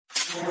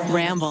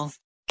Ramble.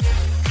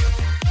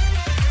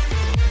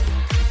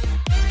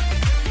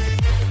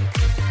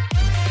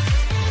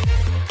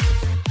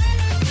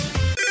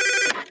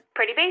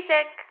 Pretty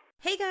basic.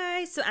 Hey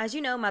guys, so as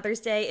you know, Mother's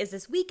Day is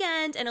this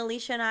weekend, and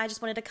Alicia and I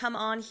just wanted to come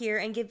on here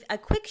and give a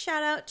quick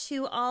shout out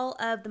to all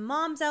of the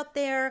moms out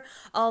there,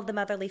 all of the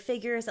motherly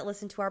figures that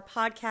listen to our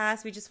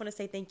podcast. We just want to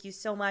say thank you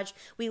so much.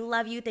 We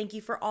love you. Thank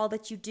you for all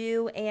that you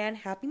do, and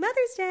happy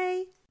Mother's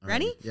Day.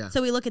 Ready? Yeah.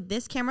 So we look at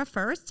this camera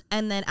first,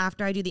 and then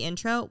after I do the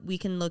intro, we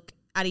can look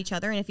at each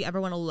other, and if you ever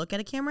want to look at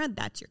a camera,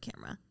 that's your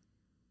camera.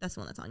 That's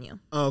the one that's on you.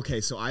 Oh,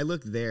 okay, so I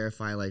look there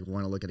if I want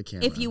to look at a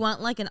camera. If you want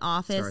like an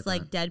office,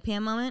 Start that.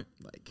 deadpan moment,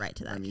 like right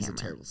to that Remy's camera.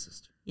 a terrible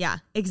sister. Yeah,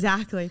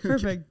 exactly.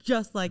 Perfect.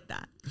 Just like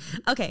that.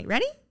 Okay,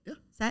 ready? Yeah.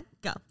 Set,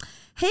 go.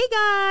 Hey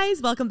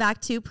guys, welcome back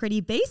to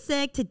Pretty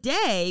Basic.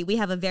 Today we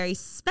have a very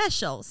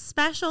special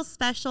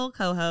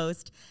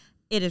co-host.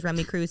 It is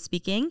Remy Cruz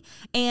speaking.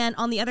 And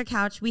on the other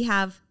couch we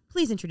have,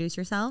 please introduce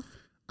yourself.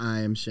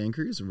 I am Shane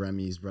Cruz,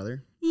 Remy's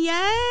brother.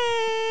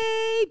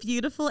 Yay!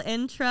 Beautiful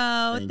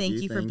intro. Thank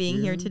you for being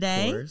here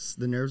today. Of course.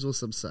 The nerves will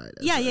subside.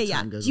 As Yeah.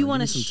 time goes Do you on.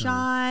 want a Give me some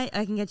time. shot?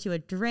 I can get you a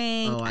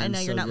drink. Oh, I know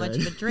I'm you're so not much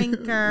good. of a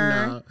drinker.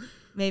 No.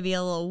 Maybe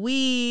a little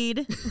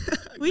weed.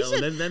 We No,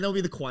 should then that'll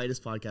be the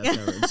quietest podcast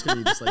ever. It's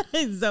gonna be just like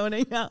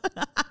zoning out.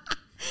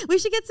 We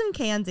should get some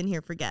cans in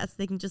here for guests.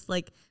 They can just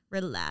like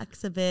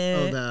relax a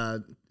bit.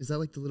 is that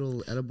like the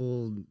little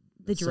edible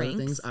The soda drinks.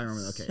 things? I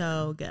remember. Okay.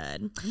 So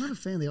good. I'm not a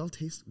fan. They all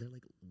taste. They're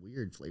like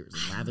weird flavors.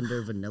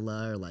 Lavender,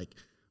 vanilla, or like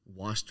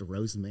washed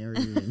rosemary.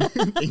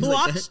 And things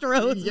Washed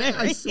rosemary. Yeah,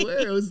 I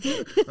swear it was.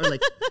 Or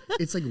like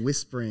it's like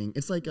whispering.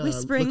 It's like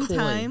Whispering LaCroix,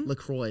 time.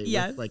 LaCroix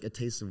Yes. with like a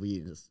taste of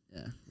weed. Just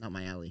not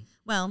my alley.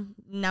 Well,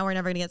 now we're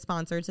never going to get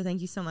sponsored, so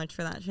thank you so much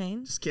for that,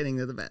 Shane. Just kidding.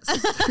 They're the best.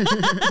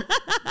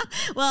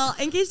 Well,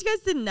 in case you guys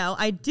didn't know,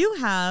 I do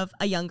have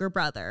a younger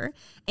brother,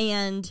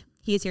 and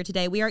he is here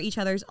today. We are each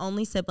other's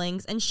only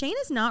siblings, and Shane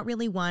is not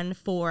really one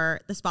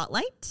for the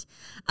spotlight.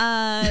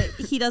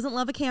 He doesn't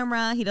love a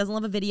camera. He doesn't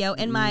love a video.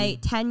 In my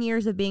 10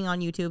 years of being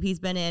on YouTube, he's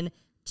been in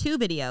 2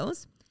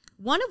 videos,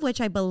 one of which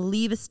I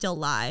believe is still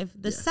live.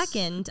 The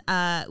second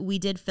we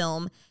did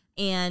film,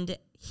 and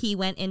he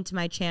went into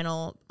my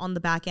channel on the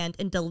back end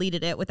and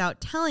deleted it without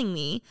telling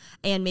me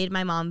and made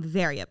my mom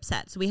very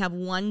upset. So we have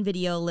 1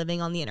 video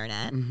living on the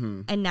internet,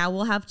 and now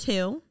we'll have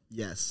 2.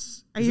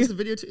 Yes. Are Is you- this a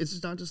video too? It's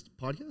just not just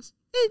podcast?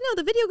 No,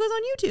 the video goes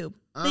on YouTube.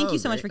 Thank you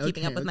so much for great.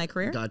 keeping up with my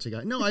career.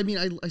 Gotcha. No, I mean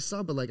I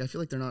saw, but like I feel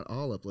like they're not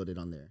all uploaded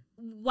on there.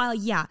 Well,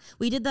 yeah,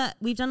 we've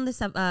done this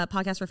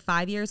podcast for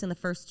 5 years, and the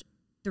first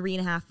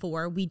 3.5,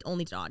 4, we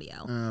only did audio.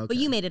 Okay. But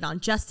you made it on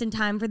just in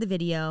time for the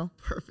video.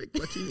 Perfect.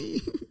 Lucky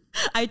me.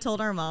 I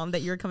told our mom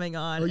that you were coming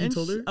on. Oh, you and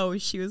told her?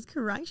 She was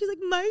crying. She's like,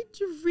 my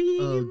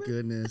dream. Oh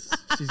goodness.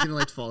 She's gonna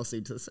like fall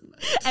asleep to this at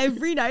night.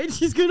 Every night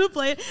she's going to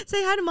play it.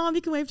 Say hi to Mom.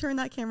 You can wave to her in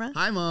that camera.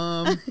 Hi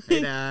mom. Hey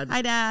dad.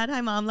 Hi, Dad.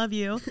 Hi, Mom. Love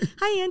you.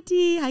 Hi,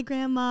 Auntie. Hi,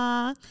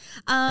 Grandma.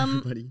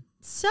 Everybody.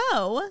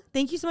 So,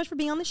 thank you so much for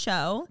being on the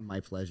show. My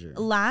pleasure.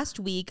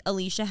 Last week,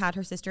 Alicia had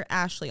her sister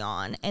Ashley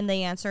on, and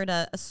they answered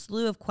a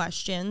slew of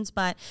questions.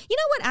 But you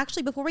know what?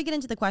 Actually, before we get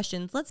into the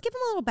questions, let's give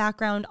them a little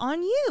background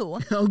on you.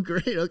 Oh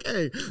great.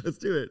 Okay. Let's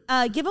do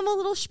it. Give them a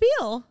little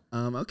spiel.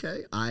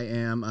 Okay. I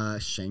am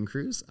Shane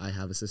Cruz. I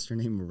have a sister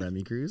named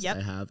Remy Cruz. Yep.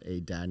 I have a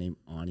dad named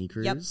Ani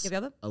Cruz.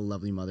 Yep. A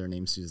lovely mother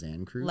named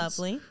Suzanne Cruz.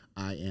 Lovely.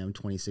 I am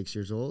 26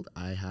 years old.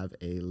 I have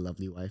a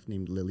lovely wife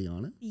named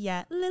Liliana.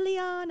 Yeah,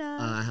 Liliana.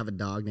 I have a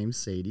dog named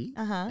Sadie.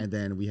 Uh-huh. And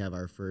then we have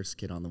our first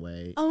kid on the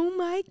way. Oh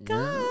my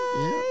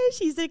gosh.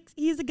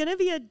 He's going to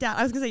be a dad.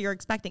 I was going to say you're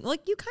expecting.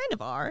 Like, you kind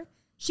of are.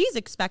 She's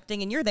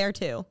expecting, and you're there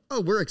too.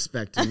 Oh, we're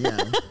expecting, yeah.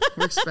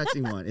 We're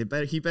expecting one.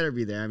 He better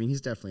be there. I mean, he's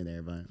definitely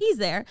there, but He's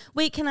there.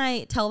 Wait, can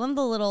I tell them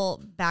the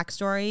little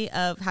backstory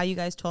of how you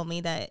guys told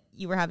me that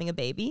you were having a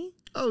baby?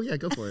 oh yeah,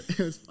 go for it. It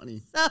was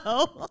funny. So,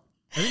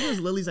 I think it was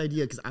Lily's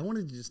idea because I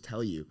wanted to just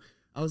tell you.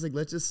 I was like,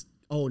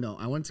 oh no,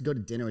 I wanted to go to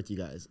dinner with you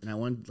guys, and I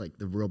wanted like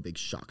the real big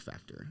shock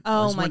factor. I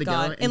oh just my wanted to go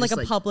God. and In like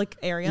just, a public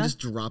area? and just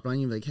drop it on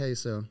you, like, hey,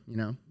 so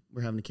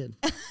we're having a kid,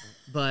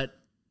 but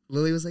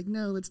Lily was like,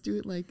 no, let's do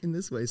it like in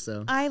this way.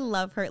 So I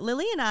love her.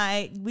 Lily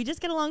and we just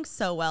get along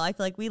so well. I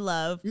feel like we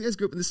love. you guys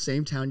grew up in the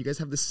same town. You guys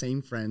have the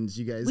same friends.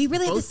 You guys We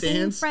really have both the same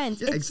danced.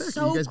 friends. Yeah, It's exactly.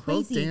 so you guys crazy.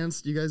 both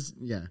danced. You guys,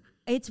 yeah.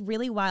 It's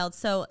really wild.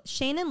 So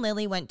Shane and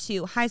Lily went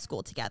to high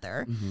school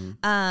together,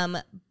 Mm-hmm.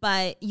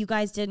 but you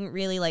guys didn't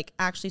really like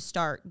actually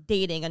start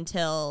dating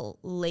until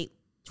late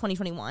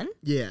 2021.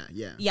 Yeah.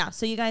 Yeah,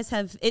 so you guys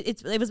have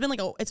it's been like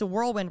it's a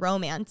whirlwind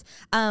romance.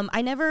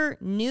 I never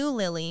knew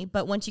Lily,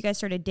 but once you guys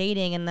started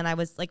dating, and then I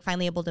was like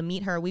finally able to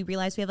meet her, we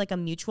realized we have like a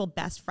mutual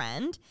best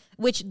friend,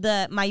 which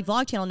my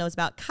vlog channel knows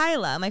about.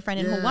 Kyla, my friend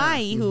in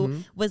Hawaii, who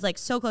was like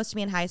so close to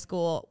me in high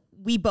school.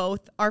 We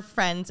both are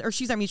friends, or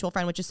she's our mutual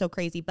friend, which is so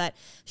crazy. But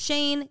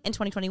Shane in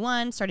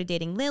 2021 started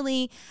dating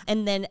Lily,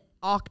 and then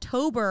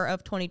October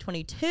of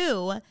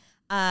 2022.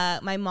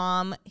 My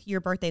mom, your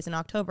birthday's in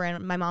October,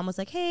 and my mom was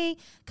like, hey,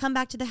 come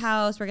back to the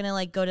house. We're going to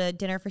like go to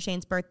dinner for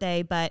Shane's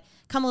birthday, but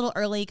come a little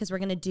early because we're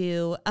going to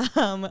do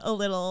a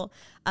little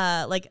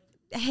like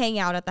hang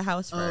out at the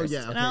house first. Oh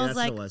yeah, okay, and I was that's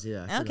like, what it was.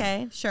 Yeah, I forgot.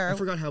 okay, sure. I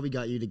forgot how we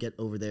got you to get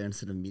over there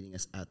instead of meeting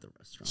us at the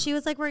restaurant. She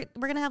was like, we're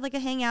gonna have like a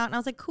hangout, and I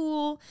was like,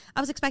 cool. I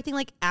was expecting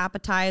like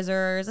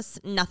appetizers.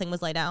 Nothing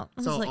was laid out.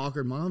 I was so like,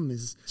 awkward. Mom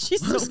is.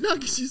 She's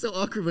she's so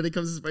awkward when it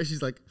comes to spice.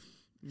 She's like,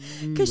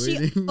 because she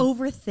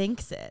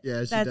overthinks it.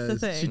 Yeah, she that's does. the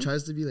thing. She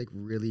tries to be like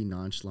really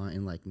nonchalant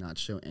and like not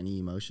show any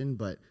emotion,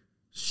 but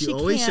she She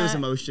always shows can't.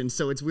 emotion.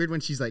 So it's weird when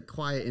she's like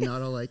quiet and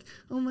not all like,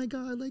 oh my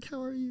God, like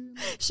how are you?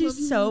 She's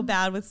Love so you."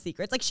 bad with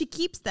secrets. Like she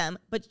keeps them,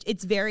 but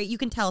it's very, you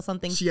can tell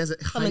something. She has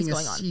something's hiding a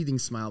going on. seething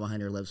smile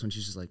behind her lips when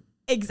she's just like,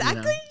 Exactly.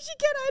 You know? She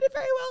can't hide it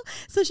very well.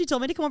 So she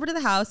told me to come over to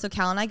the house. So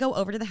Cal and I go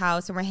over to the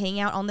house and we're hanging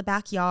out on the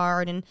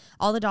backyard and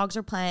all the dogs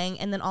are playing.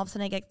 And then all of a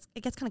sudden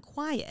it gets kind of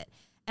quiet.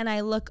 And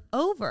I look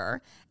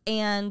over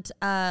and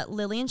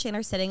Lily and Shane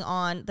are sitting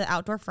on the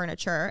outdoor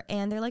furniture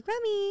and they're like,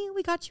 Remy,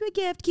 we got you a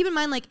gift. Keep in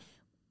mind, like,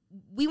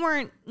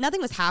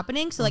 nothing was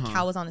happening. So like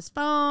Cal was on his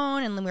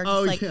phone and we were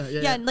just like no, we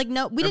didn't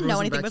know Everyone's in the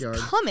anything was backyard.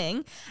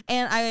 coming.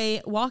 And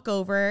I walk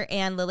over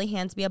and Lily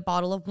hands me a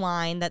bottle of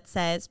wine that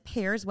says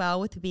pairs well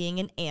with being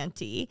an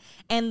auntie.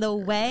 And the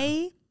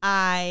way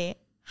I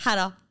had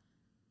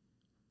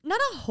not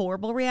a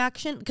horrible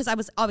reaction because I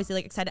was obviously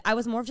like excited. I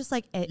was more of just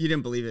like, you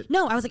didn't believe it.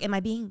 no, I was like, am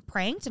I being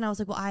pranked? And I was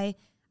like, well, I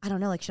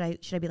don't know. Like, should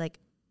I be like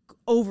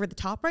over the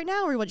top right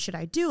now or what should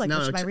I do? Like,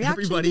 what should my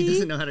reaction everybody be?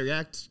 doesn't know how to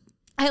react.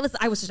 I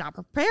was just not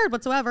prepared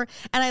whatsoever.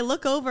 And I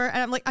look over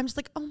and I'm just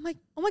like, oh my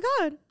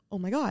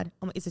God.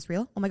 Is this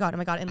real? Oh my God.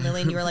 And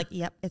Lily and you were like,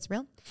 yep, it's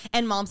real.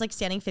 And Mom's like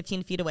standing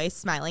 15 feet away,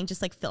 smiling,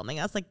 just like filming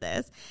us like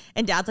this.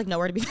 And Dad's like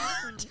nowhere to be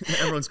found.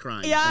 Everyone's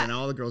crying. Yeah. And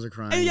all the girls are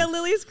crying. And yeah,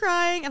 Lily's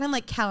crying. And I'm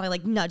like, Cal, and I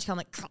like nudge Cal. I'm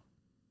like, Cal.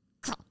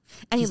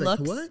 And He's he like,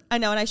 looks. "What?" I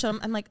know. And I showed him,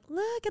 I'm like,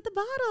 look at the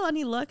bottle. And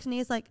he looks and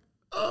he's like,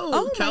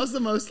 Oh, Cal's the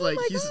most like,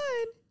 my he's God.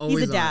 always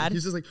He's a on. dad.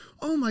 He's just like,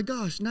 oh my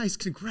gosh, nice,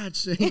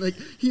 congrats. Like,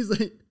 he's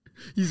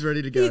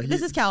ready to go.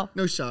 This is Cal.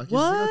 No shock. He's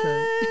What?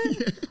 like,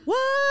 okay.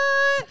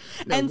 What?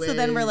 No and so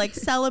then we're way. like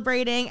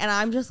celebrating, and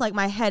I'm just like,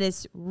 my head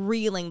is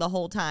reeling the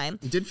whole time.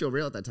 It did feel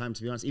real at that time,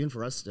 to be honest, even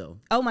for us still.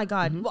 Oh my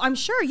God. Mm-hmm. Well, I'm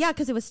sure, yeah,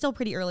 because it was still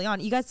pretty early on.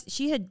 You guys,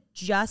 she had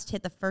just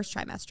hit the first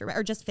trimester, right?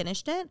 Or just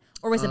finished it,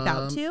 or was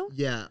about to?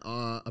 Yeah,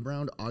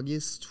 around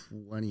August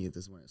 20th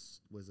is when it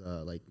was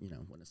like, when it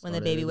When started.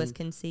 the baby was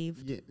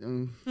conceived. Yeah,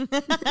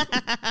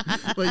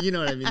 but you know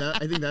what I mean.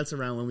 I think that's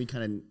around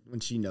when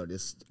she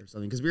noticed or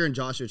something, because we were in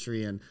Joshua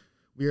Tree and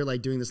we were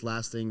like doing this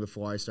last thing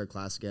before I start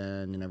class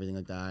again and everything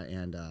like that.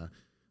 And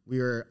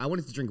I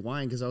wanted to drink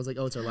wine because I was like,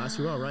 oh, it's our last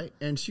hurrah, right?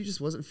 And she just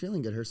wasn't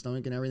feeling good, her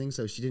stomach and everything.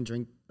 So she didn't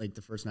drink like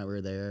the first night we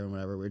were there and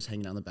whatever. We were just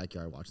hanging out in the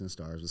backyard watching the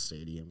stars with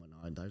Sadie and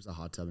whatnot. And there's a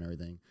hot tub and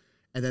everything.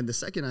 And then the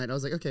second night, I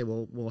was like, okay,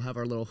 well, we'll have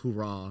our little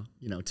hoorah,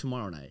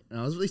 tomorrow night. And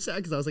I was really sad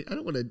because I was like, I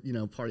don't want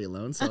to, party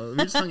alone. So we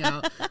just hung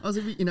out. I was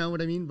like, you know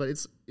what I mean? But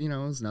it's,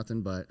 it's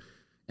nothing but.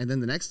 And then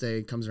the next day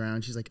it comes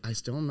around, she's like, I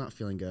still am not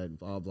feeling good,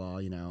 blah, blah,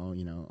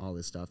 all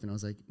this stuff. And I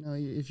was like, no,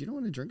 if you don't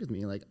want to drink with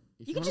me, like,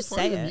 if You can wanna just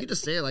party say with me, it. you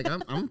just say it. Like,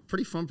 I'm a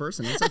pretty fun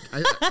person. It's like,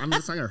 it's not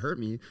going to hurt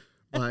me.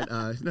 But,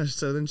 no,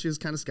 so then she was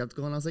kind of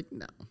skeptical and I was like,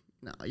 no,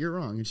 you're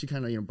wrong. And she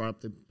kind of, brought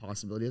up the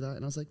possibility of that.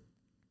 And I was like,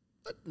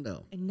 what?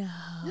 No. No.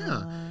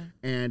 Yeah.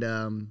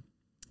 And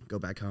go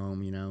back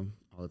home,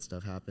 all that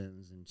stuff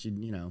happens. And she,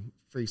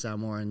 freaks out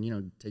more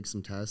and, takes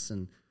some tests.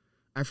 And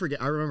I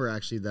remember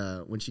actually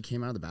when she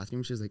came out of the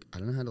bathroom, she was like, I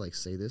don't know how to like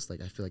say this.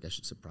 Like, I feel like I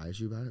should surprise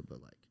you about it,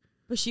 but like.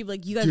 But she,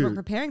 like, you guys Dude, weren't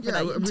preparing for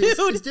that. I mean, Dude.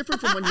 it's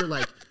different from when you're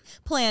like.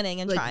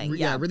 Planning and like, trying.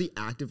 really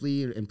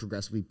actively and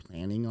progressively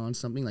planning on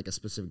something like a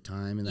specific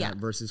time and that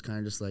versus kind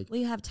of just like. Well,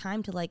 you have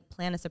time to like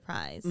plan a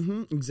surprise.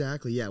 Mm-hmm,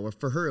 exactly. Yeah. Well,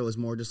 for her, it was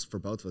more just for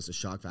both of us a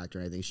shock factor.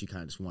 And I think she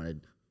kind of just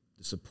wanted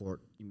the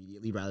support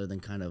immediately rather than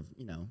kind of,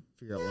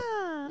 figure out what.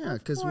 Yeah.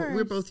 Because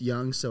we're both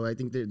young. So I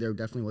think there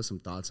definitely was some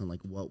thoughts on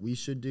like what we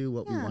should do,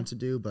 what we want to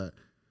do. But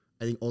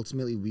I think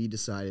ultimately we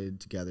decided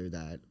together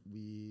that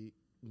we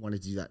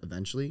wanted to do that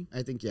eventually.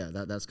 I think,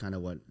 that's kind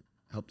of what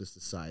helped us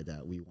decide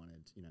that we wanted,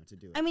 to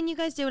do it. I mean, you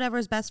guys did whatever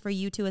is best for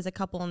you two as a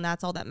couple, and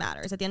that's all that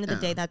matters. At the end of the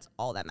day, that's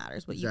all that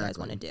matters, what you guys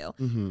want to do.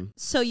 Mm-hmm.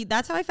 So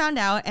that's how I found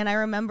out. And I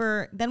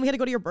remember then we had to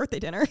go to your birthday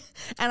dinner.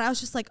 And I was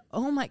just like,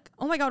 oh my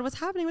God, what's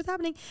happening?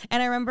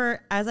 And I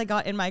remember as I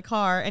got in my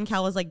car and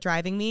Cal was like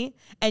driving me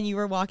and you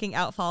were walking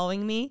out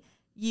following me,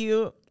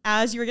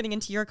 as you were getting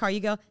into your car, you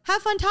go,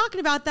 have fun talking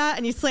about that.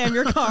 And you slam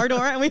your car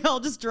door and we all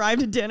just drive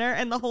to dinner.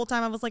 And the whole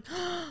time I was like,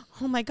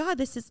 oh my God,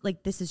 this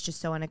is just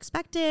so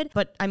unexpected.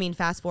 But I mean,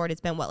 fast forward,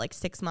 it's been like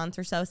 6 months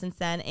or so since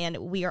then. And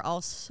we are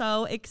all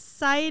so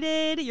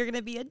excited. You're going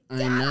to be a dad. I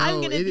know.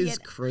 I'm gonna it be is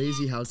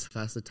crazy how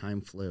fast the time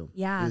flew.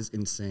 Yeah. It is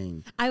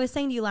insane. I was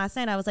saying to you last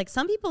night, I was like,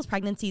 some people's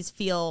pregnancies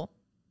feel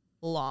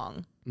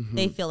long. Mm-hmm.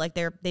 They feel like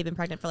they've been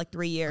pregnant for like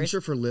 3 years. I'm sure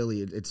for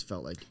Lily, it's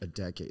felt like a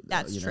decade.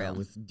 That's true.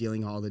 With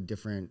dealing all the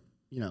different,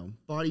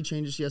 body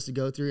changes she has to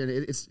go through. And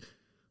it's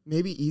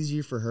maybe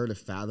easier for her to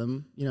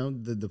fathom,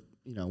 the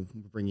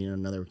bringing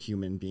another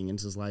human being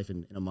into his life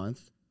in a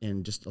month.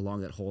 And just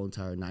along that whole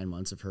entire 9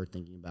 months of her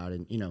thinking about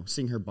it and,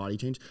 seeing her body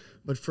change.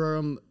 But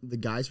from the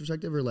guy's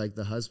perspective or like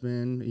the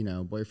husband,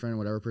 boyfriend,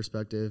 whatever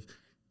perspective,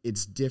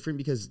 it's different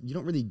because you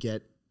don't really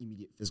get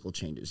immediate physical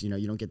changes. You know,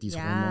 you don't get these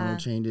Yeah. hormonal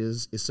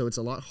changes. So it's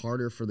a lot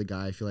harder for the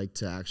guy, I feel like,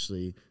 to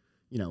actually,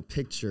 you know,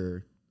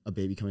 picture a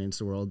baby coming into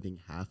the world being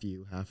half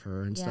you, half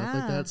her and stuff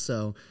like Yeah. that.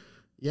 So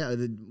yeah,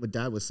 what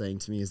Dad was saying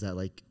to me is that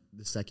like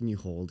the second you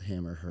hold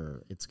him or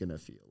her, it's going to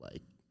feel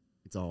like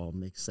it's all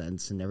makes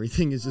sense and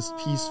everything is just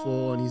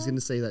peaceful. And he's going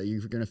to say that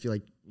you're going to feel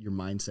like your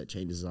mindset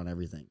changes on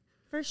everything.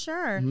 For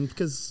sure.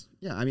 Because,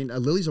 yeah, I mean,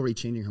 Lily's already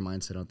changing her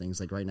mindset on things.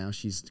 Like right now,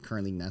 she's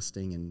currently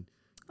nesting and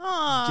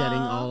Aww. getting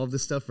all of the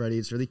stuff ready.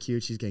 It's really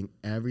cute. She's getting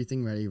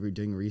everything ready. We're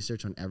doing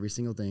research on every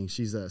single thing.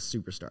 She's a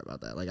superstar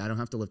about that. Like, I don't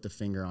have to lift a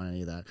finger on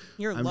any of that.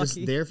 You're I'm lucky.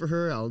 just there for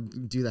her. I'll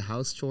do the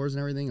house chores and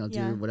everything. I'll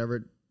Yeah. do whatever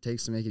it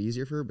takes to make it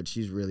easier for her, but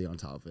she's really on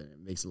top of it. It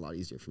makes it a lot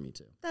easier for me,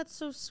 too. That's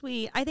so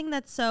sweet. I think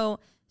that's so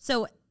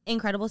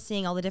incredible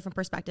seeing all the different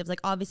perspectives. Like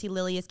obviously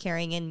Lily is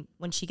carrying in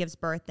when she gives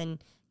birth and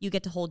you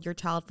get to hold your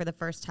child for the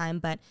first time,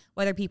 but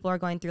whether people are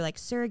going through like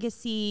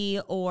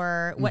surrogacy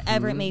or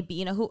whatever it may be,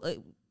 you know,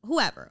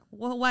 whoever,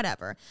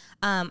 whatever.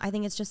 I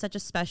think it's just such a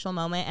special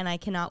moment and I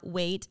cannot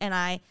wait. And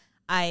I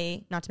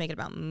not to make it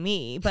about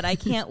me, but I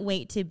can't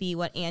wait to be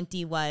what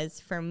Auntie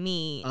was for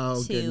me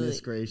Oh, to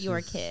goodness gracious.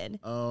 your kid.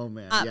 Oh,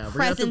 man. Yeah,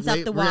 Presents up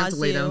the we're going to have to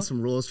lay wazoo. down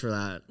some rules for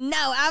that.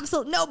 No,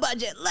 absolutely no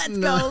budget. Let's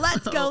go.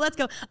 Let's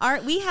go.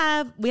 We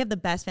have the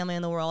best family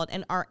in the world,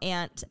 and our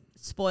aunt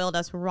spoiled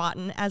us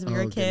rotten as we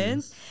were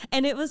kids, goodness.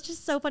 and it was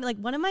just so funny. Like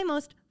one of my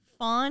most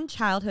fond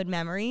childhood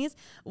memories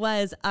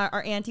was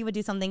our auntie would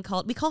do something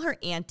called, we call her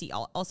Auntie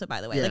also, by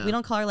the way. Like Yeah. we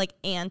don't call her like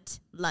Aunt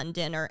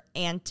London or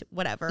Aunt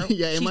whatever.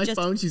 Yeah, in She's my just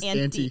phone, she's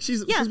Auntie.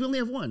 Because we only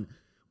have one.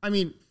 I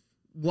mean,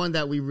 one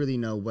that we really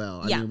know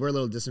well. I mean, we're a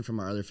little distant from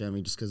our other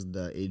family just because of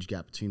the age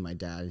gap between my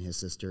dad and his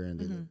sister, and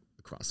they live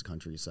across the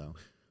country. So,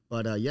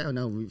 but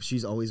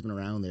she's always been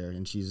around there,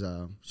 and she was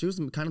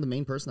kind of the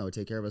main person that would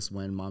take care of us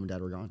when Mom and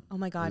Dad were gone. Oh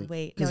my God,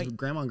 wait. Because No,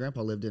 Grandma and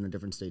Grandpa lived in a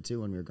different state too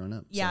when we were growing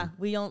up. yeah,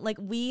 so.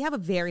 we have a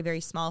very, very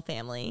small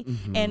family.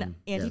 And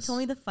Auntie yes. told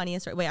me the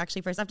funniest story. Wait,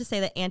 actually, first I have to say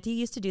that Auntie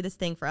used to do this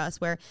thing for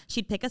us where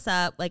she'd pick us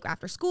up like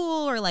after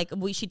school or like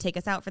she'd take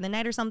us out for the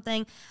night or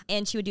something.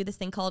 And she would do this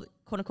thing called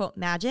quote unquote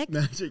magic.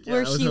 Magic, yeah,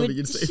 where I was she hoping would,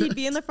 you'd say she'd that.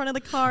 be in the front of the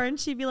car and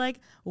she'd be like,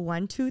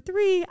 1, 2,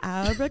 3,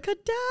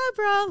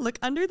 abracadabra, look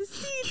under the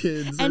seat.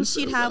 Kids are And so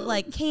she'd have dumb.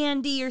 like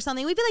candy or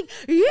something. We'd be like,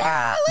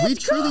 yeah, let's We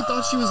truly go.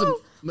 thought she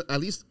was, at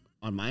least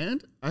on my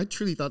end, I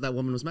truly thought that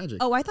woman was magic.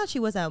 Oh, I thought she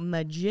was a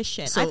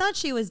magician. So- I thought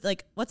she was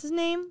like, what's his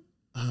name?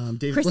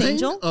 David Chris Blaine?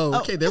 Angel? Oh, Oh.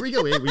 okay, there we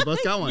go. We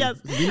both got one. Yes.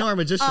 We know our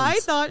magicians. I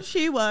thought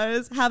she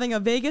was having a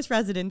Vegas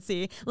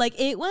residency. Like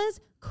it was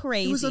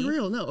crazy. It was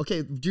unreal. No,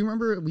 okay. Do you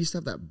remember we used to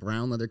have that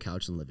brown leather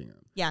couch in the living room?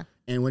 Yeah.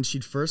 And when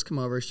she'd first come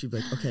over, she'd be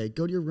like, okay,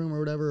 go to your room or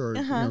whatever,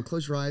 or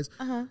close your eyes.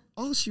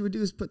 All she would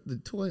do is put the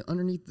toy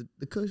underneath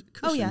the cushions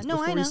Oh, yeah. No, I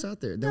before we know.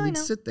 sat there. No, Then I we'd know.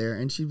 sit there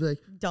and she'd be like,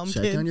 Dumb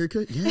check kids. on your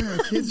cushion. Yeah,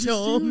 kids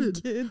Dumb are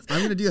stupid. kids. I'm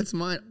going to do that to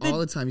mine all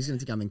the time. He's going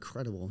to think I'm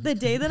incredible. The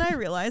day that I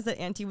realized that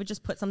Auntie would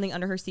just put something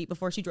under her seat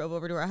before she drove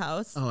over to our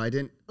house. Oh, I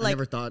Like,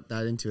 never thought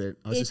that into it.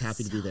 I was just it's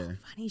happy to be so there.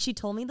 Funny. She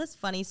told me this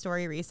funny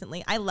story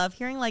recently. I love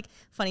hearing like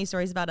funny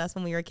stories about us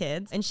when we were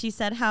kids. And she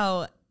said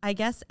how I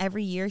guess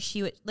every year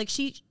she would like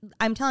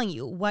I'm telling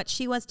you what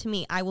she was to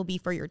me, I will be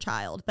for your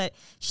child. But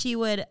she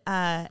would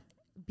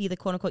be the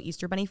quote unquote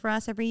Easter bunny for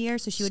us every year.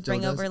 So she would Still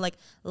bring does. over like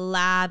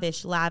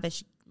lavish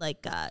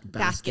like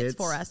baskets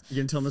for us. You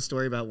gonna tell them a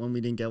story about when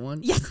we didn't get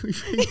one? Yes. We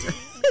freaked out.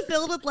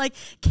 Filled with like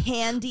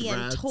candy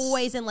and Rats.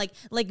 toys and like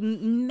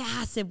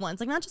massive ones,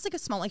 like not just like a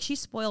small, like she's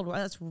spoiled,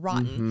 that's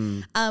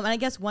rotten. And I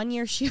guess one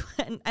year she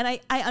went, and I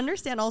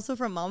understand also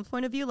from Mom's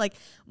point of view, like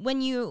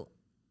when you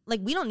like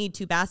we don't need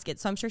 2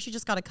 baskets, so I'm sure she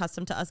just got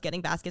accustomed to us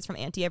getting baskets from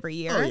Auntie every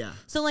year. Oh, yeah.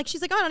 So like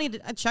she's like, oh, I don't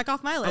need to check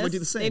off my list. I would do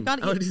the They've same. got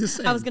it. I would do the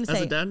same. I was gonna As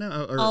say, a dad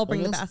now, or I'll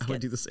bring the almost, I basket.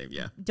 would do the same.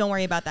 Yeah. Don't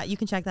worry about that. You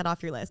can check that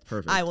off your list.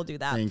 Perfect. I will do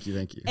that. Thank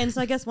you. And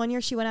so I guess one year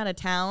she went out of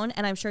town,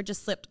 and I'm sure it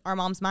just slipped our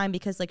mom's mind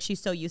because like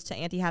she's so used to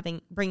Auntie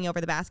bringing over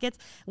the baskets.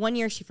 One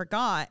year she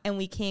forgot, and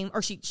we came,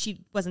 or she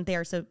wasn't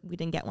there, so we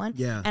didn't get one.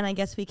 Yeah. And I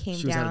guess we came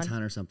She was down out of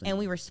town or something. and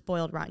we were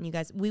spoiled rotten. You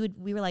guys, we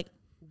were like,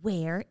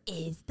 where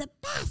is the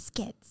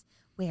baskets?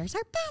 Where's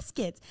our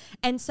baskets?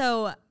 And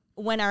so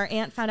when our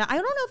aunt found out, I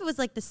don't know if it was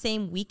like the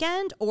same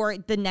weekend or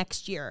the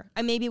next year.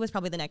 Maybe it was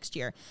probably the next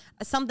year.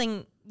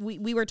 Something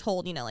we were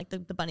told, you know, like the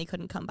bunny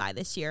couldn't come by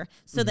this year.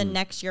 So the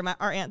next year,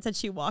 our aunt said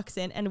she walks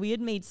in, and we had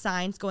made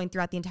signs going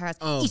throughout the entire house.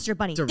 Oh, Easter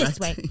bunny,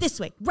 directing. this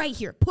way, right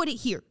here, put it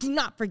here. Do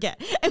not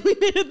forget. And we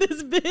made it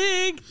this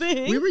big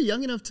thing. We were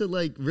young enough to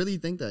like really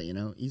think that, you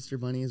know, Easter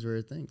bunnies were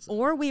a thing. So.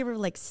 Or we were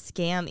like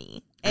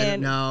scammy.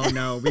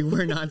 No, we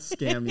were not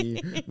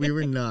scammy. We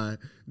were not.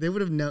 They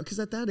would have known, because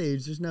at that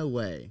age, there's no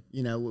way.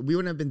 You know, we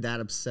wouldn't have been that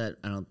upset.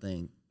 I don't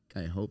think.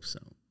 I hope so.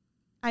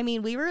 I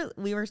mean, we were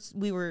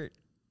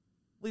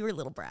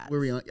little brats. Were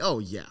we on? Oh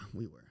yeah,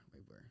 we were.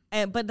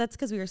 But that's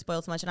because we were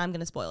spoiled so much, and I'm going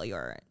to spoil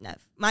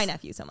my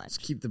nephew so much.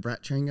 Just keep the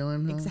brat train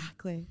going. Huh?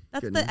 Exactly.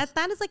 That's Goodness.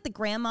 that is like the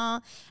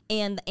grandma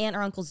and the aunt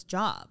or uncle's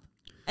job,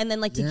 and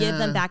then like to give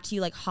them Yeah. back to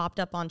you like hopped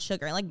up on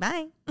sugar, like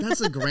bye.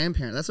 That's a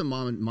grandparent. That's what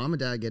mom and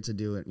dad get to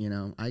do it. You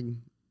know,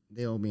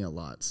 they owe me a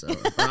lot. So or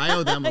I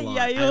owe them a lot.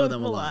 Yeah, you I owe owe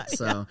them a lot. yeah.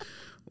 So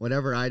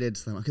whatever I did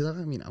to them, because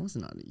I mean, I was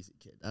not an easy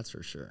kid. That's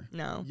for sure.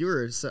 No. You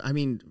were. So I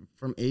mean,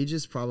 from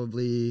ages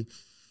probably,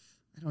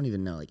 I don't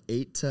even know, like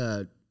 8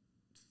 to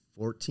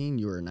 14,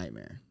 you were a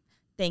nightmare.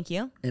 Thank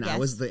you. And Yes. I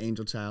was the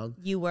angel child.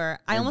 You were.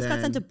 I And almost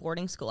got sent to then-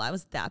 boarding school. I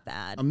was that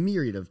bad. A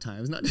myriad of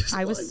times, not just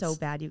I was once. so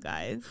bad, you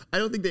guys. I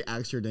don't think they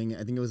actually were doing it.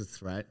 I think it was a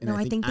threat. And No,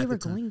 I think they at were the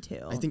time- going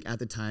to. I think at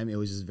the time it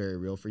was just very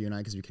real for you and I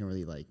because we can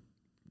really like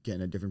get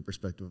in a different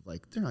perspective of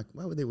like they're not.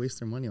 Why would they waste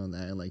their money on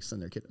that and like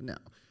send their kid? No,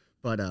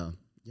 but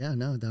yeah,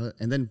 no. That was,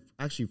 and then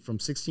actually from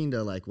 16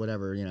 to like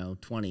whatever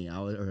 20, I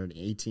was or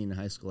 18 in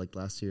high school like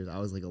last year, I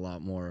was like a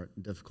lot more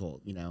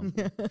difficult,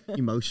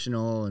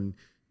 emotional and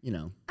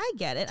I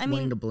get it. I wanting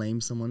mean, to blame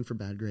someone for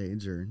bad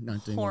grades or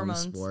not doing well in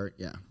Hormones. sport.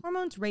 Yeah,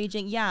 hormones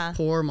raging. Yeah.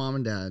 poor mom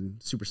and dad,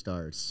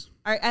 superstars.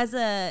 As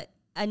a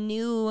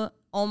new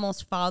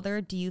almost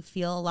father, do you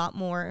feel a lot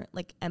more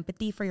like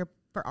empathy for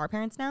our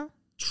parents now?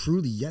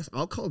 Truly, yes.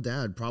 I'll call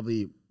dad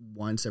probably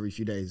once every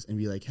few days and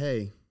be like,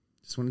 hey,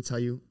 just want to tell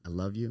you I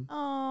love you.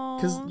 Oh,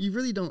 Because you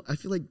really don't, I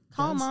feel like.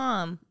 call dads-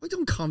 mom. Well,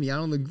 don't call me out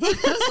on the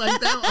podcast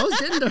like that. I was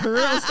getting to her.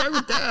 I'll start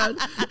with dad.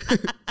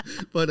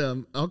 But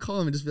I'll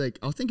call him and just be like,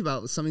 I'll think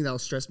about something that'll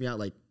stress me out,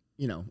 like,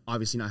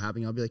 obviously not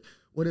happening. I'll be like,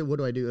 what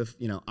do I do if,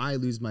 I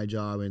lose my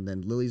job and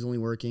then Lily's only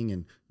working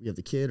and we have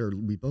the kid, or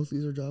we both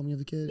lose our job and we have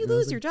the kid? You And I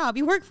was lose your like, job.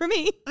 You work for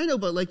me. I know,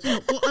 but like,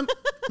 well, I'm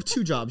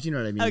 2 jobs, you know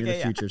what I mean, in Okay, the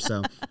yeah. future.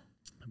 So,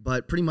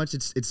 but pretty much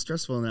it's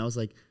stressful. And I was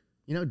like,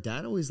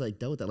 dad always like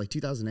dealt with that. Like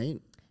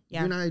 2008, Yeah.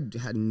 you and I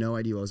had no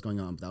idea what was going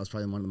on, but that was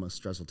probably one of the most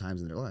stressful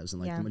times in their lives.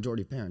 And like Yeah. the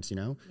majority of parents,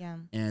 Yeah.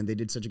 and they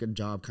did such a good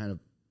job kind of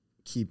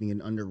keeping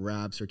it under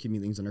wraps or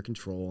keeping things under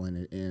control.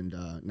 And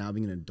now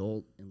being an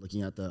adult and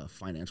looking at the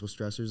financial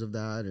stressors of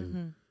that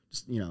and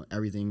just,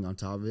 everything on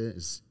top of it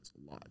is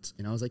a lot.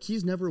 And I was like,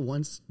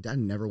 dad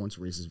never once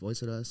raised his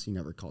voice at us. He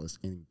never called us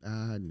anything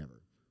bad,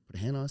 never put a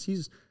hand on us. He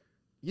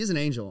is an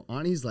angel.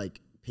 Ani's like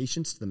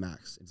patience to the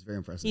max. It's very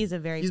impressive. He's a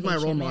very He's my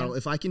role patient man. model.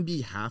 If I can be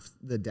half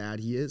the dad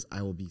he is,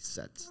 I will be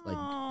set. Like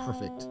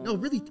perfect. No,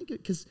 really think it,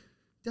 because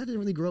dad didn't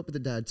really grow up with a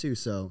dad too.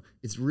 So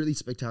it's really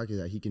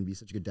spectacular that he can be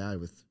such a good dad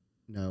with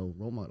no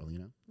role model,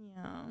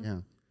 Yeah. Yeah.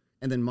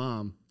 And then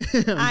mom.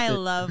 I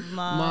love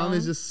mom. Mom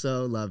is just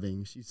so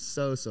loving. She's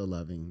so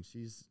loving.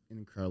 She's an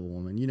incredible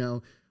woman.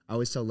 I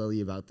always tell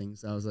Lily about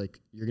things. I was like,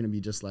 you're going to be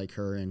just like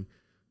her and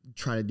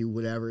try to do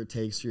whatever it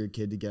takes for your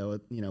kid to go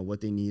with, what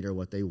they need or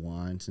what they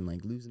want. And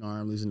like lose an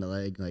arm, losing a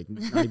leg, like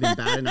not even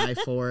bat an eye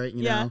for it.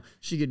 Yeah.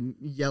 She could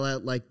yell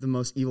at like the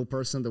most evil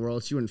person in the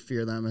world. She wouldn't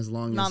fear them as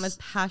long Mom as is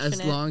passionate.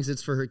 As long as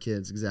it's for her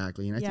kids.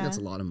 Exactly. And I think Yeah. that's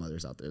a lot of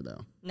mothers out there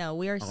though. No,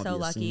 we are so Obvious,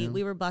 lucky.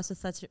 We were blessed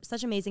with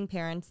such amazing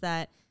parents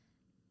that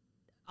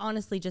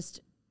honestly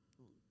just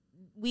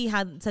we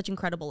had such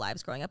incredible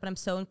lives growing up, and I'm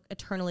so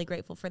eternally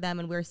grateful for them.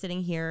 And we're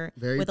sitting here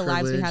Very with the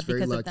lives we privileged, have very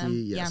because lucky. of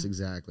them. Yes, Yeah.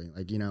 exactly.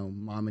 Like,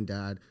 mom and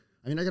dad.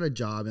 I mean, I got a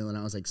job when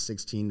I was like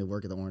 16 to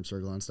work at the Orange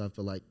Circle and stuff,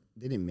 but like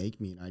they didn't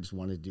make me, and I just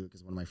wanted to do it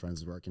because one of my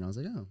friends was working. I was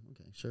like, oh,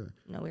 okay, sure.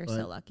 No, we were But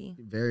so lucky.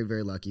 Very,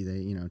 very lucky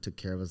they, took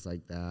care of us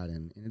like that.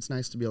 And it's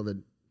nice to be able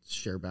to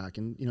share back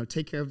and,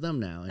 take care of them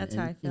now. And, That's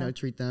how I feel.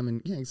 treat them.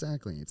 And yeah,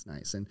 exactly. It's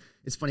nice. And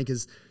it's funny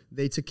because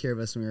they took care of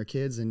us when we were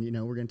kids and,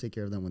 we're going to take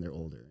care of them when they're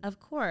older. Of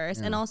course.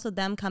 Yeah. And also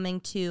them coming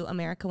to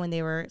America when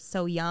they were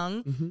so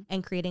young Mm-hmm.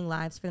 and creating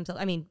lives for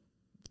themselves. I mean,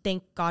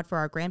 thank God for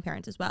our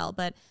grandparents as well.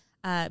 But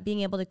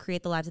being able to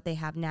create the lives that they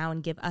have now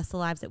and give us the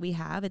lives that we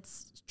have,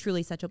 it's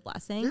truly such a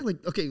blessing. Yeah,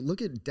 like, okay,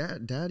 look at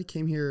dad. Dad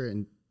came here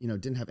and,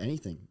 didn't have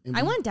anything. And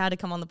I we- want Dad to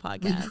come on the we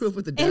podcast. grew up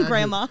with a dad and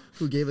Grandma.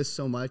 who gave us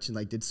so much and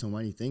like did so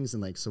many things.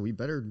 And like, so we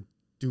better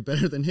do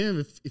better than him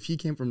if he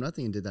came from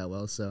nothing and did that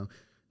well. So,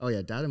 oh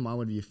yeah, dad and mom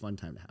would be a fun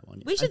time to have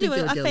on. We should I think do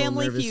they a would get little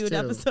Family nervous, Feud too.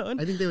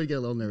 episode. I think they would get a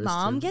little nervous.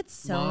 Mom too. gets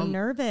so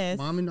nervous.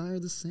 Mom and I are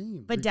the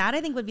same. But Dad, I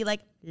think, would be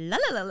like, la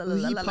la la la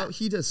la la la.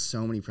 He does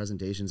so many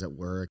presentations at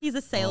work. He's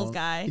a sales all-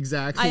 guy.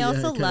 Exactly. I yeah,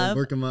 also kinda love.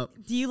 work him up.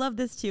 Do you love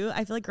this too?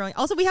 I feel like growing.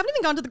 Also, we haven't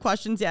even gone to the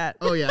questions yet.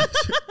 Oh yeah.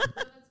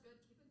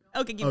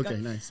 Okay, keep okay,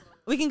 going. nice.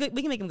 We can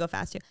make him go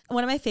fast too.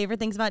 One of my favorite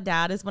things about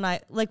Dad is when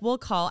we'll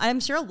call.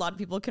 I'm sure a lot of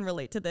people can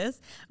relate to this.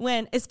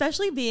 When,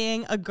 especially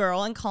being a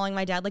girl and calling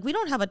my dad, like we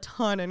don't have a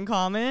ton in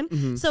common.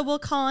 Mm-hmm. So we'll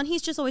call and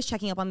he's just always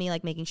checking up on me,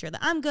 like making sure that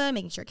I'm good,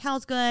 making sure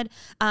Cal's good.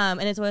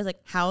 And it's always like,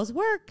 how's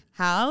work?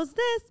 How's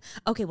this?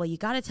 Okay, well you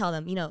got to tell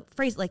them,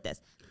 phrase it like this.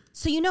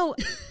 So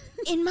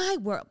in my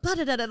world, blah,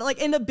 blah, blah, blah, like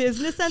in a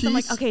business sense, I'm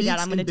like, okay, Dad,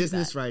 I'm going to do that.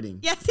 business writing.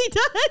 Yes, he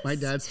does. My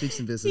dad speaks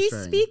in business He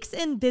writing. speaks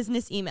in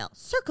business email.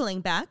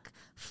 Circling back,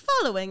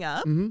 following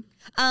up.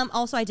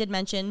 Also, I did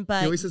mention,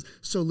 but He always says,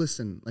 so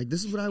listen, like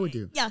this is what I would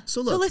do. Yeah,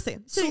 So so look.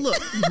 listen. So look.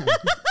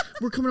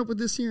 We're coming up with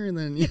this here and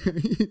then.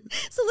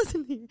 so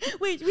listen here.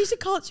 Wait,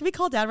 should we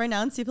call Dad right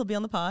now and see if he'll be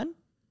on the pod?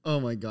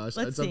 Oh my gosh.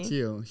 Let's That's up see. to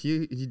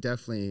you. He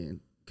definitely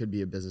could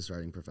be a business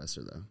writing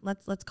professor though.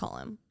 Let's call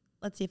him.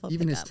 Let's see if he'll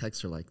Even pick his up.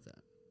 texts are like that.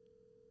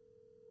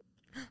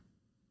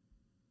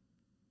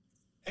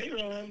 Hey,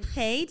 Ron.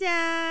 Hey,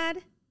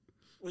 Dad.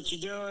 What you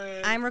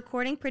doing? I'm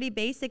recording Pretty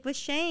Basic with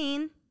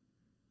Shane.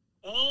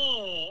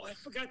 Oh,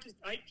 forgot to.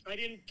 I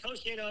didn't tell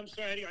Shayna. I'm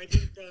sorry. I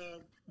didn't.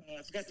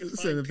 I forgot to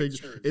Send the find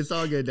picture. pictures. It's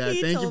all good, Dad.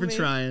 He Thank you told for me.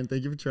 trying.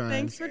 Thank you for trying.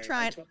 Thanks for Okay,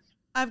 trying.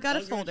 I I've got I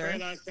a was gonna folder. try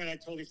last night. I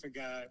totally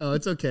forgot. Oh,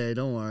 it's okay.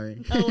 Don't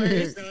worry. No Hey,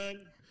 worries. son.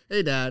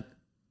 Hey, Dad.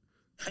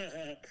 What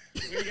are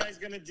you guys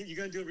gonna do? You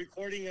gonna do a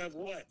recording of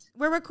what?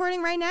 We're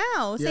recording right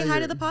now. Say Yeah, hi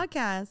to you're- the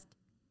podcast.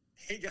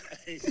 Hey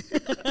guys.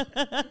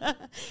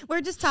 We're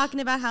just talking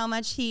about how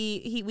much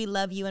we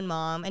love you and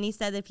Mom, and he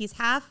said that if he's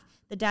half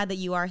the dad that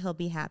you are, he'll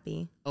be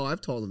happy. Oh, I've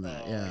told him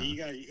that. Yeah.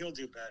 He'll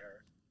do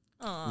better.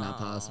 Not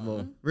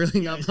possible. Really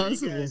not You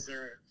possible.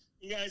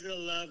 you guys are the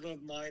love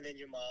of mine and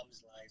your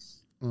mom's life.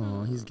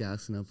 Oh, he's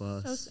gassing up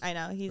us. I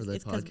know for the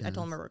it's because I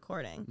told him podcast. we're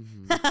recording.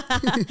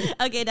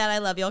 Mhm. Okay, Dad, I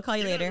love you. I'll call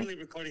you You're later. not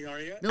really recording, are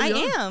you? No, I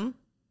we are. am.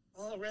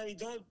 Oh, Randy,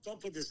 don't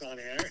put this on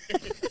air.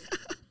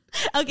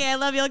 Okay, I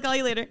love you. I'll call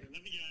you later. Love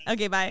you guys.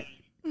 Okay, bye.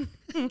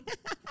 Don't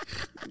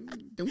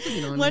put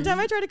it on. One there. time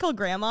I tried to call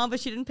Grandma, but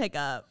she didn't pick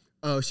up.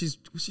 Oh, she's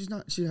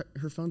not.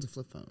 Her phone's a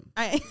flip phone.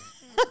 I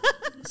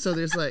So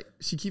there's like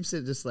she keeps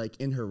it just like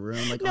in her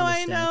room, like No, on the I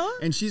stand. know.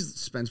 And she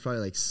spends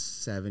probably like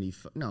 70,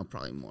 no,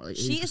 probably more, like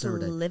 80% she is of her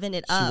day. living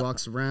it She up.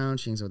 walks around.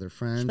 She hangs out with her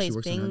friends. She, plays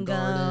works in her bingo.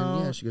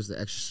 garden. Yeah, she goes to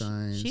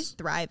exercise. She's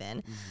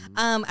thriving.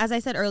 Mm-hmm. As I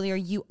said earlier,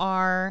 you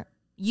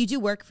do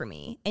work for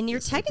me, and you're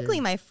Yes, I technically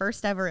do. my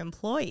first ever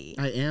employee.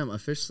 I am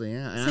officially,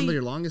 yeah. And So I'm you-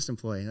 your longest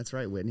employee. That's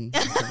right, Whitney.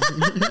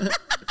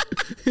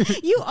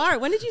 You are.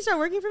 When did you start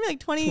working for me? Like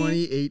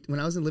 28 when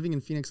I was living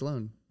in Phoenix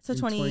alone. So in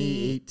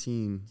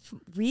 2018.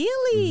 2018.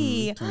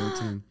 Really?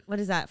 2018. What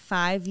is that?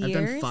 5 years?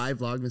 I've done 5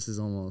 Vlogmases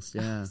almost.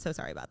 Yeah. So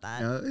sorry about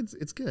that. No,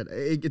 it's good.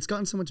 It's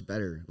gotten so much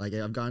better. Like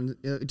I've gotten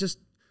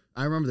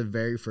I remember the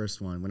very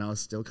first one when I was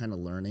still kind of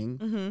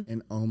learning,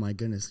 and oh my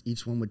goodness,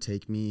 each one would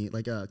take me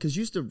like because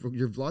your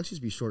vlogs used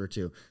to be shorter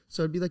too,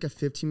 so it'd be like a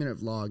 15-minute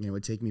vlog, and it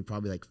would take me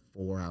probably like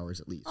 4 hours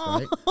at least,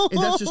 right?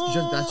 And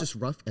that's just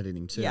rough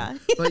editing too. Yeah.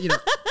 But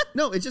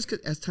no, it's just 'cause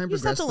as time You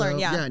just have progressed, to learn,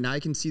 though, yeah. now I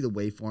can see the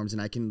waveforms,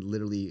 and I can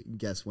literally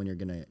guess when you're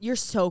gonna. You're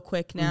so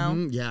quick now.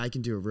 Yeah, I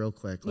can do it real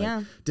quick. Like,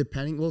 Yeah.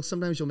 depending. Well,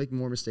 sometimes you'll make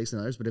more mistakes than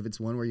others, but if it's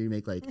one where you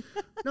make like,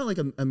 like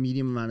a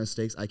medium amount of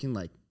mistakes, I can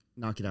like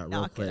knock it out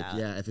real Knock it quick. out.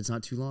 Yeah, if it's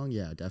not too long,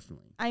 yeah,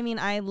 definitely. I mean,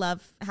 I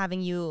love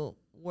having you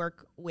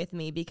work with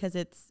me because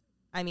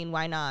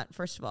why not?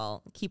 First of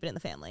all, keep it in the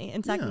family.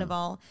 And second Yeah. of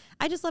all,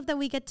 I just love that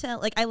we get to,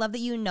 I love that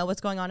you know what's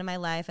going on in my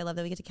life. I love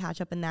that we get to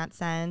catch up in that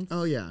sense.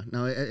 Oh yeah,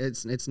 no,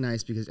 it's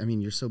nice because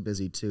you're so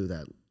busy too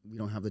that we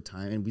don't have the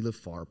time, and we live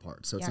far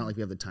apart, so it's Yeah. not like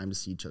we have the time to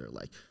see each other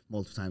like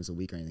multiple times a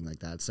week or anything like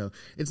that. So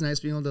it's nice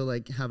being able to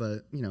like have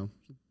a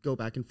go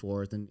back and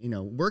forth, and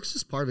work's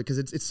just part of it because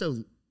it's so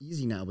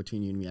easy now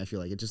between you and me. I feel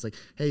like it's just like,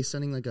 hey,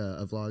 sending like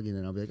a vlog, and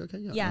then I'll be like, okay,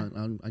 Yeah.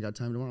 I got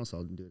time tomorrow, so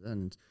I'll do it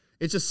then.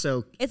 It's just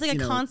so It's like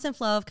a constant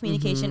flow of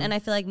communication. And I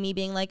feel like me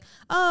being like,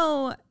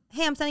 oh,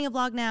 hey, I'm sending a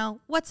vlog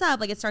now. What's up?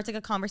 Like it starts like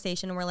a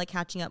conversation and we're like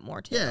catching up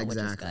more too, Yeah, which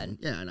exactly. is good.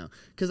 Yeah, I know.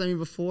 Because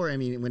before,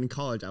 when in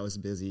college I was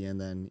busy,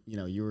 and then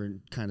you were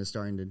kind of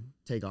starting to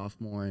take off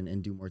more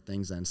and do more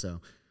things then.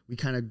 So we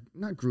kind of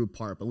not grew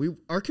apart, but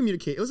our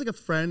communicate. It was like a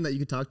friend that you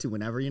could talk to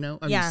whenever.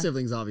 Yeah.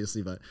 Siblings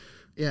obviously, but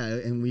yeah,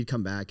 and we'd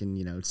come back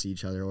and see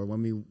each other. Or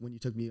when you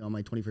took me on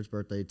my 21st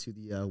birthday to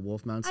the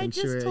Wolf Mountain I just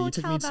Sanctuary, told you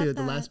took Cal me about to the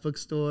that. Last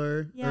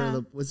Bookstore.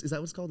 Yeah. Is that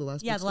what's called, the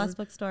Last Yeah, Bookstore? the last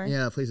bookstore.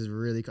 Yeah, that place is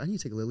really cool. I need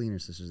to take Lily and her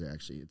sisters there.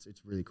 Actually, it's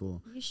really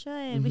cool. You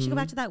should. We should go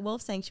back to that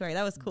wolf sanctuary.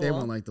 That was cool. They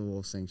won't like the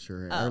Wolf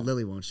Sanctuary. Oh. Or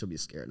Lily won't. She'll be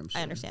scared. I'm sure.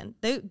 I understand.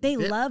 They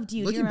loved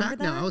you. Do Looking you remember back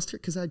that? now, I was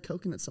because I had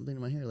coconut something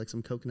in my hair, like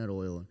some coconut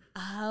oil.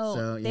 Oh,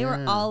 So, they were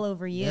yeah. all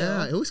over you.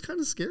 Yeah, it was kind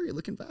of scary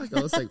looking back.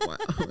 I was like, wow,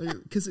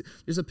 because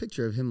there's a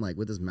picture of him like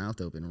with his mouth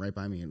open right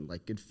by me, and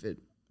like could fit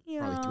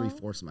probably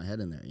 3/4 of my head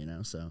in there,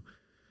 So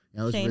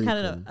yeah, it was Shane really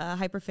had cool. a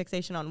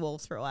hyperfixation on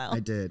wolves for a while. I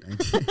did.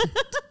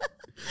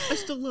 I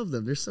still love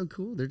them. They're so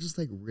cool. They're just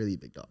like really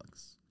big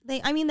dogs.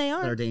 They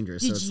are. They're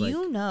dangerous. Did so it's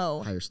you like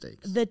know higher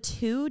stakes? the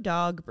 2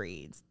 dog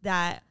breeds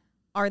that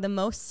are the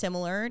most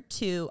similar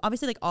to,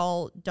 obviously like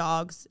all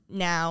dogs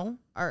now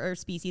or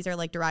species are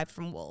like derived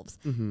from wolves.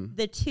 Mm-hmm.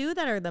 The 2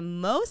 that are the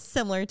most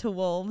similar to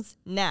wolves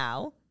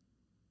now,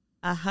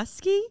 a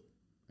husky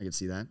I could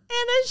see that. and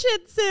a shih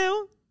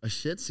tzu. A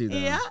Shih Tzu, though.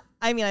 Yeah.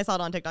 I mean, I saw it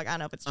on TikTok. I don't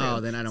know if it's true.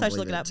 Oh, then I don't so I should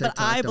believe look it it. up. TikTok,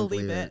 but I don't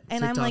believe it.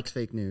 And TikTok's I'm like,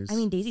 fake news.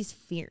 Daisy's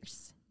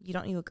fierce.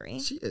 Don't you agree?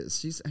 She is.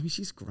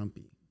 She's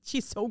grumpy.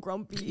 She's so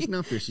grumpy. She's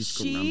not fierce. She's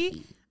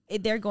grumpy.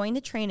 They're going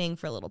to training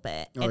for a little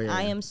bit. Oh, and yeah.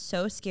 I am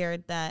so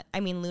scared that,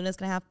 Luna's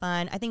going to have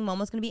fun. I think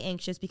Momo's going to be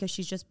anxious because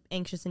she's just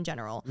anxious in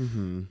general.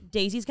 Mm-hmm.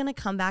 Daisy's going to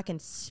come back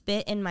and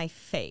spit in my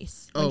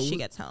face when she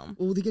gets home.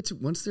 Well, they get to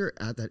once they're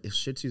at that.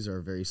 Shih Tzus are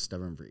a very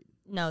stubborn breed.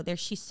 No,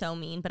 she's so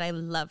mean, but I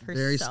love her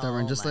Very so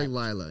stubborn, just like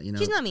much. Lila.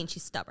 She's not mean.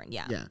 She's stubborn,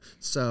 yeah. Yeah.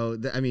 So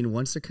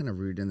once they're kind of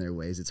rooted in their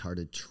ways, it's hard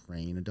to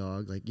train a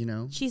dog.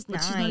 She's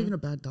But she's 9. not even a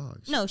bad dog.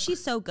 No,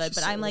 she's so good. She's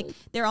But so I'm like, old.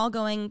 they're all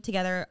going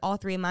together, all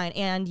 3 of mine,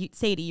 and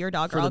Sadie, your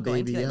dog, For are the all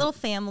going baby, together. yeah. Little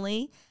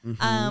family,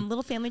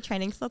 little family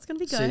training. So that's going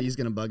to be good. Sadie's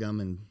gonna bug him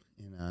and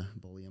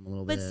bully him a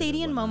little bit. But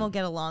Sadie or and whatnot. Momo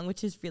get along,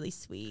 which is really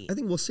sweet. I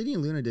think Sadie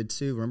and Luna did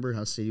too. Remember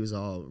how Sadie was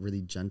all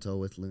really gentle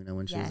with Luna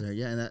when she was Yes. there?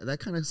 Yeah, and that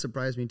kind of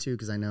surprised me too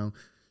because I know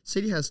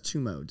Sadie has 2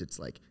 modes. It's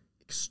like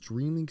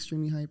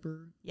extremely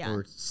hyper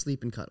or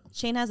sleep and cuddle.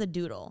 Shane has a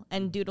doodle,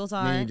 and doodles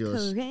are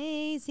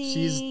crazy.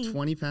 She's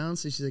 20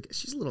 pounds, so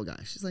she's a little guy.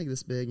 She's like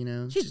this big,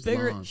 She's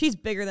bigger. Long. She's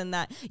bigger than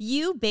that.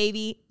 You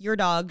baby your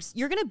dogs.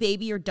 You're gonna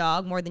baby your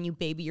dog more than you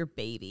baby your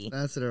baby.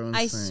 That's what everyone's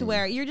saying. I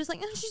swear. You're just like,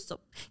 oh, she's so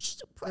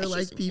precious. They're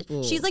like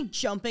people. She's like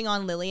jumping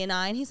on Lily and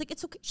I, and he's like,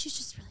 it's okay. She's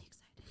just really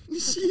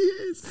excited. She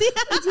is.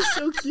 It's just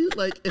so cute.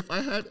 Like if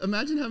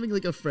imagine having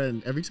like a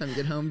friend every time you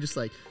get home, just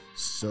like.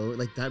 So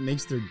like that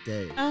makes their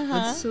day.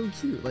 That's so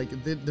cute. Like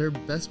their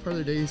best part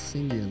of their day is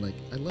seeing you, and like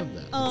I love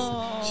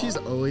that. She's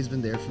always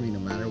been there for me no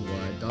matter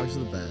what. Dogs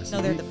are the best.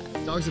 No, they're the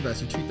best. Dogs are the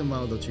best. You treat them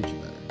well, they'll treat you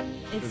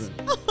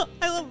better.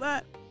 I love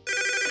that.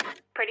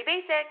 Pretty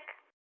basic.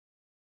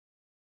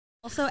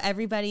 Also,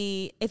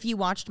 everybody, if you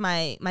watched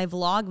my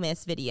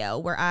Vlogmas video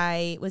where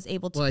I was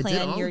able to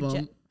plan your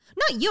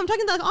not you, I'm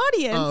talking to the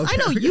audience. Oh, okay, I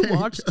know you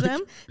watched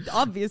them,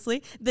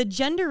 obviously. The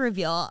gender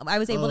reveal, I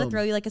was able to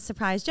throw you like a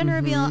surprise gender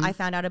reveal. I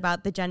found out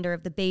about the gender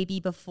of the baby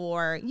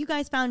before you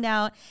guys found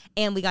out,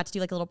 and we got to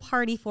do like a little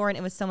party for it. And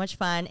it was so much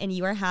fun, and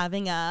you are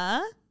having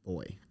a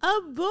boy,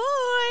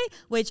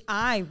 which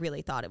I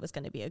really thought it was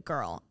going to be a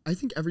girl. I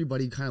think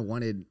everybody kind of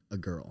wanted a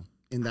girl,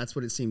 and that's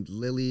what it seemed.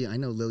 I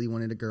know Lily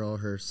wanted a girl.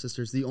 Her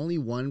sister's the only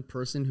one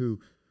person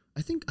who...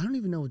 I don't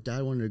even know if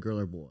Dad wanted a girl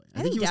or boy.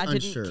 I think he was Dad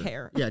unsure. Didn't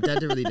care. Yeah,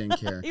 Dad really didn't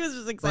care. He was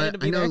just excited to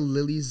be there. I know there.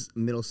 Lily's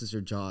middle sister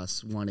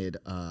Joss wanted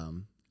a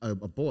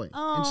boy,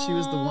 and she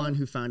was the one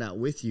who found out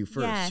with you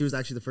first. Yes. She was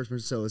actually the first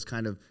person, so it was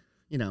kind of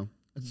a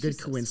good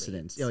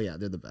coincidence. So oh yeah,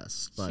 they're the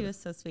best. But she was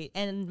so sweet,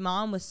 and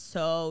Mom was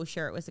so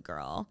sure it was a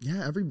girl.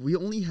 Yeah, we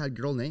only had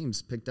girl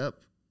names picked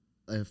up.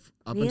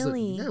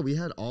 Really? We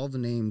had all the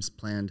names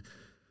planned.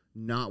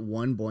 Not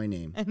one boy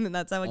name. And then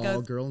that's how it goes.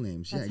 All girl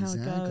names. That's yeah,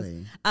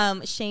 exactly. How it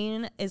goes.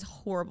 Shane is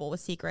horrible with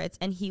secrets,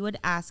 and he would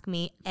ask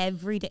me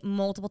every day,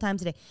 multiple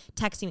times a day,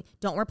 texting me,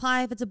 don't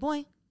reply if it's a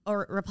boy,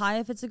 or reply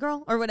if it's a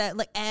girl, or whatever,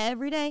 like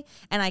every day.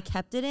 And I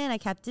kept it in.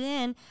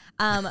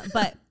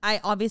 But I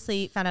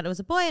obviously found out it was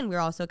a boy, and we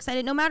were all so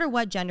excited. No matter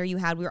what gender you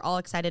had, we were all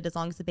excited as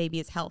long as the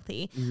baby is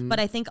healthy. But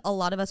I think a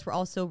lot of us were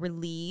also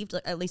relieved,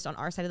 at least on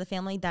our side of the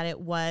family, that it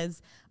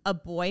was a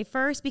boy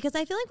first, because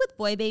I feel like with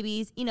boy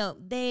babies,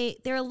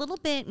 they're a little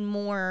bit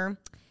more,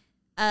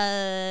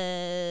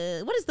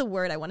 what is the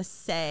word I want to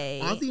say?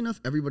 Oddly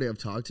enough, everybody I've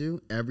talked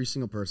to, every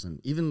single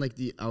person, even like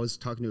I was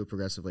talking to a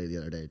progressive lady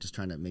the other day, just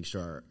trying to make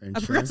sure our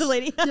insurance. A progressive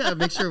lady? Yeah,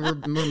 make sure we're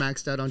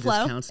maxed out on Flo?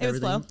 discounts and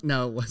everything. Flo?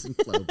 No, it wasn't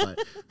Flo, but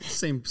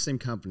same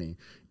company.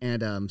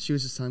 And she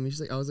was just telling me,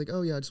 I was like,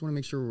 oh yeah, I just want to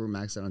make sure we're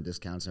maxed out on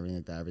discounts and everything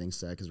like that. Everything's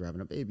set because we're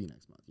having a baby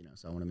next month,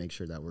 so I want to make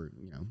sure that we're,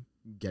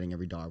 getting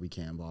every dog we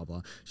can, blah,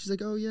 blah. She's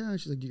like, oh yeah.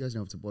 She's like, do you guys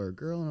know if it's a boy or a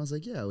girl? And I was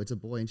like, yeah, it's a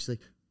boy. And she's like,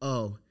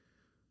 oh,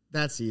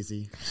 that's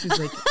easy. She's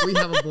like, we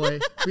have a boy.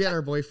 We had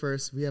our boy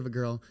first. We have a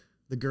girl.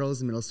 The girl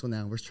is in middle school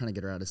now. We're just trying to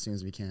get her out as soon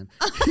as we can.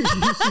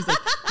 She's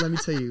like, let me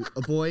tell you,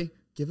 a boy,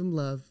 give him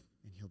love,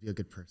 and he'll be a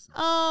good person.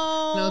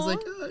 Oh. And I was like,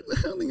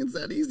 I don't think it's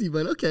that easy,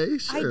 but okay,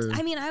 sure.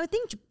 I mean, I would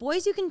think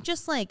boys, you can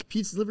just like...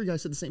 Pete's delivery guy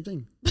said the same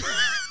thing.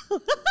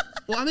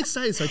 Well, I'm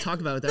excited, so I talk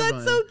about it with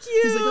everyone. That's so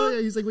cute. He's like, oh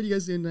yeah. He's like, what are you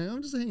guys doing now?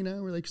 I'm just hanging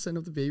out. We're like setting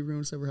up the baby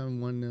room, so we're having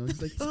one now.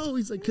 He's like, oh,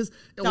 he's like, because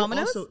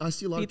Domino's? Also, I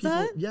see a lot Pizza of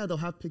people. Hut? Yeah, they'll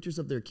have pictures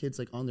of their kids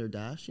like on their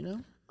dash,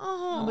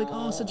 Oh. I'm like,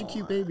 oh, such a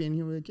cute baby, and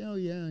he'll be like, oh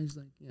yeah. He's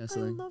like, yeah.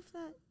 So I love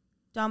that.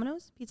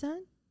 Domino's, Pizza Hut,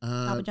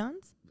 Papa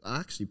John's.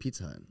 Actually,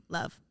 Pizza Hut.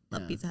 Love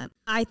Yeah. Pizza Hut.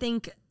 I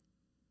think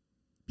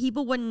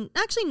people wouldn't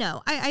actually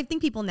no. I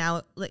think people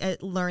now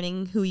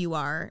learning who you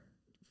are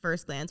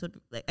first glance would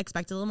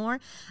expect a little more.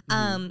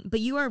 But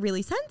you are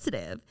really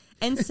sensitive.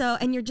 And so,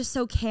 and you're just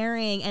so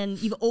caring,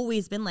 and you've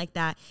always been like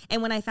that.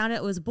 And when I found out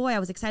it was a boy, I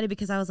was excited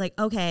because I was like,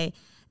 okay,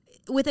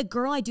 with a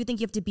girl, I do think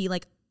you have to be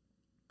like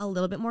a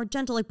little bit more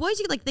gentle. Like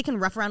boys, they can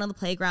rough around on the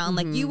playground.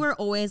 Like you were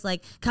always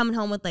like coming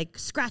home with like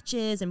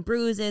scratches and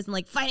bruises and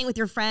like fighting with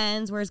your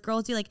friends. Whereas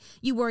girls,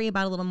 you worry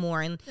about a little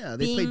more. And yeah,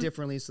 they play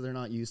differently, so they're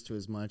not used to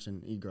as much,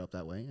 and you grow up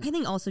that way. Yeah. I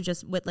think also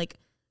just with like,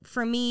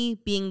 for me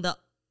being the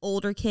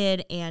older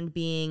kid and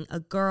being a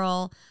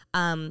girl,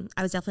 I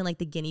was definitely like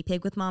the guinea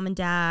pig with mom and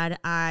dad.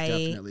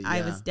 Definitely,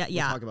 I was we'll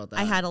talk about that.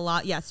 I had a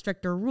lot,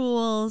 stricter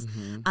rules.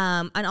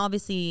 And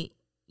obviously,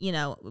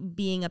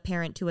 being a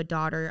parent to a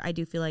daughter, I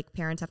do feel like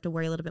parents have to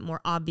worry a little bit more,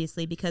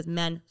 obviously, because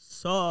men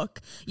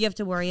suck. You have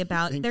to worry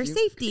about their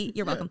safety.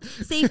 You're welcome.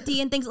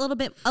 Safety and things a little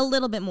bit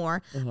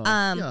more.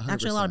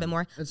 Actually, a lot bit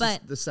more. It's but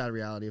just the sad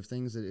reality of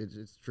things.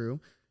 It's true.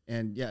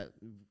 And yeah,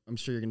 I'm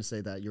sure you're going to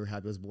say that you were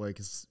happy as a boy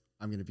because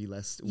I'm going to be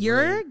less worried.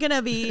 You're going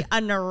to be a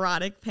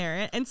neurotic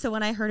parent. And so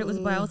when I heard it was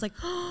a boy, I was like,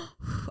 oh,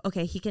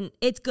 okay,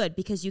 it's good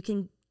because you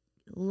can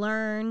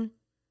learn.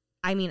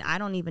 I mean, I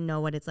don't even know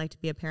what it's like to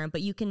be a parent,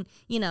 but you can,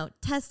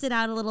 test it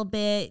out a little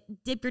bit,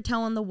 dip your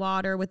toe in the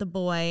water with a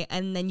boy,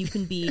 and then you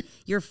can be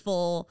your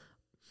full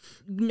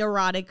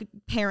neurotic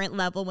parent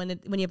level when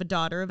you have a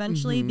daughter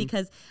eventually.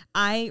 Because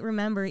I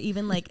remember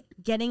even like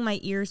getting my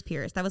ears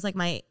pierced. That was like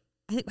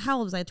how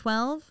old was I?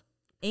 12?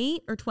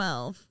 8 or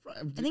 12. I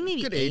think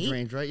maybe good 8. age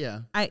range, right?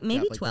 Yeah.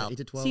 Maybe like 12. 8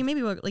 to 12. So you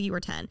maybe were, like you were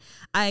 10.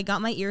 I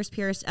got my ears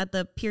pierced at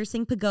the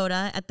Piercing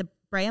Pagoda at the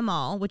Brea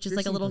Mall, which is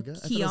like a little I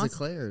thought it kiosk. was a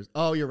Claire's.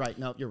 Oh, you're right.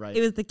 No, you're right.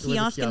 It was the There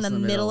kiosk a in the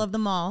middle of the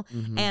mall,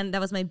 Mhm. and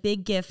that was my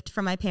big gift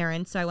from my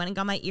parents. So I went and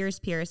got my ears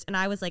pierced, and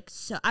I was like,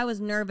 I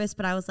was nervous,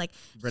 but I was like,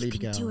 Ready you to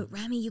can go. do it,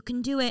 Remy, you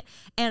can do it.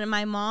 And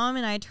my mom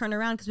and I turned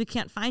around because we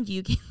can't find you.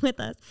 You came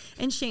with us,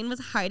 and Shane was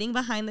hiding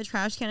behind the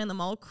trash can in the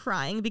mall,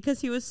 crying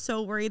because he was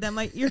so worried that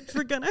my ears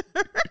were gonna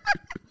hurt.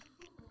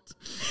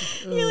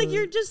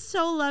 You're just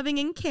so loving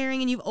and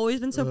caring, and you've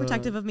always been so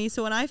protective of me.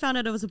 So when I found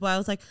out it was a boy, I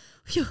was like,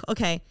 phew,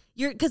 okay.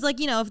 Because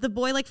if the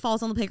boy like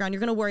falls on the playground, you're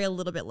gonna worry a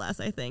little bit less,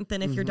 I think,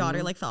 than if your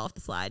daughter like fell off the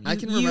slide. I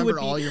can remember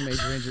all your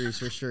major injuries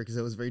for sure because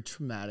it was very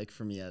traumatic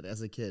for me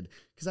as a kid.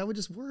 Because I would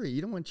just worry.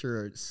 You don't want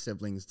your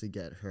siblings to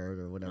get hurt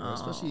or whatever,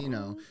 especially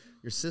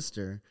your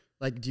sister.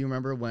 Like, do you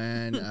remember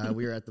when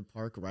we were at the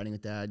park riding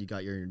with Dad? You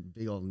got your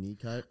big old knee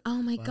cut.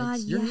 Oh my God,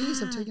 Your knees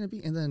have taken a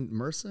beat, and then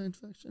MRSA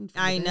infection.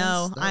 I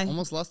know. I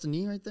almost lost a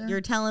knee right there.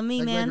 You're telling me,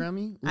 Like man.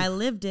 Remy? I Oof.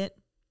 lived it.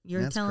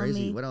 You're That's telling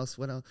crazy. me. What else?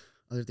 What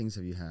other things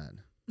have you had?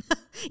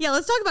 Yeah,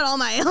 let's talk about all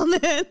my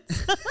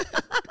ailments.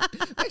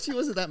 Actually, it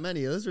wasn't that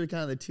many. Those were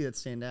kind of the two that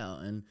stand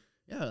out. And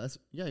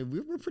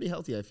we're pretty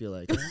healthy, I feel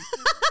like. Right?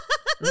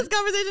 This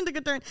conversation took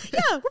a turn. Yeah,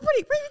 we're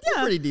pretty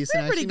Pretty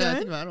decent, we're pretty actually. No, I good.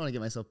 think I don't want to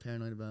get myself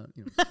paranoid about,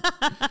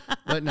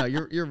 But no,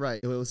 you're right.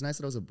 It was nice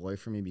that I was a boy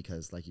for me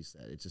because, like you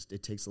said,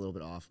 it takes a little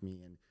bit off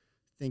me and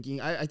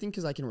thinking. I think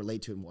because I can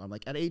relate to it more. I'm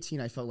like at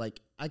 18, I felt like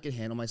I could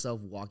handle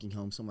myself walking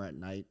home somewhere at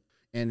night.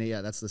 And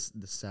that's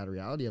the sad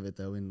reality of it,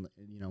 though. And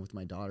with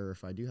my daughter,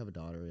 if I do have a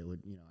daughter, it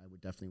would I would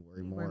definitely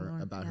worry more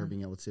about her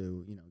being able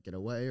to get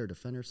away or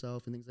defend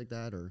herself and things like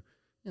that. Or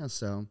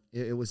so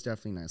it was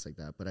definitely nice like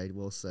that. But I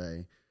will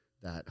say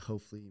that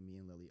hopefully me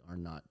and Lily are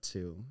not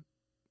too,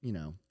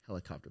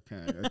 helicopter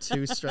parent or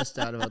too stressed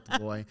out about the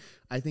boy.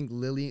 I think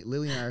Lily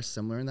and I are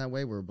similar in that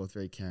way. We're both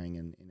very caring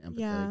and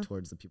empathetic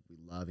towards the people we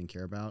love and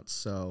care about.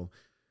 So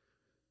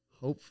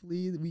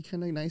hopefully we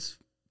kind of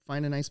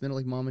find a nice middle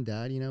like mom and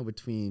dad,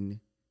 between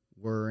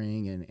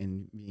worrying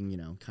and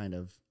being, kind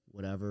of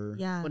whatever.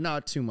 Yeah. But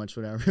not too much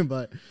whatever.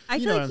 But I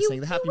you feel know like what I'm you,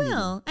 saying. The happy medium.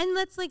 will. And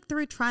that's like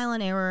through trial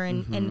and error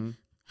and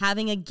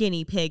having a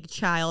guinea pig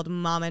child,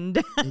 mom and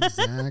dad.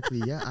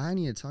 Exactly. Yeah, I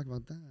need to talk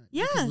about that.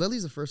 Yeah. Because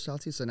Lily's the first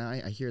child too, so now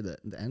I hear the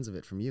ends of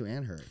it from you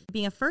and her.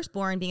 Being a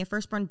firstborn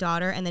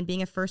daughter, and then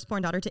being a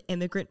firstborn daughter to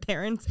immigrant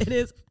parents, it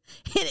is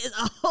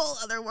a whole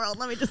other world.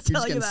 Let me just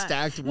tell you that.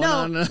 Stacked one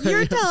on another.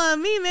 You're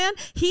telling me, man.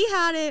 He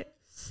had it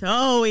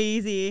so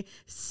easy.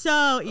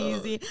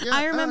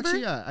 I remember.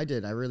 Actually, I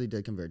did. I really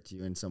did convert to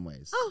you in some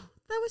ways. Oh,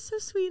 that was so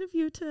sweet of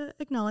you to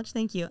acknowledge.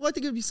 Thank you. Well, I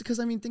think it would be because,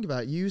 think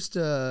about it. You used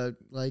to,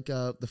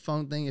 the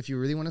phone thing. If you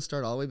really want to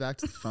start all the way back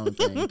to the phone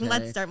thing. Okay?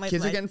 Let's start my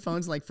Kids play. are getting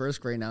phones in first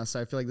grade now, so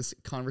I feel like this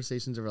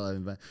conversations are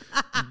relevant.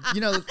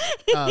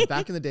 But,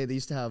 back in the day, they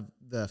used to have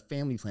the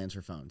family plans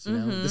for phones.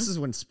 This is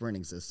when Sprint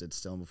existed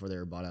still before they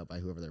were bought out by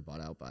whoever they're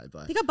bought out by.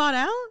 But They got bought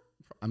out?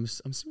 I'm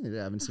assuming they did.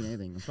 I haven't seen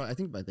anything. I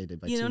think they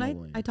did by You know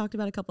T-Mobile. what I talked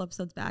about a couple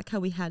episodes back, how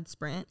we had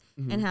Sprint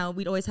and how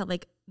we'd always have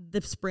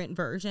the Sprint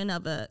version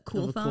of a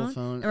cool phone.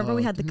 I remember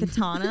we had the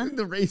Katana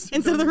the Razor.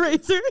 instead of the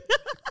Razor.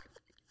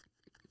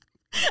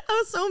 I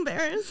was so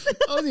embarrassed.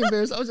 I wasn't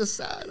embarrassed. I was just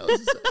sad. At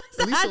least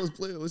it was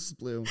blue. It was just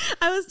blue.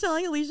 I was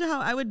telling Alicia how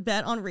I would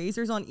bet on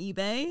razors on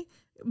eBay.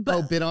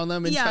 But bid on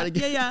them and try to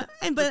get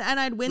and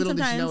I'd win little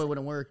sometimes. Did you know it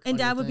wouldn't work. And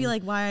Dad would be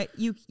like, "Why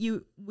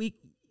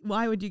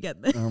why would you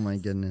get this?" Oh my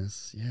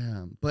goodness,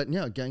 yeah. But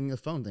getting the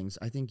phone things.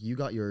 I think you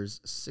got yours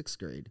 6th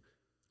grade.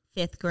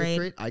 5th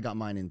grade. I got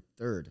mine in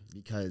 3rd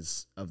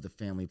because of the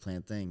family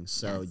plan thing.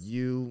 So Yes.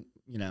 you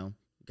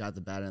got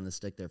the bad end of the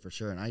stick there for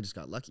sure, and I just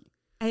got lucky.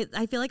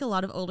 I feel like a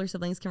lot of older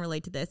siblings can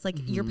relate to this. Like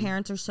your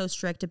parents are so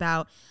strict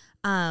about.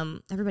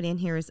 Everybody in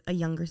here is a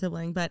younger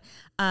sibling, but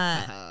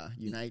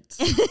Unite.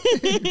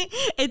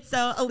 it's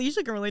so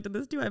Alicia can relate to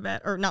this too, I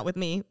bet, or not with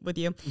me, with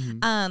you.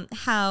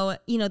 How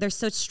there's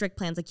such strict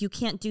plans, like you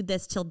can't do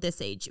this till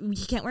this age,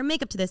 you can't wear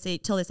makeup to this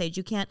age till this age,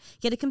 you can't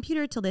get a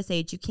computer till this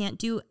age, you can't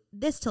do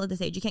this till this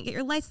age, you can't get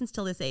your license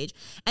till this age,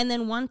 and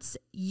then once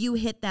you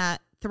hit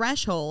that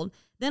threshold,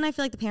 then I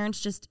feel like the parents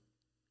just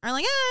are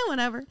like,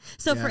 whatever.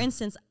 So for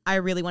instance, I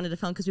really wanted a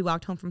phone because we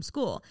walked home from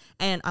school,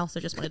 and I also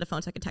just wanted a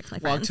phone so I could text my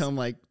friends. Walked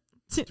home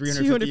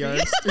 350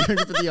 yards,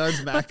 350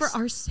 yards max. But for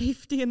our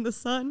safety in the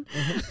sun.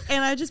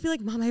 And I'd just be like,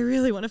 Mom, I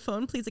really want a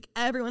phone, please. Like,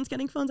 everyone's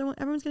getting phones.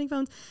 Everyone's getting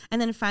phones.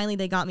 And then finally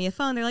they got me a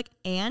phone. They're like,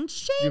 and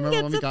Shane Do you remember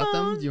gets when we a got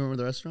phone. them? Do you remember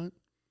the restaurant?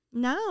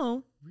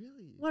 No. Really?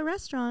 What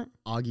restaurant?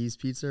 Augie's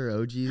Pizza or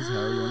OG's,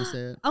 however you want to say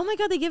it. Oh my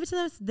God, they give it to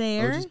us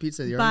there. OG's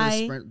Pizza. You're by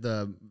in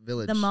the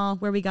village. the mall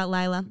where we got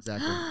Lila.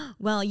 Exactly.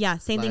 Well, yeah,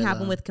 same thing Lila.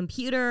 happened with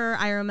computer.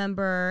 I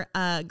remember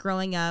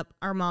growing up,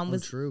 our mom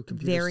was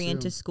very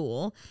into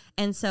school.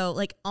 And so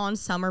like on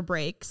summer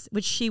breaks,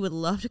 which she would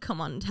love to come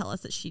on and tell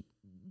us that she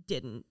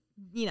didn't,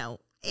 whatever.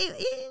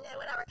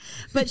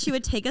 But she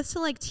would take us to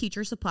like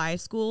teacher supply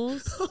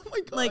schools. Oh my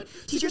God. Like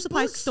teacher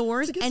supply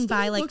stores and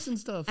buy like and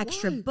stuff.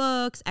 extra Why?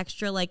 books,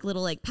 extra like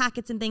little like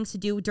packets and things to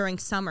do during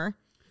summer.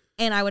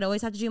 and I would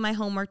always have to do my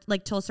homework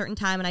like till a certain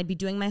time, and I'd be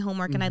doing my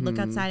homework, and I'd look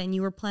outside, and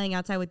you were playing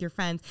outside with your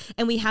friends,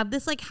 and we have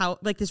this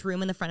like this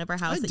room in the front of our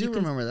house I that do you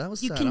can remember that.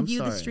 Was you sad. can I'm view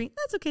the sorry. street.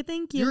 That's okay,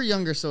 thank you. You were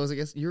younger, so I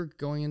guess you were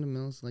going into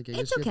middle school. Like, I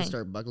guess It's you had okay. to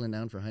start buckling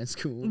down for high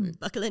school.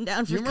 Buckling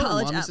down Do for you remember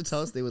college. Mom used to apps.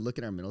 tell us they would look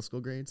at our middle school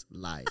grades?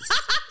 Lies.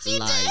 She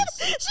Lies.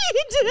 did.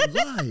 She did.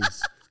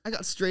 Lies. I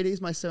got straight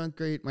A's my 7th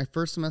grade, my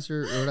first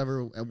semester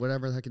or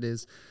whatever the heck it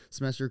is,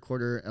 semester,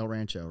 quarter, El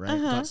Rancho, right?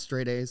 Got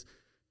straight A's.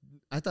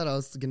 I thought I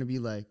was gonna be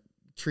like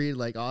treated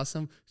like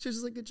awesome. She was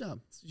just like, good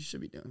job. That's what you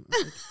should be doing.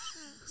 I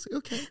was like,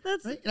 okay.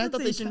 That's right? And I thought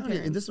they Asian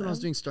counted. And this is when I was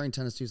parents, doing starting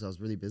tennis too, so I was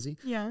really busy.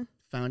 Yeah.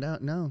 Found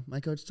out, no, my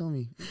coach told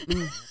me,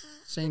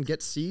 saying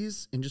get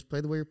C's and just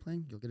play the way you're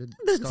playing. You'll get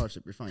a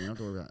scholarship. You're fine. You don't have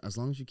to worry about it. As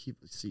long as you keep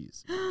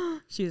C's.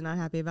 She was not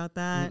happy about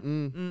that.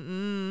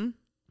 Mm-mm.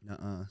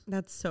 Nuh-uh.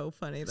 That's so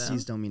funny though.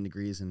 C's don't mean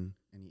degrees in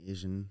any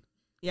Asian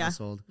Yeah.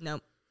 household.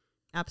 Nope.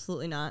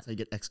 Absolutely not. That's how you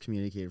get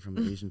excommunicated from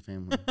the Asian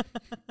family.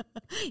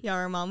 Yeah,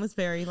 our mom was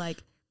very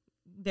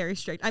very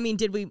strict. I mean,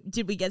 did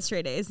we get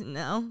straight A's?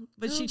 No,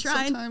 but No, she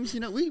tried. Sometimes, we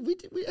I feel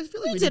like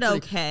We we did pretty-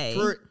 okay.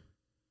 For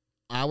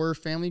our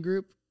family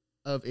group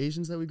of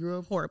Asians that we grew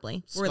up,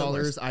 Horribly. We're the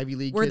scholars, worst. Ivy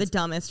League We're the kids.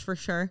 dumbest for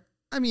sure.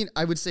 I mean,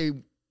 I would say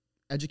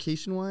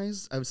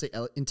education-wise, I would say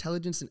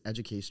intelligence and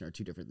education are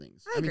two different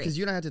things. I mean, agree. because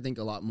you and I had to think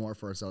a lot more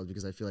for ourselves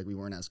because I feel like we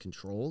weren't as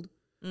controlled.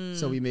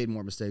 So we made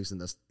more mistakes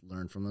and thus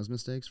learned from those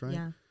mistakes, right?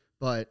 Yeah.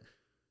 But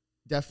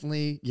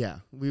definitely, yeah,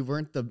 we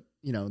weren't the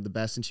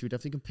best, and she would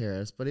definitely compare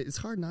us. But it's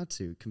hard not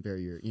to compare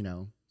your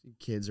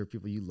kids or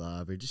people you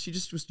love, or she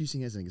just was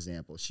using it as an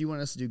example. She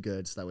wanted us to do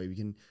good, so that way we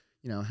can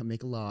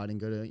make a lot and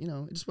go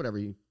to just whatever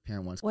your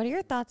parent wants. What are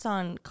your thoughts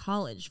on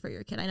college for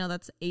your kid? I know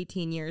that's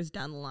 18 years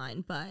down the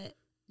line, but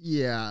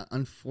Yeah,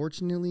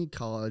 unfortunately,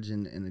 college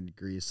and a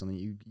degree is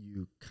something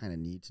you kind of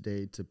need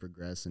today to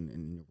progress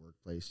in your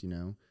workplace,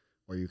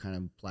 or you kind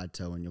of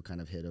plateau and you'll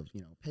kind of hit a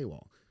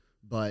paywall.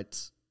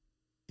 But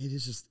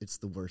it's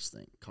the worst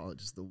thing.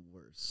 College is the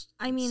worst.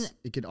 I mean,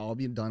 it could all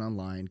be done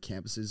online.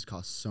 Campuses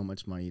cost so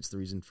much money. It's the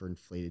reason for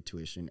inflated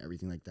tuition,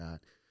 everything like that.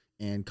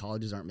 And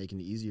colleges aren't making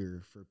it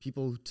easier for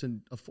people to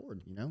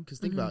afford, because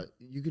think about it,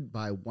 you could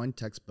buy one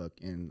textbook,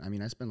 and I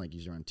mean, I spend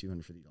usually around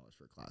 $250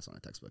 for a class on a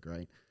textbook,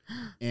 right?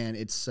 And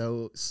it's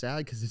so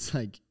sad because it's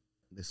like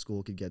the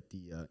school could get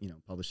the,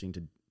 publishing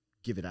to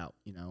give it out,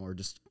 or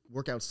just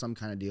work out some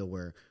kind of deal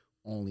where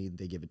only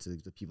they give it to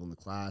the people in the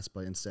class,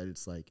 but instead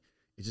it's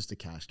just a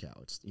cash cow.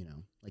 It's,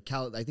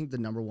 I think the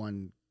number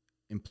one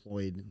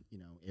employed,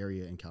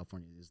 area in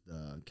California is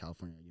the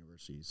California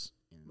universities.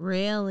 And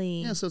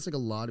really? yeah, so it's a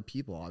lot of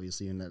people,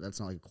 obviously, and that's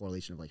not a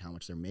correlation of how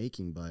much they're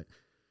making, but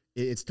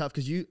it's tough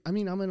because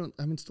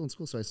I'm still in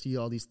school, so I see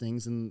all these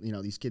things and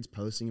these kids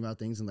posting about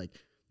things, and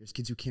there's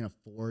kids who can't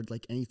afford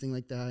anything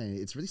like that, and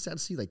it's really sad to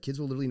see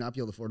kids will literally not be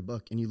able to afford a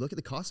book, and you look at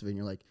the cost of it, and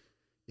you're like,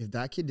 if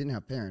that kid didn't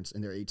have parents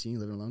and they're 18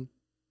 living alone,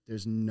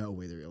 there's no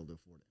way they're able to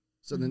afford it.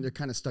 So then they're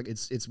kind of stuck.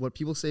 It's what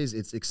people say is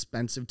it's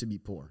expensive to be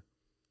poor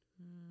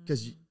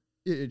because.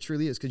 It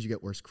truly is because you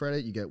get worse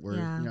credit, you get worse,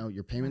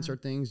 your payments are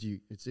things,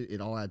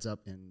 it all adds up,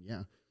 and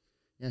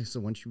yeah. So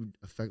once you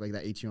affect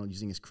that 18-year-old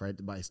using his credit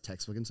to buy his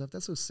textbook and stuff,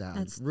 that's so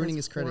sad. Ruining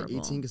his credit at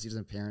 18 because he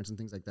doesn't have parents and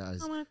things like that.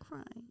 I want to cry.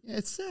 Yeah,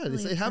 it's sad.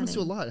 Really It happens to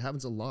a upsetting. lot. It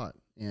happens a lot,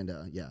 and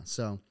yeah.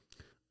 So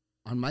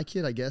on my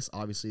kid, I guess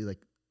obviously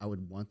I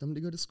would want them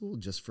to go to school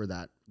just for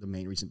that, the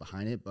main reason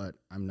behind it. But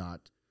I'm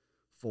not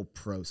full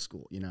pro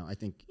school. I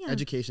think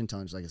education,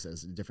 intelligence, like I said,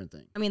 is a different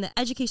thing. I mean, the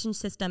education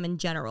system in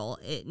general,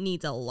 it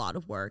needs a lot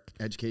of work.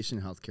 Education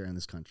and healthcare in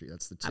this country.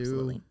 That's the two.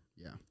 Absolutely.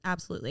 Yeah.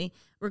 Absolutely.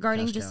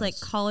 Regarding Cash just cows.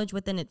 college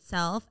within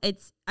itself,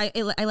 I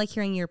like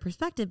hearing your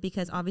perspective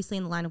because obviously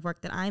in the line of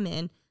work that I'm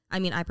in, I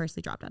mean, I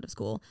personally dropped out of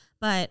school,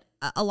 but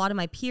a lot of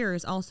my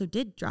peers also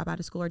did drop out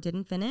of school or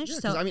didn't finish. Yeah,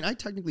 so I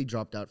technically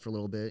dropped out for a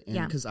little bit,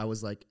 and because I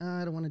was like,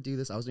 I don't want to do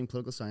this. I was doing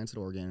political science at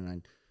Oregon, and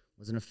I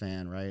wasn't a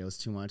fan, right? It was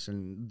too much,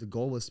 and the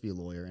goal was to be a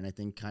lawyer. And I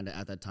think kind of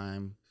at that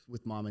time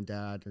with mom and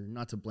dad, or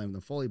not to blame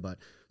them fully, but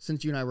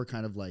since you and I were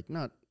kind of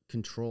not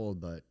controlled,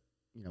 but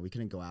we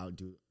couldn't go out and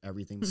do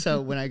everything.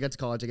 So when I got to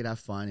college, I could have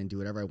fun and do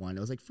whatever I wanted.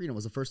 It was freedom. It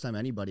was the first time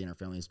anybody in our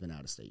family has been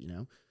out of state,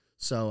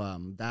 So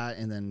that,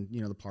 and then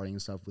the partying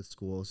and stuff with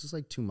school, it's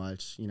just too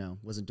much.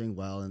 Wasn't doing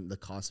well, and the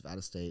cost of out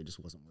of state just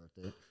wasn't worth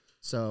it.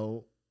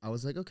 So I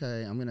was like,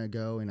 okay, I'm gonna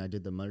go, and I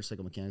did the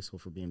motorcycle mechanic school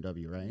for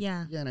BMW, right?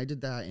 Yeah. Yeah, and I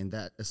did that, and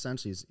that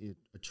essentially is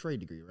a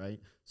trade degree,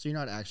 right? So you're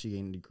not actually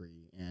getting a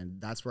degree,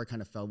 and that's where I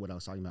kind of felt what I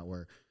was talking about,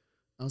 where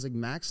I was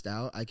maxed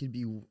out. I could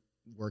be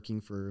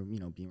working for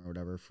Beamer or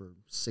whatever for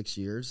 6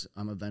 years.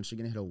 I'm eventually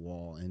gonna hit a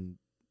wall, and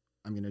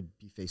I'm gonna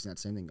be facing that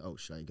same thing. Oh,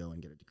 should I go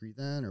and get a degree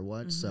then, or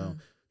what? So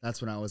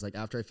that's when I was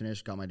after I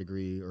finished, got my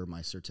degree or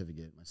my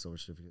certificate, my silver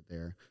certificate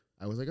there.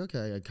 I was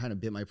okay. I kind of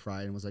bit my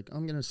pride and was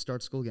I'm going to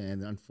start school again.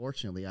 And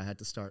unfortunately, I had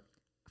to start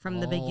from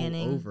the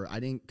beginning over. I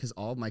didn't, because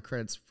all of my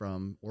credits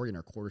from Oregon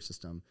are quarter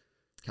system.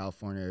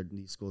 California,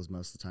 these schools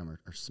most of the time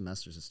are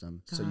semester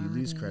system. So you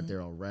lose credit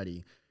there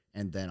already.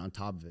 And then on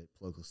top of it,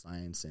 political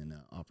science and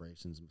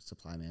operations and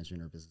supply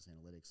management or business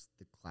analytics,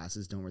 the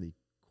classes don't really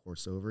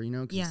course over, you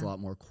know, because it's a lot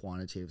more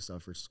quantitative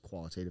stuff versus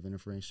qualitative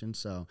information.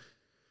 So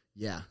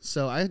yeah,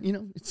 so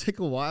it took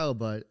a while,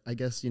 but I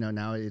guess,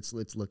 now it's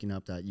looking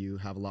up that you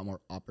have a lot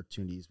more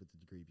opportunities with the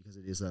degree because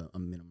it is a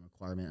minimum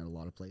requirement in a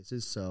lot of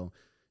places. So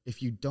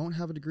if you don't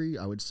have a degree,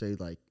 I would say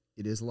like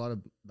it is a lot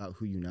about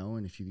who you know,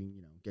 and if you can,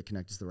 get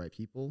connected to the right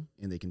people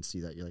and they can see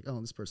that you're like, oh,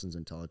 this person's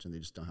intelligent, they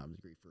just don't have a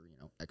degree for,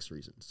 X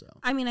reason. So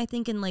I mean, I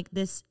think in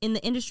the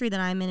industry that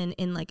I'm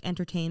in like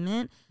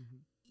entertainment,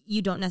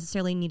 you don't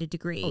necessarily need a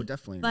degree. Oh,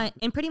 definitely. But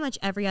in pretty much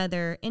every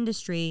other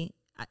industry,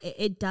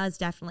 it does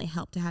definitely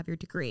help to have your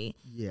degree.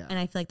 Yeah. And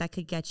I feel like that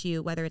could get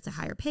you, whether it's a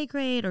higher pay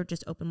grade or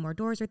just open more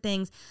doors or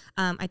things.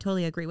 I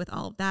totally agree with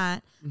all of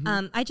that.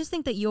 I just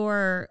think that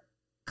your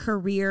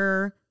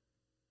career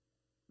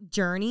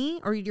journey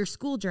or your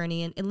school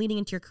journey and leading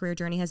into your career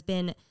journey has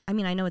been, I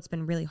mean, I know it's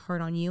been really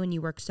hard on you and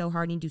you work so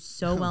hard and you do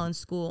so well in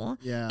school.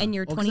 Yeah. And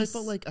you're 20. I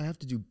felt like I have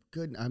to do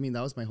good. I mean,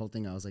 that was my whole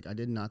thing. I was like, I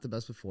did not the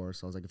best before.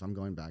 So I was like, if I'm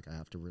going back, I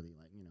have to really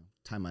like,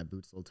 tie my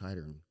boots a little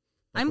tighter. And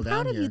I'm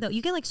proud of you though.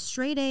 You get like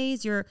straight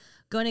A's. You're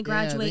going to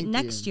graduate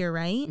next year,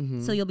 right?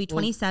 So you'll be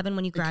 27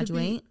 when you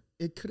graduate.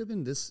 It could have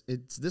been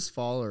it's this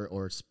fall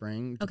or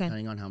spring,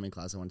 depending on how many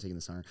classes I want to take in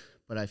the summer.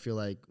 But I feel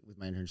like with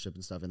my internship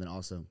and stuff, and then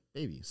also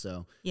baby.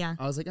 So yeah,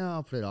 I was like, oh,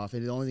 I'll put it off.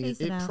 And the only thing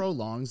is, it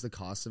prolongs the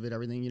cost of it,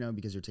 everything,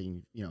 because you're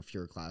taking,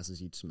 fewer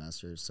classes each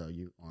semester. So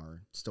you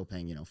are still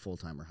paying, full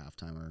time or half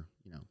time or,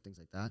 things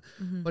like that.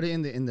 But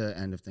in the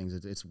end of things,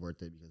 it's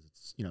worth it because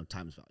it's,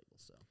 time is valuable.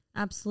 So.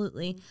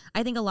 Absolutely.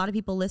 I think a lot of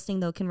people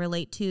listening, though, can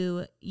relate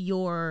to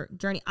your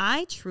journey.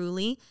 I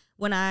truly,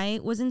 when I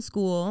was in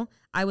school,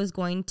 I was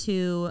trying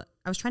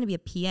to be a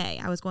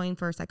PA. I was going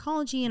for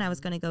psychology and I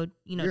was going to go, to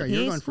you're PA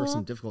going school. for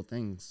some difficult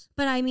things.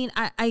 But I mean,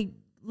 I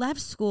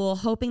left school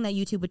hoping that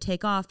YouTube would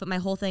take off. But my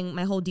whole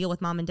deal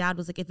with mom and dad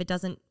was like, if it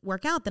doesn't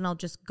work out, then I'll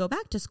just go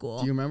back to school.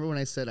 Do you remember when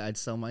I said I'd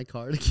sell my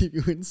car to keep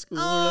you in school?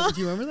 Do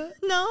you remember that?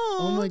 No.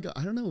 Oh my God.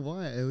 I don't know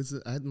why.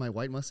 I had my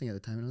white Mustang at the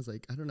time and I was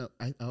like, I don't know.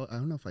 I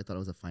don't know if I thought it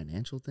was a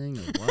financial thing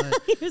or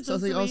what. So I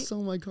was like, I'll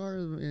sell my car.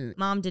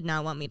 Mom did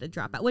not want me to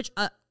drop out, which,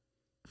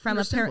 from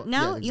a parent,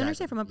 you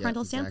understand from a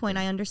parental standpoint,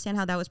 I understand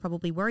how that was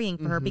probably worrying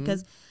for her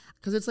because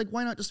it's like,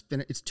 why not just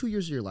finish? It's 2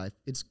 years of your life.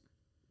 It's,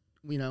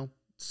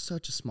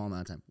 such a small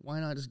amount of time. Why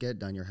not just get it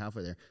done? You're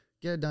halfway there.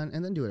 Get it done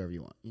and then do whatever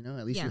you want.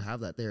 At least you have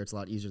that there. It's a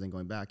lot easier than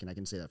going back. And I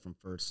can say that from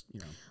first,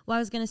 Well, I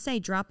was going to say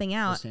dropping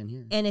out.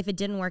 And if it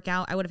didn't work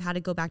out, I would have had to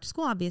go back to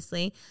school,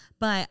 obviously.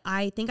 But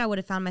I think I would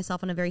have found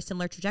myself on a very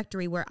similar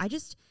trajectory where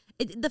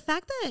the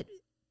fact that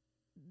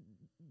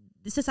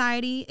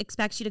society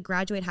expects you to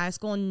graduate high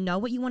school and know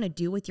what you want to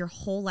do with your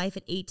whole life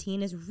at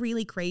 18 is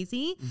really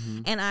crazy.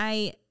 And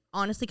I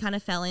honestly kind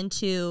of fell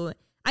into,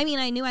 I mean,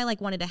 I knew I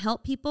like wanted to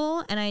help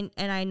people. And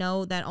I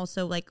know that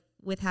also like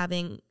with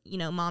having,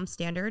 mom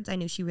standards, I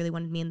knew she really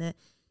wanted me in the,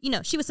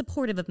 she was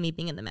supportive of me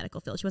being in the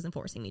medical field. She wasn't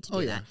forcing me to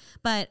do that.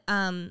 But,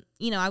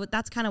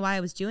 that's kind of why I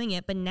was doing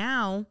it. But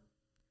now,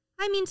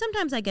 I mean,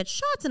 sometimes I get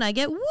shots and I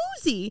get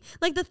woozy.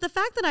 Like the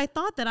fact that I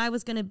thought that I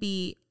was going to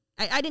be,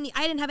 I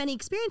didn't have any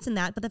experience in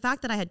that, but the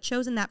fact that I had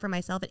chosen that for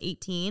myself at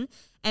 18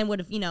 and would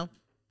have,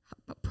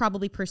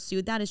 probably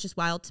pursued that is just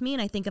wild to me.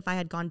 And I think if I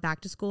had gone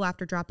back to school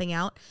after dropping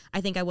out, I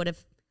think I would have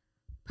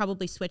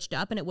probably switched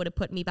up and it would have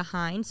put me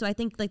behind. So I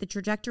think like the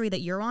trajectory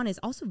that you're on is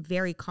also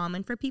very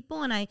common for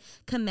people. And I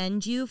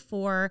commend you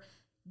for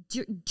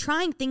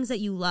trying things that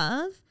you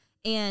love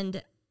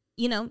and,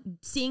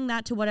 seeing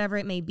that to whatever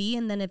it may be.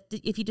 And then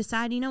if you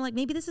decide, like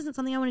maybe this isn't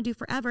something I want to do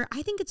forever,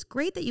 I think it's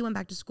great that you went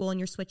back to school and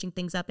you're switching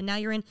things up and now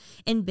you're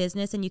in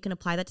business and you can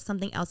apply that to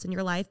something else in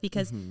your life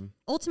because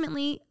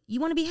ultimately you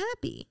want to be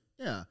happy.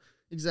 Yeah,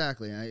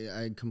 exactly.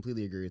 I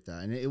completely agree with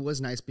that. And it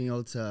was nice being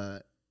able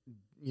to,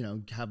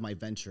 have my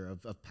venture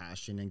of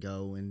passion and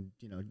go and,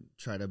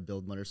 try to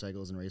build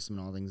motorcycles and race them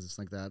and all things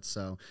like that.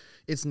 So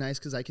it's nice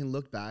because I can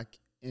look back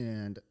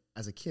and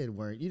as a kid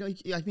where,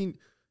 I mean,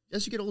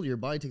 as you get older, your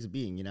body takes a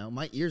beating,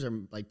 My ears are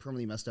like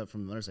permanently messed up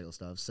from the motorcycle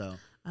stuff. So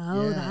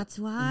that's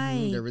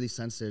why. They're really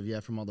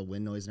sensitive, from all the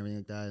wind noise and everything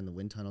like that and the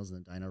wind tunnels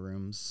and the dyno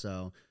rooms.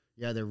 So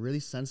yeah, they're really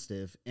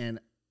sensitive. And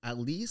at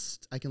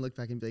least I can look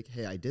back and be like,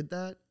 hey, I did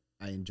that.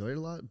 I enjoyed it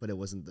a lot, but it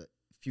wasn't the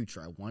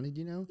future I wanted,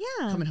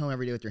 Yeah. Coming home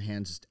every day with your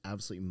hands just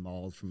absolutely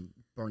mauled from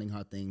burning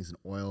hot things and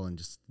oil and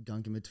just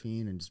gunk in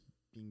between and just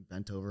being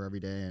bent over every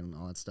day and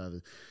all that stuff.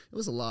 It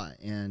was a lot.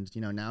 And,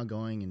 now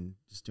going and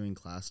just doing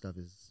class stuff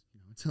is,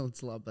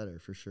 it's a lot better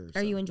for sure.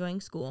 Are you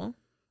enjoying school?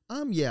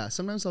 Yeah.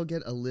 Sometimes I'll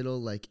get a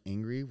little like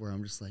angry where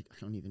I'm just like, I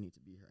don't even need to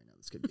be here right now.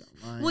 This could be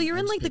online. Well, you're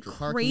in like the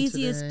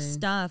craziest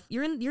stuff.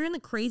 You're in the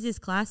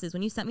craziest classes.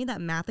 When you sent me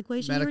that math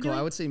equation, medical,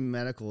 I would say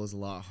medical is a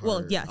lot harder.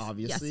 Well, yes,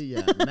 obviously,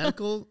 yes. Yeah.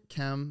 Medical,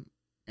 chem,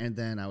 and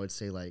then I would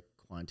say like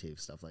quantitative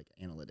stuff like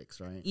analytics,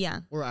 right? Yeah.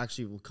 Or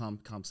actually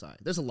comp sci.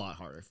 There's a lot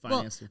harder.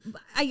 Finance.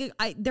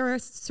 Well, there are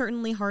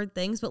certainly hard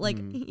things, but like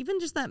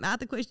even just that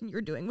math equation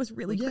you're doing was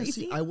really crazy.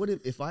 See, I would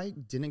have, if I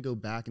didn't go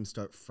back and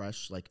start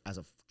fresh, like as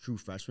a true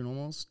freshman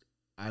almost,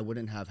 I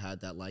wouldn't have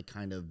had that like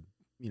kind of,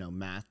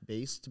 math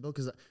base to build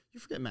because you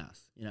forget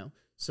math,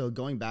 So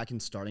going back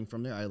and starting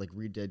from there, I like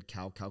redid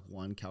Calc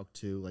 1, Calc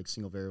 2, like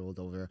single variable,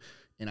 double variable,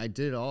 and I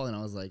did it all. And I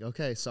was like,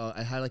 okay, so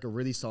I had like a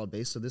really solid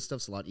base. So this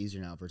stuff's a lot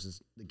easier now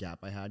versus the gap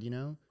I had, you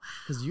know,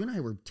 because you and I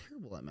were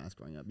terrible at math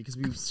growing up because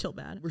we Still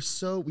bad.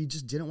 we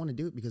just didn't want to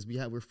do it because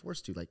we're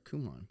forced to, like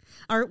Kumon.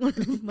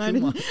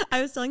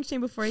 I was telling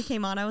Shane before he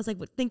came on, I was like,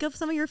 think of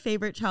some of your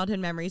favorite childhood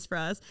memories for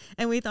us.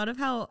 And we thought of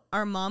how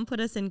our mom put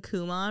us in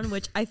Kumon,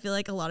 which I feel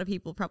like a lot of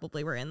people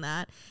probably were in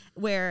that,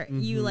 where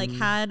you like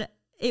had,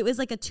 it was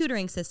like a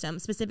tutoring system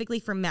specifically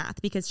for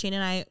math because Shane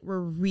and I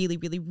were really,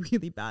 really,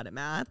 really bad at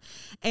math.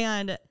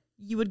 And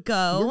you would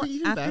go Were we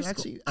even after bad, school.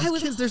 actually? I As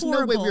was kids, there's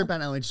horrible. no way we were bad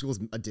at elementary school's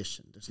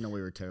addition. There's no way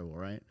we were terrible,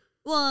 right?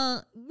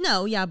 Well,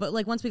 no, yeah, but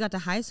like once we got to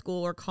high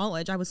school or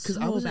college, I was so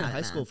Because I was bad in at high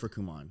math. school for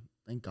Kumon.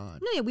 Thank God.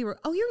 No, yeah, we were.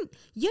 Oh, you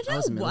I know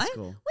was in middle what?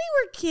 school. We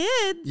were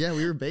kids. Yeah,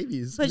 we were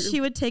babies. But We were- she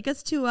would take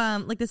us to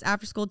like this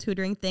after school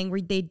tutoring thing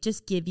where they'd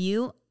just give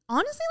you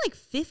honestly like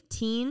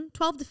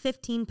 12 to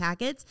 15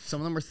 packets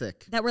some of them were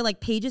thick. that were like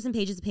pages and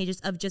pages and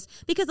pages of just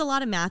because a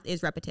lot of math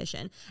is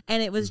repetition.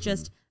 And it was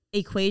just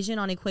equation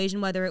on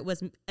equation, whether it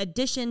was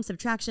addition,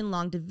 subtraction,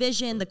 long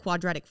division, the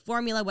quadratic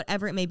formula,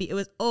 whatever it may be. It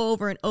was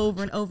over and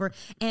over and over.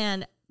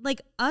 And like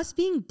us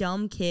being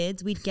dumb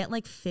kids, we'd get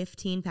like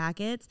 15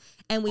 packets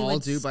and we All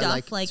would due by,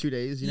 stuff like, 2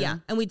 days, you know? Yeah.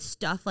 And we'd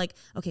stuff like,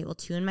 okay, well,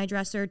 2 in my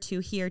dresser, 2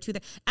 here, 2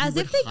 there. As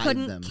would if they hide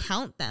couldn't them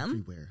count them.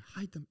 Everywhere.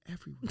 Hide them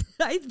everywhere.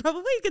 I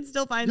probably could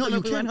still find No, some you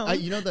if we went can't. home.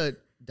 You know the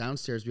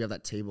downstairs we have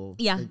that table.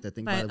 Yeah, like the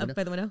thing by by the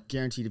window. window.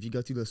 Guaranteed, if you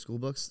go through those school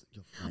books,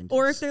 you'll find.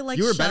 Or it. if they're, like,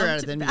 you were better at it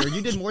shoved than me, or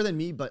you back. did more than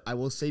me. But I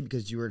will say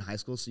because you were in high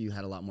school, so you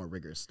had a lot more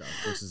rigorous stuff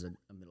versus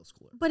a middle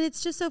schooler. But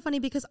it's just so funny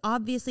because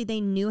obviously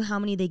they knew how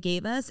many they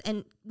gave us.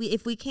 And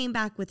if we came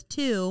back with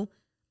 2,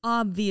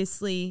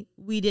 obviously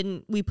we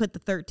put the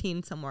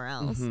 13 somewhere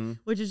else,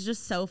 which is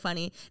just so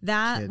funny.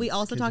 That we Kids-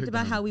 also kids talked are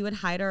about how dumb. we would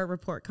hide our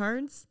report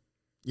cards.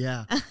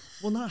 Yeah.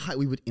 Well, not high.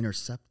 We would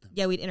intercept them.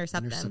 Yeah, we'd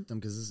intercept them. Intercept them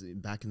because this is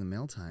back in the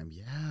mail time.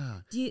 Yeah.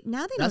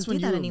 Now they That's don't when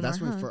do that anymore.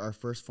 That's when huh? for our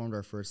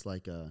first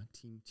like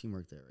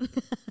teamwork there. Right?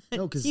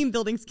 No, because Team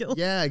building skills.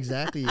 yeah,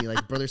 exactly.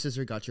 Like brother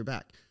sister got your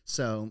back.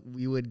 So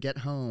we would get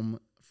home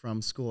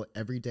from school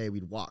every day.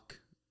 We'd walk.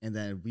 And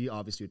then we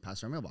obviously would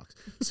pass our mailbox.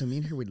 So me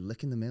and her would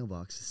look in the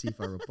mailbox to see if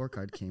our report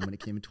card came when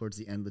it came towards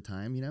the end of the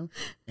time, you know?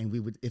 And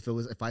we would, if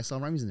I saw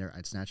Remy's in there,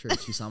 I'd snatch her.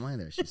 If she saw mine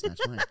there, she'd snatch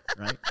mine,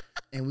 right?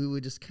 And we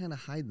would just kind of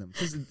hide them.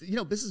 Because, you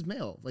know, this is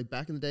mail. Like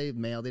back in the day,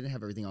 mail, they didn't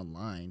have everything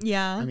online.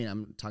 Yeah. I mean,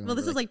 I'm talking Well,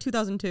 about this is like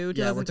 2002,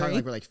 2003. yeah, we're talking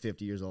like we're like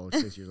 50 years old,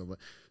 60 years old.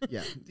 But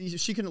yeah,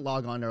 she couldn't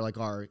log on to like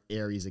our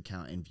Aries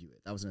account and view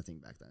it. That wasn't a thing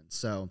back then.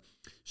 So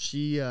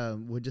she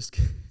would just,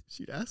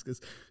 she'd ask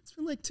us, it's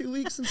been like 2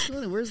 weeks since school.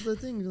 And where's the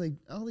thing? We're like,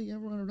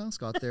 everyone else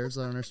got theirs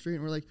on our street.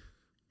 And we're like,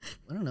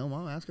 I don't know,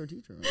 Mom, ask our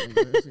teacher.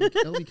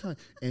 Like,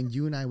 and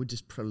you and I would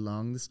just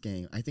prolong this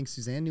game. I think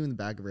Suzanne knew in the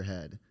back of her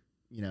head,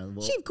 you know.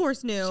 Well, She of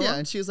course knew. yeah,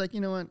 and she was like, you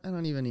know what? I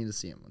don't even need to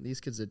see them. These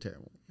kids are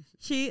terrible.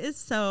 She is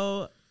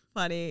so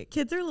funny.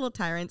 Kids are little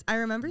tyrants. I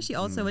remember she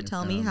also would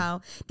tell me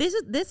how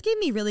this gave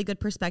me really good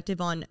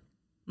perspective on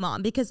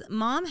Mom because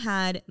Mom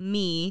had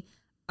me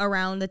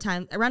around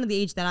the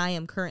age that I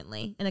am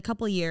currently. In a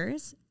couple of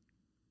years,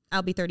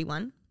 I'll be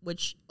 31,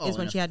 which is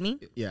when she had me.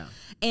 Yeah.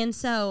 And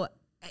so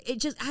it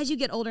just, as you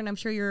get older, and I'm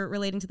sure you're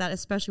relating to that,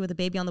 especially with a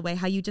baby on the way,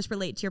 how you just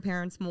relate to your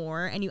parents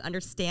more and you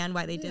understand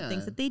why they did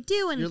things that they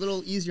do. And you're a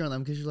little easier on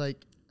them because you're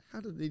like,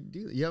 how did they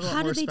do that? You have a lot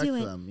how more did they respect do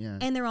for it? them. Yeah.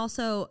 And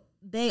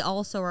they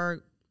also are,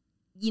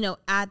 you know,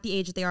 at the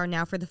age that they are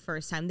now for the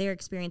first time. They're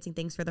experiencing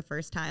things for the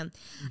first time.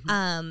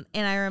 And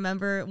I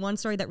remember one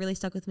story that really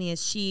stuck with me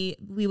is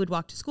we would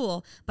walk to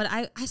school, but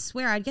I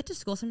swear I'd get to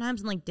school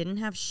sometimes and like didn't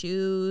have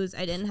shoes.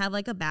 I didn't have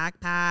like a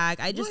backpack.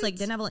 I just like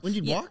didn't have like When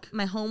you'd walk?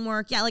 my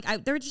homework. Yeah. Like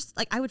they were just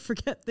like, I would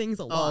forget things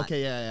a lot. Oh,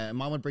 okay, yeah.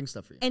 Mom would bring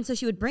stuff for you. And so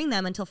she would bring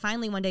them until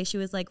finally one day she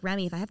was like,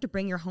 Remy, if I have to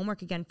bring your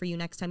homework again for you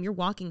next time, you're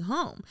walking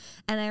home.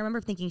 And I remember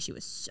thinking she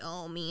was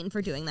so mean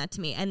for doing that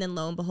to me. And then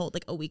lo and behold,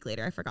 like a week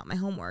later, I forgot my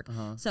homework.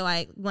 So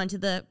I went to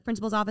the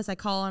principal's office. I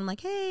call. I'm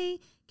like, hey,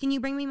 can you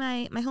bring me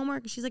my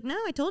homework? And she's like, no,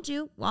 I told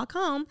you, walk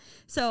home.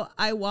 So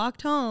I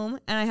walked home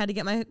and I had to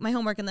get my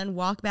homework and then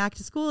walk back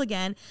to school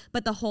again.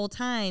 But the whole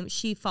time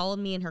she followed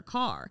me in her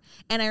car.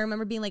 And I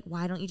remember being like,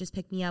 why don't you just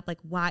pick me up? Like,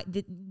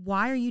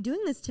 why are you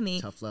doing this to me?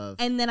 Tough love.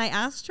 And then I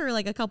asked her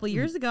like a couple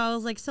years ago, I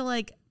was like, so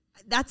like,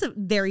 that's a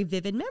very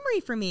vivid memory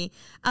for me.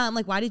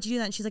 Like, why did you do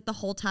that? And she's like, the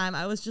whole time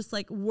I was just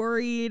like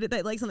worried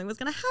that like something was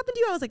going to happen to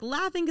you. I was like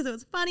laughing because it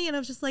was funny. And I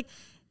was just like,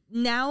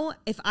 now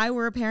if I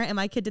were a parent and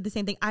my kid did the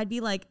same thing, I'd be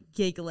like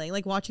giggling,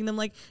 like watching them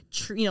like,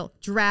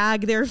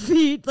 drag their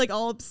feet, like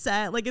all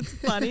upset. Like it's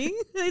funny.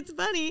 It's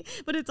funny,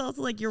 but it's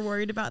also like you're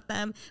worried about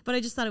them. But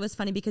I just thought it was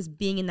funny because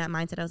being in that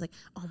mindset, I was like,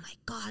 oh my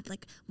God,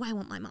 like why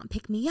won't my mom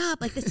pick me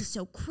up? Like this is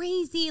so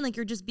crazy. And like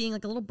you're just being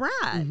like a little brat.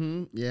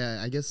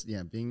 Yeah, I guess,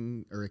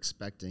 being or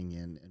expecting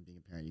and being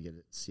a parent, you get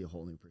to see a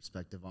whole new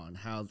perspective on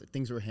how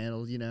things were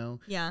handled, you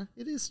know? Yeah.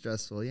 It is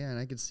stressful, yeah. And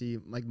I could see,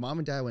 like, Mom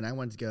and Dad, when I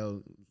wanted to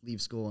go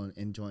leave school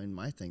and join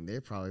my thing, they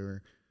probably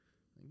were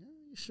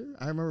like, you sure?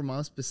 I remember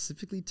mom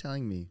specifically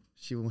telling me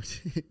she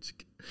wanted.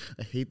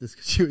 I hate this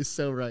because she was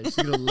so right. She's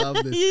gonna love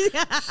this.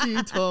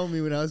 She told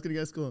me when I was gonna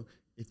go to school,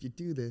 if you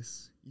do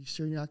this, you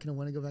sure you're not gonna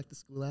want to go back to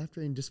school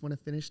after and just want to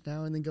finish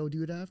now and then go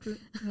do it after?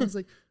 And I was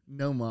like,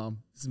 no, mom,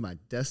 this is my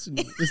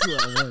destiny. This is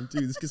what I want to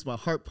do. This gets my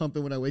heart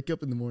pumping when I wake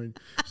up in the morning.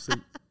 She's like,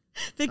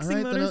 Fixing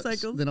all right,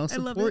 motorcycles. Then I'll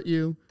support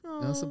you.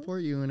 Aww. I'll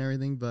support you and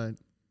everything, but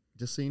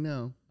just so you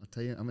know,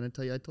 I'm going to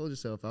tell you I told you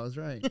so if I was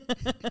right.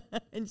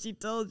 And she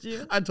told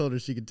you. I told her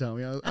she could tell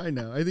me. I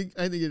know. I think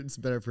it's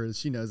better for her.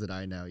 She knows that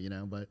I know,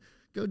 but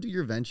go do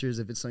your ventures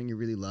if it's something you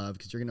really love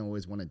because you're going to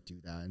always want to do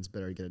that. And it's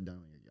better to get it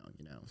done when you're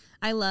young,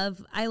 I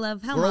love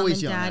how We're mom always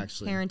and young, dad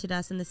actually. parented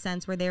us in the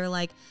sense where they were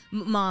like,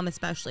 mom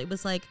especially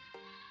was like,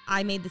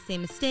 I made the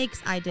same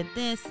mistakes. I did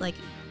this. Like,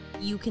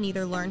 you can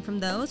either learn from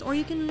those or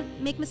you can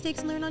make mistakes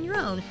and learn on your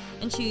own.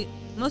 And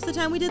most of the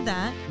time we did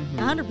that.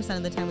 100%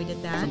 of the time we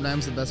did that.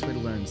 Sometimes the best way to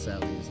learn,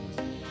 sadly, is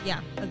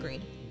Yeah,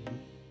 agreed.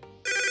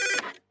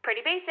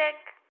 Pretty basic.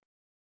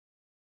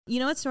 You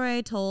know what story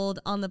I told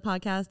on the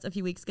podcast a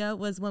few weeks ago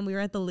was when we were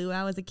at the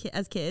luau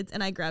as kids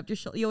and I grabbed your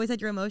shoulder. You always had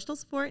your emotional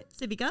support,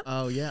 Sippy Cup.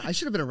 Oh, yeah. I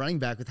should have been a running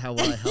back with how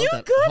well I held You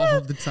that could all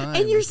have. of the time.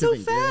 And you're It so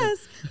could've been good.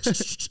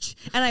 fast.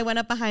 And I went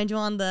up behind you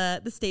on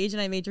the stage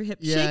and I made your hip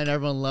Yeah, shake. and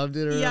everyone loved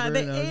it or Yeah, whatever.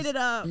 they and I ate was- it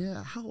up.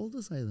 Yeah, how old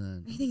was I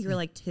then? I think you were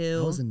like 2.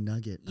 I was a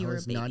nugget. You I were a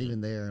was not baby.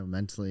 even there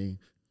mentally,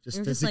 just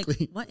You're physically.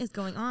 just like, what is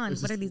going on?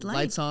 It's What are just these lights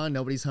lights? on,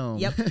 nobody's home.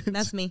 Yep,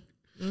 that's me.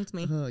 It's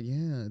me. Oh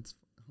yeah,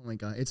 oh my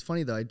god, it's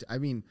funny though. I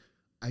mean,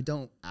 I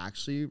don't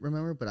actually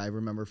remember, but I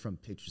remember from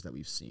pictures that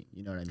we've seen.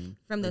 You know what I mean?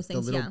 From those the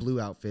things, little yeah.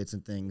 blue outfits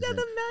and things. Yeah, and,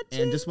 the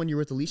matching. and just when you were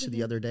with Alicia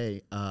the other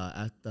day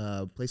at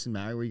the place in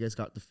Maui where you guys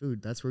got the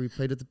food, that's where we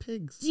played with the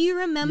pigs. Do you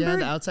remember? Yeah,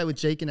 the outside with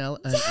Jake and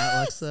Alexis.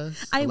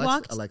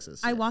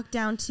 Alexis. I walked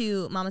down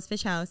to Mama's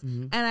Fish House,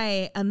 and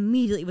I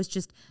immediately was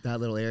just, that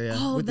little area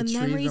Oh, with the the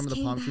trees. memories Remember the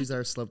came palm back. trees that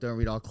are sloped over?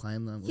 We'd all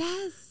climb them.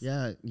 yes.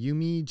 Yeah,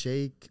 Yumi,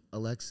 Jake,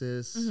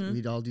 Alexis,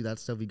 we'd all do that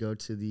stuff. We go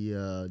to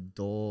the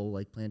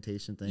Dole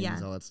plantation things, Yeah.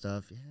 all that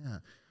stuff. Yeah,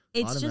 a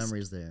It's lot of just,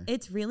 memories there.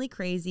 It's really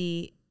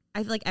crazy.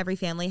 I feel like every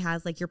family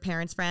has like your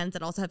parents' friends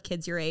that also have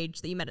kids your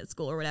age that you met at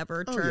school or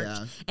whatever, Oh, church,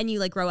 yeah. and you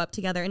like grow up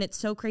together. And it's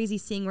so crazy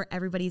seeing where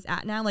everybody's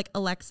at now. Like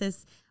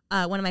Alexis,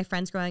 one of my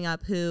friends growing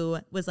up, who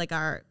was like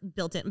our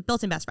built-in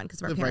best friend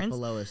because of our Live right parents.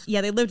 below us. Yeah,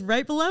 they lived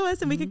right below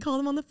us, and we could call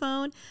them on the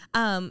phone.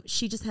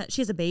 She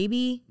has a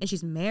baby, and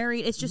she's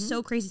married. It's just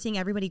so crazy seeing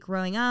everybody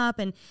growing up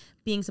and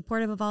being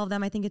supportive of all of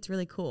them. I think it's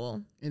really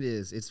cool. It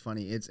is. It's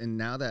funny. And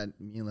now that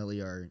me and Lily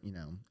are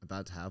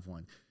about to have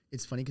one.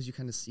 It's funny because you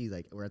kind of see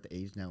like we're at the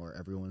age now where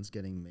everyone's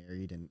getting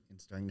married and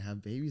starting to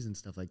have babies and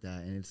stuff like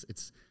that, and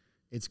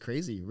it's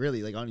crazy,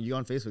 really. Like on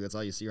Facebook, that's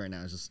all you see right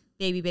now is just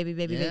Baby,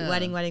 Yeah.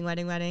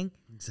 wedding.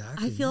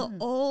 exactly. I feel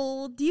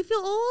old. Do you feel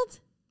old?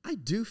 I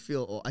do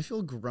feel old. I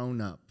feel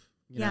grown up.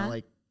 You Yeah.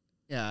 know,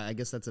 I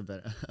guess that's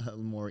a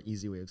more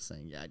easy way of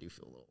saying, yeah, I do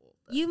feel a little old.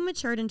 You've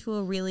matured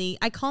into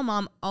I call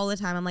mom all the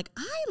time. I'm like,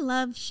 I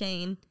love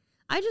Shane.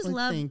 I just Well,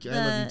 love thank you. I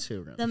love you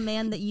too, Ren. the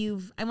man that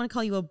I want to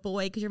call you a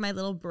boy because you're my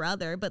little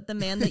brother, but the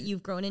man that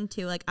you've grown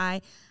into. Like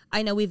I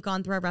know we've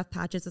gone through our rough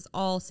patches as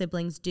all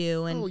siblings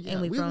do. And, Oh yeah,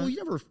 and we've grown you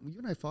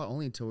and I fought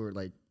only until we were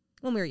like,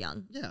 when we were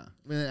young. yeah.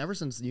 I mean, ever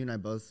since you and I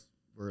both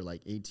were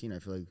like 18, I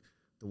feel like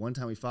the one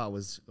time we fought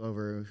was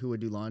over who would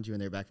do laundry when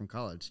they were back from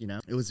college. You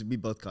know, we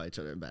both caught each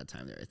other at a bad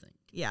time there. I think.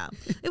 Yeah.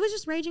 It was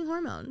just raging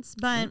hormones.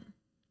 But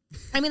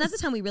I mean, that's the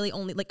time we really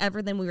only, like,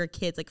 ever than we were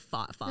kids, like,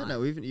 fought. Yeah,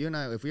 no, you and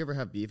I, if we ever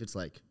have beef, it's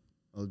like,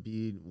 it'll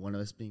be one of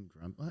us being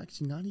grumpy. Well,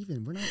 actually, not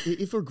even. We're not.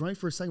 If we're grumpy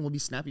for a second, we'll be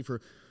snappy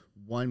for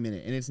 1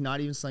 minute. And it's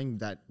not even something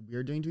that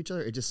we're doing to each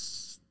other. It's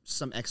just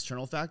some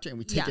external factor. And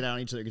we take it out on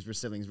each other because we're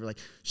siblings. We're like,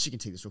 she can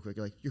take this real quick.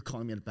 You're like, you're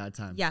calling me at a bad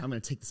time. Yeah. I'm going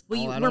to take this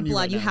Well, all out we're on you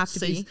blood. right You now. have to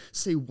be.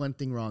 Say one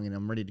thing wrong and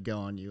I'm ready to go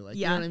on you. Like,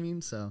 Yeah. you know what I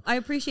mean? So I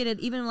appreciate it.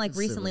 Even, like,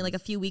 recently, like, a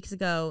few weeks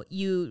ago,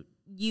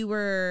 you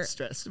were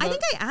stressed I about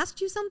think I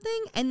asked you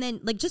something and then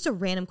like just a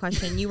random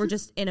question. You were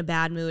just in a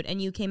bad mood and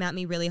you came at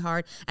me really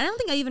hard. And I don't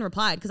think I even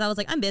replied because I was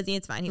like, I'm busy.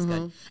 It's fine. He's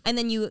good. And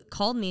then you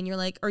called me and you're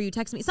like, or you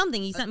texted me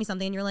something. You sent me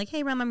something and you're like,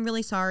 hey, Rem, I'm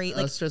really sorry. I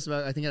Like, was stressed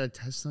about, I think I had to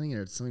test something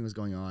or something was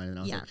going on. And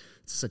I was Yeah. like,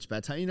 it's such a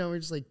bad time. You know, we're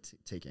just like,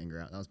 take anger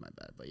out. That was my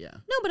bad. But yeah.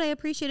 no, but I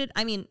appreciate it.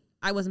 I mean,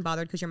 I wasn't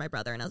bothered because you're my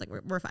brother and I was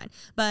like, we're fine.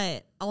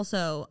 But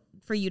also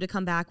for you to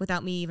come back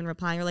without me even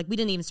replying or like we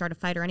didn't even start a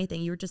fight or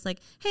anything. You were just like,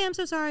 hey, I'm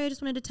so sorry. I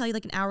just wanted to tell you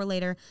like an hour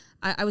later.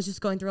 I was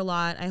just going through a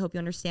lot. I hope you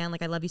understand.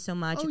 Like, I love you so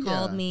much. Oh, you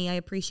called yeah. me. I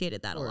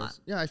appreciated that a Of lot. course.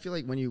 Yeah, I feel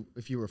like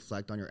if you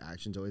reflect on your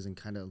actions always and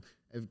kind of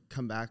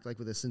come back like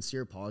with a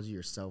sincere apology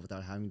yourself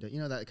without having to,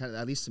 that kind of,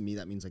 at least to me,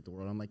 that means like the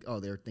world. I'm like, oh,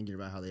 they're thinking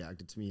about how they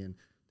acted to me and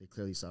they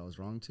clearly saw I was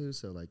wrong too.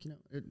 So like,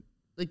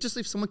 like just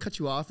if someone cut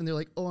you off and they're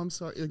like, oh, I'm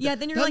sorry. Like, Yeah,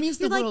 then you're that like, means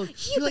you're the like, world.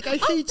 "You- You're like, I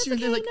oh, hate that's you.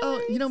 And they're okay, like, no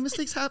oh, worries."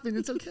 mistakes happen.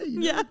 It's okay.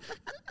 Yeah.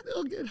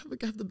 Oh, good.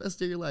 Have the best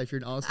day of your life. You're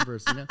an awesome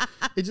person.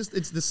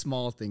 It's the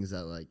small things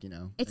that like,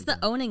 It's the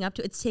owning up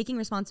to it's taking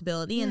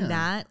responsibility Yeah. and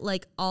that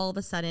like all of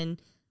a sudden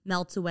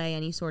melts away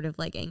any sort of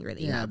like anger that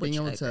you yeah, have. being which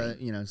able I to,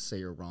 agree. say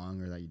you're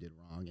wrong or that you did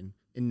wrong and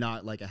and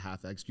not like a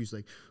half excuse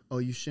like, oh,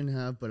 you shouldn't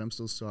have, but I'm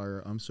still sorry.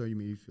 Or, I'm sorry you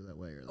made me feel that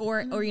way.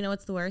 Or you know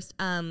what's the worst?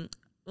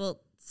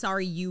 Well,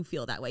 sorry you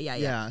feel that way.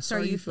 Yeah.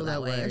 Sorry you feel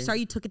that way. Or sorry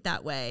you took it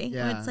that way.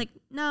 Yeah. And it's like,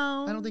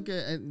 no. I don't think,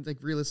 like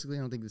realistically,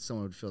 I don't think that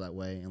someone would feel that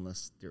way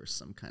unless there was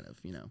some kind of,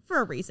 for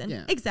a reason.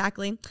 Yeah.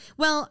 Exactly.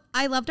 Well,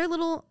 I loved our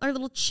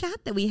little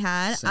chat that we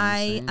had.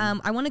 Same.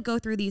 I want to go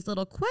through these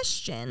little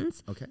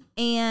questions. Okay.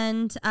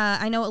 And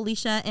I know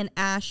Alicia and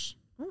Ash.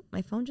 Oh,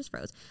 my phone just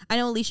froze. I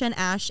know Alicia and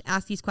Ash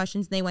asked these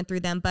questions and they went through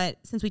them, but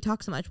since we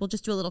talk so much, we'll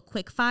just do a little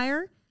quick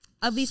fire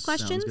of these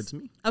questions. Sounds good to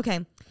me. Okay.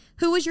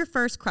 Who was your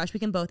first crush? We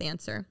can both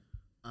answer.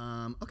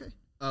 Okay.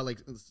 Like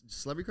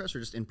celebrity crush or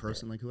just in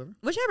person, like whoever?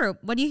 Whichever.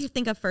 What do you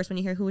think of first when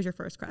you hear who was your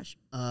first crush?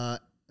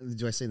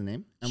 Do I say the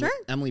name? Sure.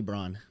 Emily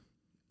Braun.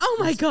 Oh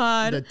my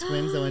God. The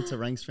twins that went to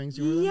Rank Strings.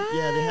 You remember them?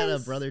 Yeah, they had a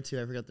Yes. brother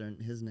too. I forgot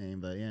his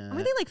name, but yeah.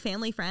 Were they like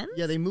family friends?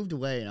 Yeah, they moved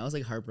away, and I was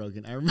like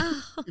heartbroken. I remember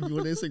if you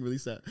want to say really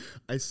sad.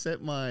 I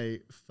set my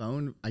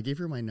phone. I gave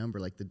her my number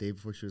like the day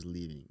before she was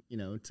leaving.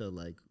 To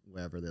like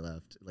wherever they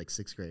left, like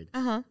 6th grade.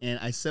 And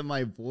I sent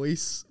my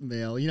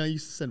voicemail. I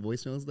used to send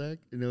voicemails back.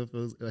 If it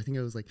was, I think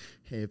it was like,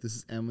 hey, if this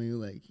is Emily,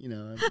 like, I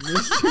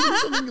missed you,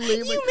 something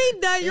lame. You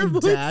made that your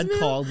voicemail. Dad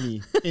called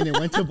me, and it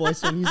went to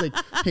voicemail. And he's like,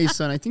 hey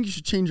son, I think you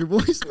should change your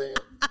voicemail.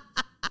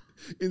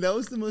 And that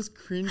was the most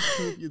cringe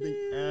you thing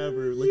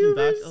ever. Looking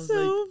back, I was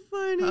so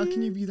like, funny. how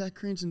can you be that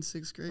cringe in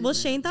 6th grade? Well,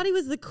 man? Shane thought he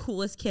was the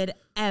coolest kid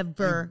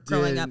ever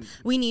growing up. did.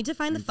 We need to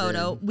find the I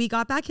photo. did. We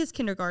got back his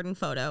kindergarten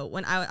photo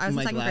when I was in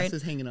my 2nd grade.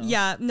 glasses hanging off.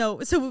 Yeah,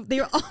 no. So they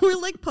all were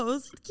like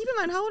posed. Keep in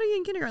mind, how old are you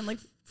in kindergarten? Like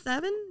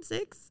 7,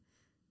 6?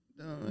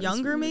 That's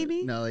Younger, weird.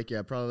 maybe? No, like,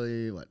 yeah,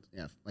 probably, like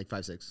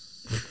 5,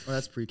 6. Oh,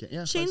 that's pre-K.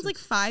 Yeah, Shane's 5, like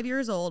 6. 5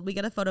 years old. We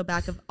get a photo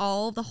back of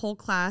all the whole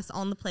class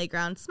on the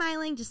playground,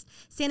 smiling, just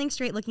standing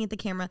straight, looking at the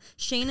camera.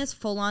 Shane is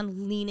full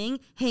on leaning,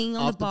 hanging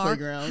on Off the the bar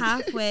playground.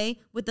 halfway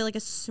with like a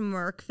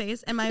smirk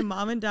face. And my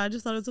mom and dad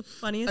just thought it was the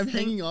funniest I'm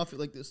thing hanging off it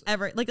like this.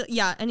 ever. Like,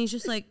 yeah, and he's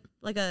just like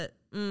a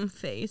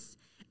face.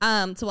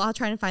 So I'll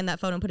try and find that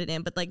photo and put it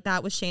in. But like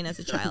that was Shane as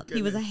a child.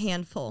 He was a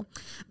handful.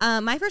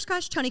 My first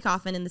crush, Tony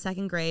Coffin, in the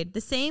 2nd grade,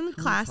 the same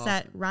class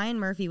that Ryan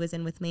Murphy was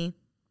in with me.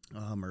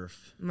 Oh,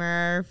 Murph.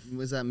 Murph.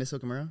 Was that Miss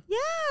Okamura?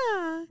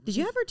 Yeah. Did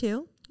you have her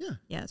too? Yeah.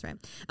 Yeah, that's right.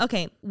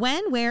 Okay.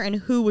 When, where, and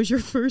who was your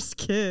first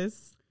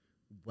kiss?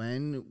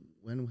 When,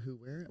 who,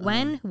 where?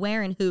 When,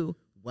 where, and who?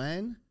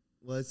 When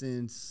was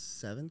in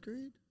 7th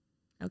grade?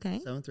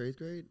 Okay. 7th or 8th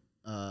grade?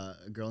 A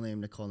girl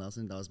named Nicole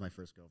Nelson. That was my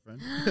first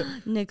girlfriend.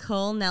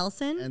 Nicole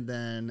Nelson. And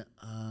then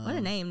What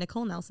a name,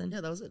 Nicole Nelson.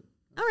 Yeah, that was it.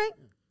 All right.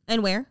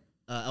 And where?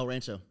 El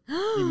Rancho.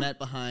 We met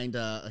behind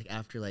like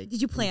after like.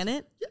 Did you plan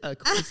it? Yeah, of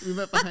course. We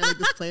met behind like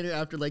this planter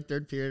after like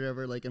 3rd period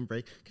or like in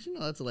break because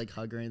not to like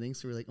hug or anything.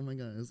 So we're like, oh my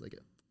god, it was like,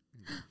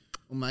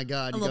 oh my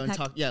god, A you go little and peck.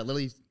 talk. Yeah,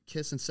 literally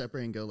kiss and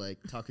separate and go like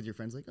talk with your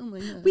friends. Like, oh my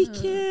god, We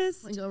Oh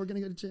kissed. my god, we're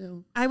gonna go to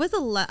jail. I was a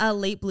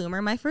late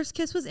bloomer. My first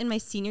kiss was in my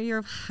senior year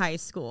of high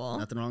school.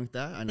 Nothing wrong with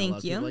that. I know Thank a lot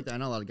of people you. like that. I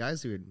know a lot of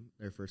guys who had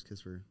their first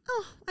kiss were.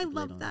 Oh, I Late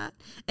love on. that.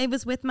 It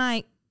was with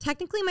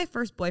technically my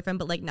first boyfriend,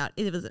 but like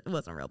it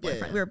wasn't a real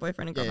boyfriend. yeah. We were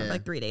boyfriend and girlfriend Yeah, for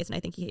like 3 days, and I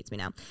think he hates me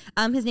now.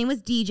 His name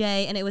was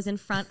DJ, and it was in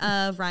front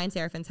of Ryan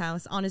Serafin's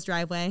house on his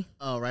driveway.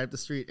 Oh, right up the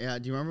street. Yeah.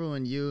 Do you remember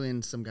when you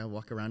and some guy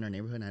walk around our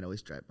neighborhood and I'd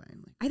always drive by and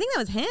like. I think that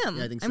was him.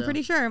 Yeah, I think I'm so.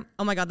 pretty sure.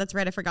 Oh my god, that's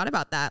right. I forgot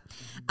about that.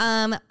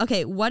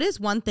 Okay, what is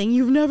one thing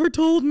you've never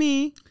told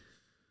me?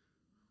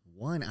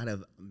 One out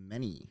of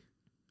many.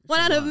 One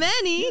There's out a of lot.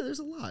 many? Yeah, there's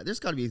a lot.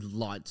 There's got to be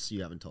lots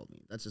you haven't told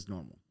me. That's just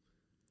normal.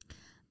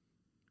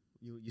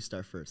 You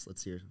start first.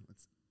 Let's hear.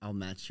 I'll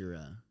match your.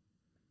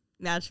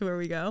 That's where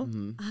we go.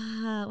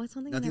 Mhm. What's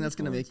one thing? Nothing I never that's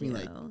gonna told make me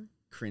like you?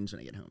 cringe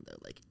when I get home though.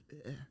 Like,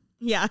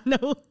 Yeah,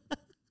 no.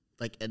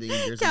 like editing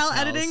yours. Cal and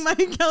Cal's. editing my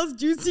Cal's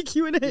juicy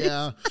Q&A.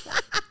 Yeah.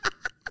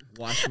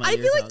 Wash my I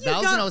ears feel like out. you That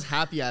was got- when I was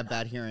happy I had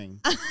bad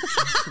hearing.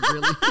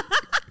 Really.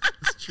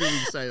 It's truly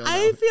excited.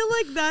 I feel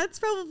like that's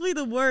probably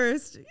the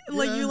worst.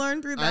 Like Yeah. you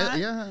learn through that.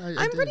 I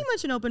I'm did. pretty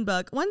much an open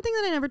book. One thing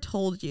that I never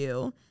told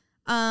you,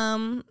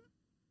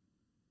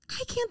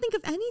 I can't think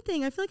of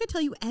anything. I feel like I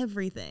tell you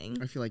everything.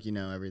 I feel like you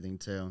know everything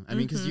too. I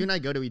mean, because you and I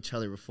go to each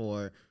other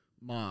before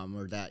mom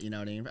or that, you know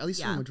what I mean? At least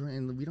Yeah. for the majority,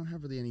 and we don't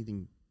have really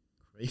anything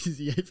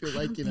crazy. I feel I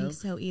like, don't you know. think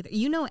so either.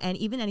 You know, and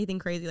even anything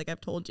crazy like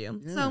I've told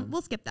you. Yeah. So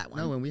we'll skip that one.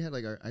 No, when we had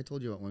like I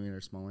told you about when we had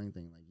our small wedding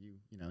thing, like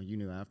you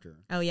knew after.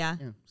 Oh yeah.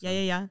 Yeah.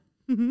 Yeah.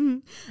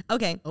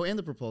 Okay. Oh, and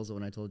the proposal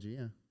when I told you,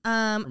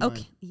 yeah.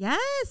 Okay. mine.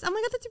 Yes. Oh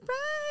my god, that's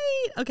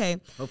right. Okay.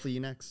 Hopefully you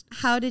next.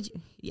 How did you?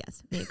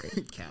 Yes, I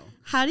agree. Cow.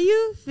 How do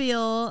you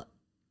feel?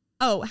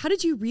 Oh, how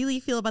did you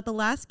really feel about the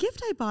last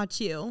gift I bought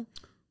you?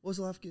 What was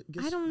the last gift?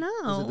 I don't know.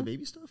 Was it the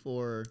baby stuff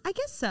or? I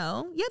guess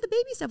so. Yeah, the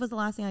baby stuff was the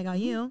last thing I got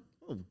you.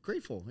 Oh,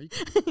 grateful. Are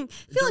you-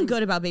 Feeling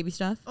good about baby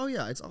stuff. Oh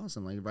yeah, it's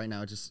awesome. Like right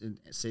now, just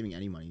saving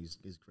any money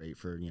is great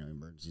for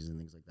emergencies and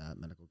things like that,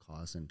 medical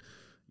costs, and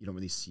you don't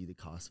really see the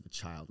cost of a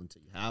child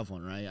until you have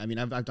one, right? I mean,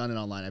 I've done it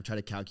online. I've tried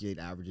to calculate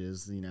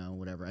averages,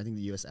 whatever. I think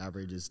the U.S.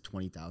 average is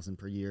 $20,000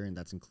 per year, and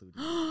that's including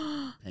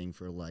paying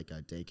for like a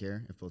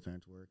daycare if both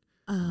parents work.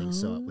 I think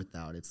so.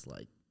 Without, it's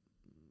like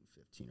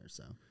 15 or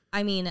so.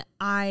 I mean,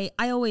 I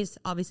always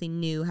obviously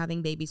knew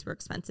having babies were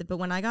expensive, but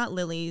when I got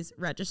Lily's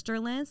register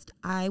list,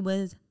 I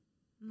was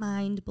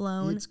mind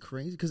blown. It's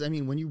crazy because I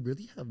mean, when you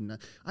really have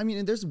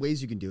and there's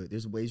ways you can do it.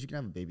 There's ways you can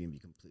have a baby and be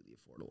completely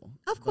affordable.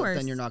 Of But course.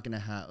 then you're not gonna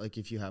have like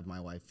if you have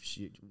my wife,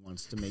 she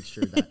wants to make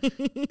sure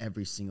that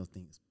every single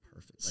thing is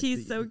perfect. Like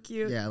She's so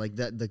cute. Yeah, like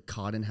that the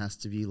cotton has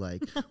to be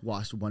like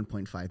washed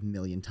 1.5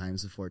 million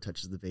times before it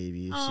touches the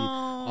baby.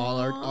 All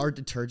our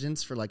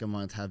detergents for like a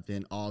month have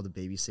been all the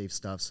baby safe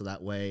stuff, so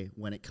that way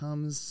when he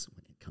comes,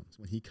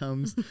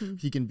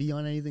 he can be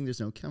on anything.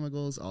 There's no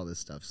chemicals, all this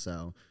stuff.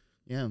 So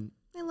yeah.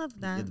 I love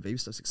that. Yeah, the baby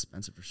stuff's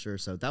expensive for sure.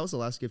 So that was the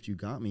last gift you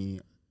got me.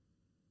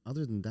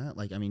 Other than that,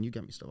 like, I mean, you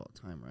get me stuff all the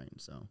time, right?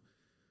 So,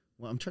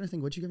 well, I'm trying to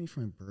think, what'd you get me for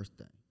my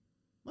birthday?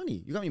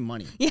 Money. You got me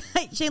money. Yeah,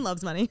 Shane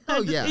loves money.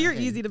 Oh, yeah. You're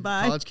okay. easy to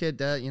buy. College kid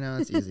debt,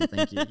 it's easy.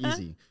 Thank you.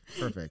 Easy.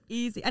 Perfect.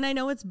 Easy. And I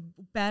know it's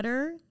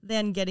better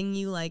than getting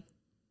you like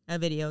a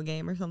video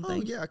game or Oh,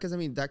 something. yeah, because, I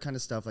mean, that kind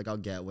of stuff, like, I'll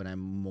get when I'm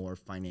more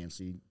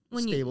financially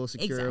When you- stable,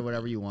 secure, exactly.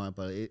 whatever you want.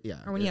 But, yeah.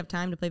 Or when you have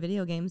time to play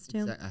video games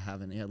too. I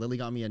haven't. Yeah, Lily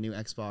got me a new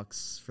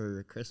Xbox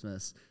for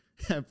Christmas.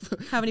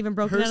 Haven't even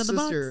broken out of the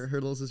box. Her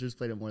little sister's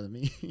played it more than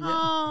me. Yeah.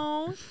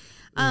 Oh.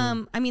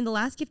 I mean, the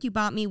last gift you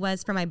bought me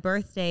was for my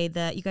birthday.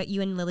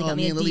 You and Lily got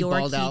me me a and Lily Dior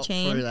balled out for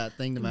keychain. that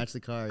thing to match the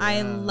car. I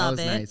Yeah, love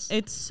that it. was nice.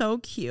 It's so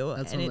cute,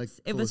 That's and one of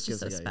the it was coolest just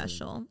so gifts I got you.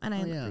 special, and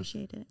I Oh, yeah.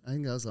 appreciate it. I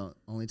think that was the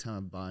only time I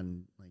bought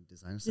like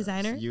designer stuff.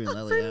 Designer You and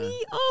Lily, for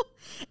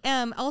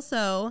yeah. me.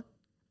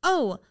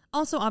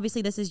 Also,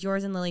 obviously, this is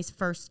yours and Lily's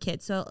first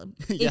kid. So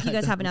if Yeah, you guys have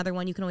definitely. another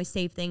one, you can always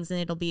save things, and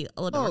it'll be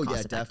a little bit more Oh cost yeah,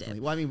 effective. definitely.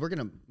 Well, I mean,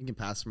 we can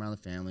pass them around the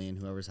family and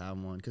whoever's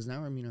having one because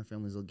now our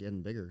families are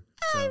getting bigger.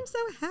 So I'm so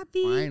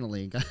happy.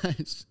 finally,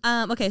 guys.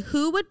 Okay,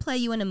 who would play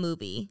you in a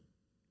movie?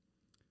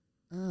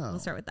 Oh, We'll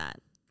start with that.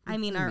 Who'd I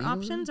mean, play our me in a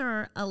options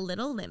are a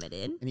little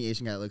limited. any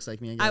Asian guy that looks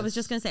like me. I guess. I was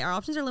just going to say our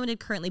options are limited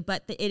currently,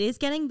 but it is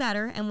getting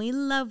better, and we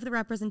love the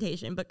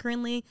representation. But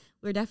currently,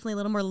 we're definitely a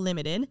little more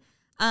limited.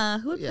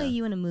 Who would play Yeah.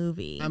 you in a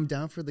movie? I'm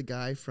down for the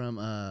guy from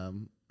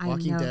I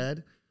Walking know.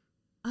 Dead.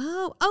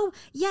 Oh,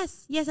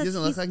 yes. He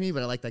doesn't look like me,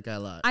 but I like that guy a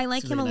lot. I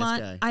like Seems him like a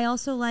nice lot. guy. I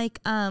also like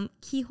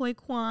Ki Hoi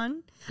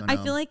Kwan. Don't I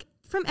know. feel like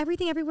from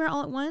Everything Everywhere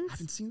All at I Once.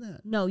 haven't seen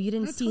that. No, you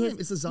didn't That see time. his.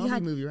 It's a you zombie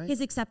had movie, right?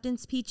 His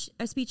acceptance speeches.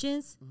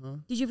 Uh-huh.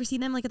 Did you ever see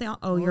them? Like at the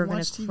don't you're gonna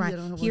watch TV. cry. I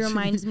don't have He watch TV.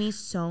 reminds me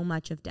so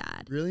much of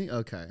Dad. Really?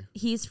 Okay.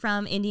 He's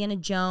from Indiana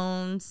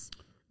Jones.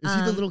 Is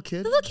he the little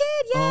kid? The little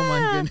kid, yeah. Oh,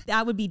 my goodness.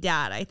 That would be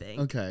Dad, I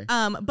think. Okay.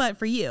 But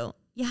for you,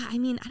 yeah. I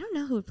mean, I don't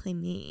know who would play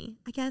me.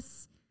 I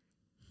guess.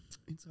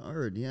 It's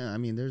hard. Yeah. I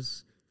mean,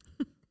 there's.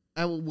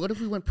 What if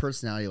we went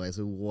personality wise?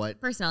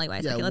 What? Personality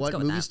wise, Yeah. okay, let's What go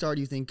with movie that. star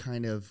do you think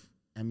kind of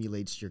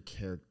emulates your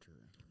character?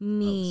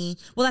 Me.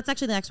 most? Well, that's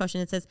actually the next question.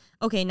 It says,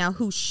 okay, now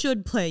who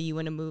should play you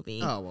in a movie?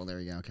 Oh well, there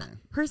you go. Okay.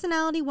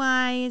 Personality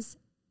wise,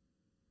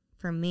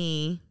 for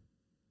me,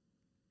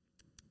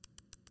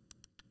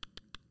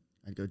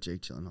 I'd go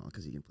Jake Gyllenhaal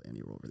because he can play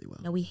any role really well.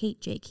 no, we hate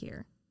Jake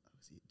here.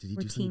 Did he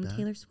We're do something Team bad?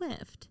 Taylor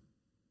Swift.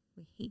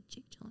 We hate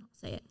Jake Gyllenhaal.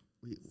 Say it.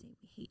 Wait, Say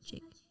we hate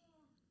Jake.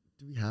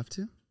 do we have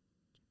to?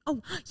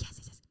 Oh,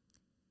 yes.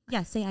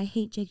 Yeah, say I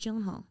hate Jake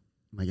Gyllenhaal.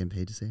 Am I getting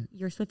paid to say it?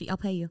 You're a Swiftie. I'll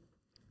pay you.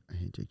 I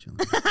hate Jake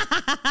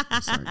Gyllenhaal.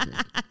 I'm sorry, Jake.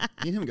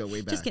 Me and him go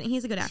way back. Just kidding.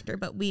 He's a good actor,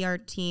 but we are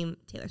Team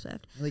Taylor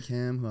Swift. I like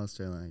him. Who else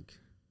do I like?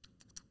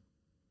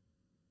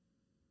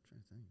 I'm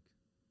trying to think.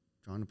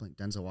 Drawing a blank.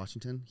 Denzel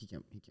Washington. He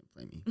can't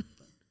play me.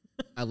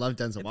 I love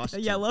Denzel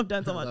Washington. Yeah, I love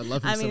Denzel I much.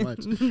 love him so much.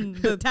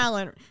 The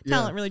talent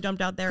Yeah. really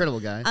jumped out there. Incredible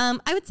guy.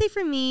 I would say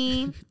for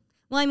me,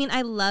 well, I mean,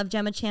 I love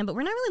Gemma Chan, but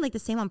we're not really like the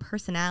same on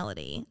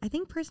personality. I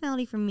think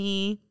personality for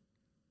me,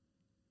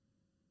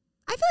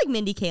 I feel like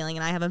Mindy Kaling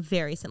and I have a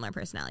very similar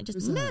personality. Just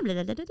Who's that? blah,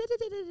 blah, blah, blah, blah,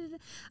 blah, blah,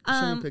 blah.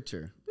 Show me a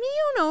picture.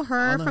 You know her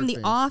I'll know from her The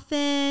face.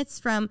 Office,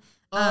 from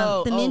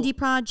the Mindy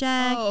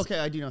Project. Oh, okay.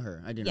 I do know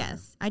her.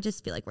 Yes, I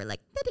just feel like we're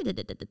like.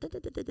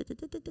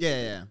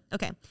 Yeah.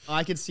 Okay, Oh,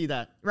 I could see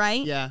that.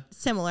 right? Yeah.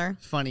 Similar.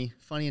 Funny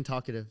and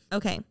talkative,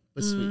 Okay.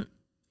 but sweet.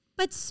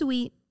 But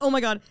sweet. Oh my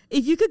God.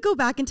 If you could go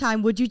back in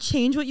time, would you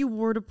change what you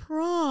wore to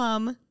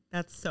prom?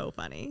 That's so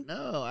funny.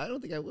 No, I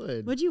don't think I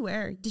would. What'd you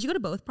wear? Did you go to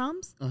both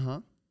proms? Uh-huh.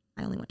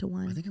 I only went to I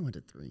one. think I went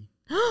to 3.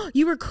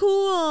 You were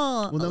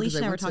cool. no, 'cause Alicia I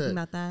and I were went talking to-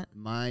 about that.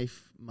 My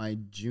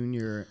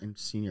junior and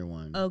senior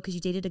one. Oh, because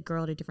you dated a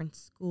girl at a different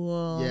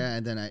school. Yeah,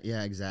 and then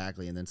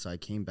exactly. And then so I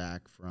came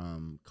back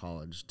from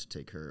college to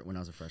take her when I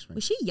was a freshman.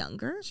 Was she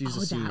younger? She was a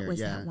that senior, was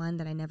yeah. that one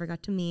that I never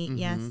got to meet.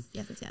 Mhm.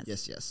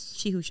 Yes. Yes.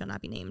 She who shall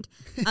not be named.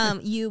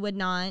 You would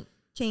not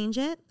change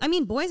it. I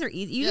mean, boys are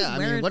easy. You Yeah, just I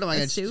wear mean, what am I a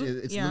going to suit.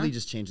 It's Yeah. really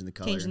just changing the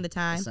color. Changing the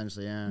tie.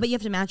 Essentially, yeah. But you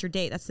have to match your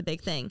date. That's the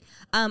big thing.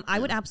 I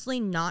would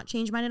absolutely not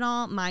change mine at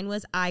all. Mine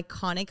was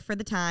iconic for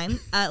the time.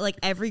 Like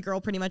every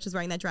girl pretty much was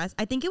wearing that dress.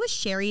 I think it was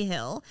Sherry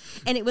Hill,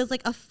 and it was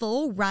like a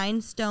full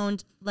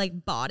rhinestoned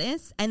like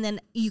bodice, and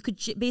then you could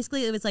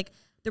basically it was like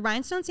the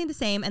rhinestones stayed the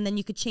same, and then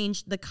you could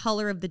change the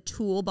color of the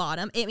tulle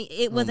bottom.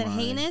 It wasn't my.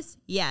 heinous.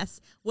 Yes.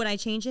 Would I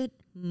change it?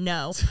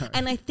 no.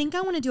 And I think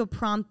I want to do a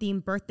prom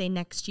themed birthday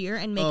next year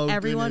and make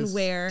everyone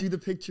wear. Do the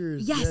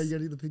pictures. Yes. Yeah, you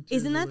gotta do the pictures.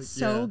 Isn't that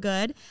so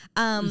good?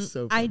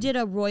 So I fun. did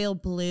a royal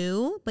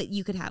blue, but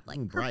you could have like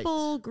bright.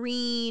 purple,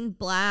 green,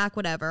 black,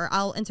 whatever.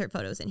 I'll insert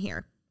photos in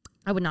here.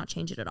 I would not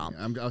change it at all.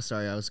 Yeah, I'm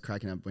sorry. I was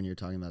cracking up when you were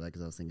talking about that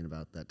because I was thinking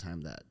about that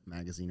time that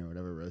magazine or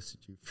whatever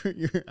roasted you for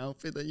your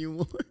outfit that you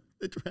wore,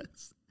 the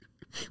dress.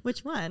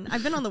 Which one?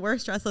 I've been on the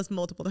worst dress list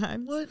multiple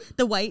times. What?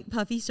 The white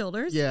puffy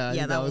shoulders? Yeah,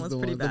 Yeah, that one was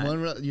pretty bad. The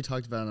one you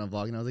talked about on a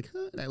vlog, and I was like,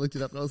 huh? And I looked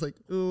it up, and I was like,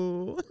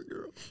 Ooh. poor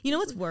girl. You know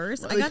what's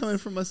worse? Why are they coming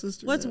from my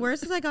sister? What's man?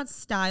 worse is I got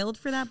styled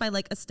for that by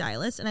like a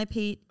stylist, and I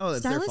paid. Oh,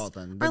 that's their stylists fault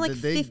then. Are like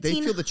They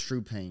feel the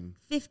true pain.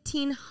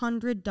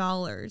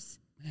 $1,500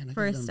 Man, I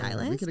for a could've done better.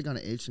 stylist. We could have gone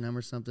to H&M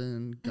or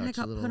something. And I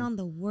got put on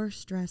the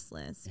worst dress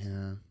list.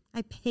 Yeah.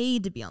 I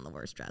paid to be on the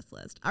worst dress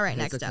list. All right,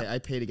 next It's okay. up. I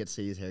paid to get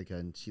Sadie's haircut,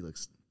 and she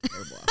looks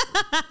terrible.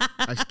 After.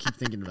 I just keep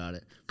thinking about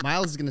it.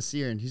 Miles is gonna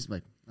see her, and he's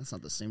like, "That's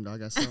not the same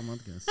dog I saw a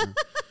month ago." So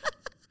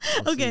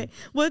Okay,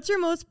 what's your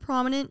most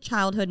prominent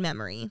childhood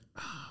memory?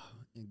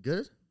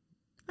 good.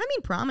 I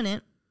mean,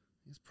 prominent.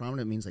 It's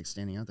prominent means like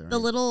standing out there. Right? The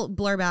little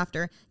blurb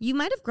after. You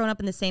might have grown up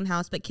in the same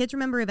house, but kids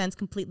remember events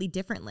completely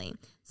differently.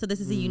 So this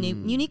is a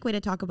unique way to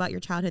talk about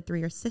your childhood through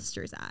your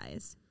sister's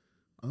eyes.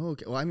 Oh,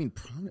 okay. Well, I mean,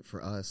 prominent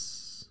for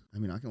us. I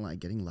mean, not gonna lie,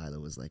 getting Lila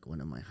was like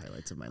one of my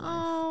highlights of my life.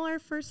 Oh, our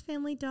first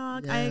family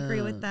dog. I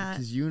agree with that.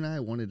 Because you and I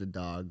wanted a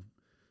dog.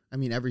 I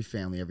mean, every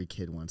family, every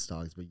kid wants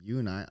dogs, but you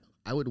and I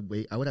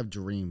would have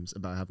dreams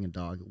about having a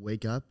dog.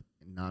 Wake up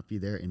and not be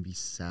there and be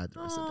sad the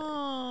rest of the day.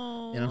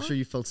 Oh. And I'm sure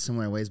you felt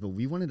similar ways, but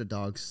we wanted a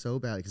dog so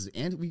bad because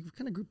we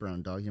kind of grouped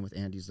around dogs, with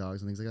Andy's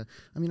dogs and things like that.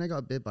 I mean, I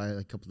got bit by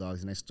a couple dogs,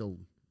 and I still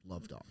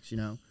love dogs.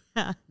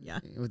 Yeah.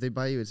 If they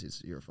bite you,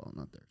 it's your fault,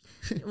 not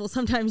theirs. Well,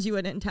 sometimes you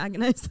would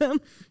antagonize them.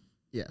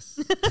 Yes.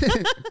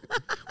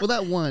 Well,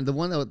 the one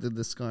that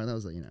the scar, that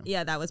was like,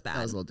 Yeah, that was bad.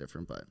 that was a little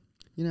different, but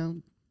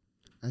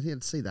I think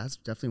I'd say that's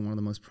definitely one of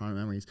the most prominent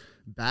memories.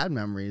 Bad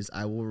memories,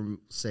 I will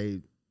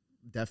say,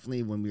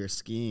 definitely when we were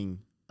skiing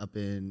up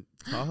in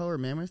Tahoe or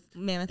Mammoth.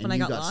 Mammoth, and when I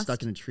you got lost.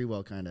 stuck in a tree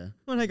well, kind of.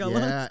 When I got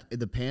lost. Yeah,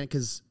 the panic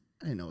because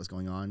I didn't know what was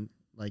going on.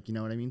 Like, you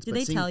know what I mean? Did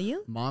they tell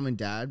you? Mom and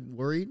dad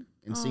worried,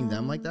 and seeing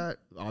them like that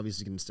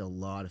obviously can instill a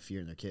lot of fear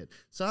in their kid.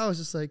 So I was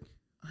just like,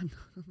 I'm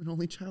an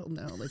only child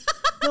now. Like,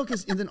 no,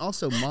 and then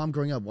also mom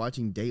growing up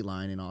watching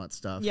Dateline and all that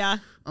stuff. Yeah.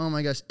 Oh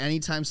my gosh!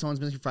 Anytime someone's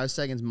missing for 5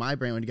 seconds, my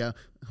brain would go,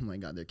 "Oh my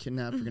god, they're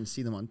kidnapped. We're gonna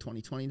see them on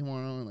 2020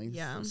 tomorrow." And like,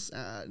 Yeah. so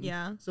sad.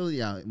 Yeah. So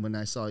yeah, when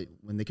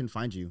they can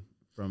find you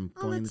from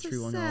going in the that's so tree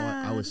one, I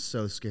sad. was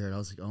so scared. I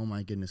was like, "Oh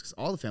my goodness!" Because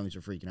all the families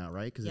are freaking out,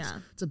 right? Because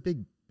it's a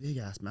big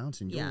ass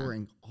mountain. You're Yeah.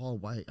 wearing all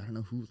white. I don't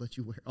know who let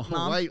you wear all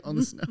Mom. white on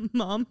the snow.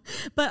 Mom.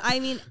 But I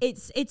mean,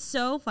 it's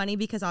so funny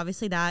because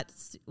obviously that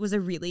was a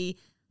really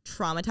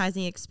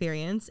traumatizing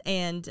experience,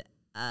 and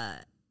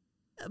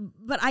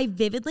but I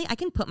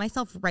can put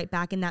myself right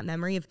back in that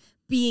memory of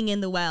being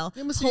in the well,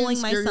 It must pulling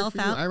have been scarier myself for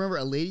you. out. I remember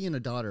a lady and a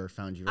daughter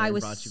found you. Right, I and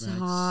was brought you back.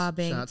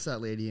 sobbing. Shout out to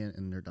that lady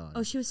and their daughter.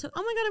 Oh, she was so.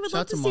 Oh my god, I would Shout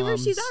love out to see where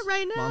she's moms. at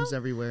right now. Moms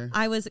everywhere.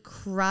 I was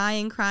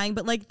crying,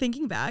 but like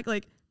thinking back,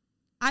 like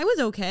I was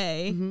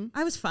okay. Mm-hmm.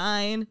 I was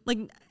fine. Like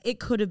it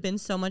could have been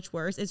so much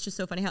worse. It's just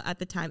so funny how at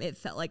the time it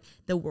felt like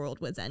the world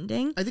was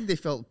ending. I think they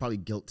felt probably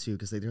guilt too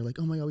because they're like,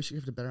 oh my god, we should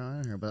have a better eye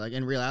on her. But like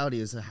in reality,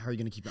 is how are you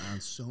going to keep an eye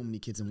on so many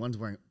kids and one's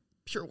wearing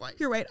pure white?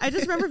 You're right. I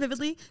just remember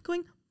vividly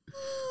going,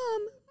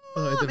 Mom,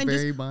 Oh, at the and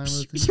very just, bottom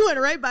of the she went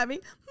right by me.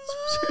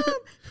 Mom,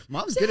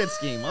 Mom's good at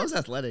skiing. Mom's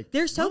athletic.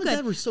 They're so Mom good. And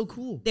Dad were so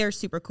cool. they're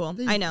super cool.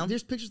 I know.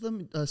 There's pictures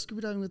of them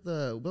scuba diving with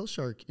the whale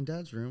shark in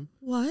Dad's room.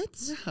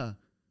 What? Yeah,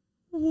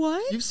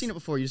 What? you've seen it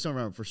before. You just don't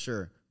remember for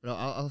sure. But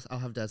I'll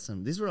have Dad send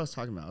them. These are what I was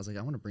talking about. I was like,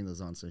 I want to bring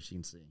those on so she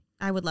can see.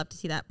 I would love to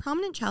see that.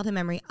 Prominent childhood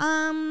memory.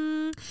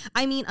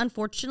 I mean,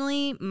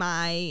 unfortunately,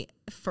 my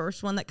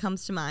first one that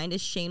comes to mind is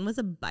Shane was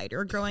a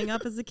biter growing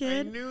up as a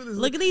kid. knew this.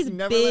 Look at these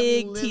Never let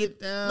me big live teeth. it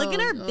down. Look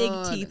at our big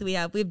God. teeth we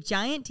have. We have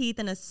giant teeth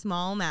and a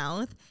small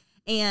mouth.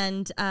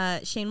 And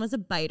Shane was a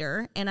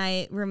biter. And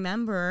I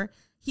remember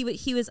he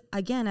was,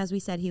 again, as we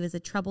said, he was a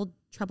troubled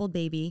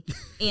baby.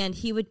 And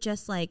he would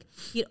just like,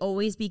 he'd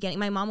always be getting,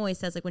 my mom always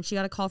says, like when she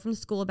got a call from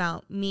school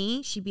about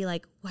me, she'd be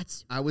like,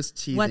 I was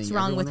teasing. What's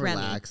wrong Everyone with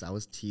Remy? relax. I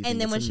was teasing. and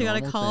then It's when she got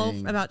a normal call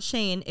thing. about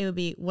Shane, it would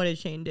be, what did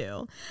Shane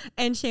do?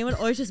 And Shane would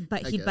always just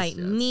bite. He'd guess, bite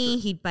yeah, that's me.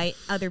 true. He'd bite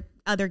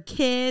other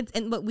kids.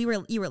 And but you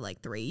were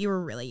like 3. You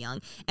were really young.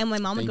 And my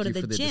mom would Thank go you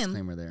to for the the gym.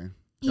 disclaimer there.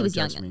 He Don't was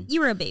young. judge me.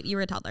 You were a baby. You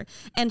were a toddler.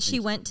 And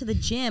she went to the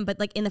gym, but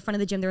like in the front of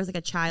the gym, there was like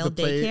a child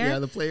daycare. Yeah,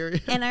 the play area.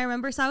 And I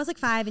remember, so I was like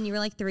 5 and you were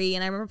like 3.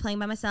 And I remember playing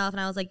by myself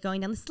and I was like going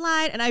down the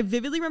slide. And I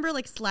vividly remember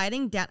like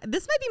sliding down.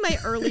 This might be my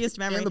earliest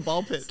memory. And the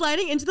ball pit.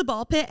 Sliding into the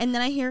ball pit. And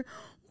then I hear,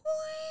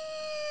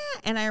 "Wah!"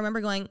 And I remember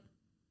going,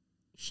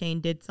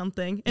 Shane did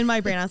something. In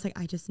my brain, I was like,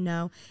 I just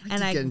know. And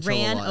did I get in trouble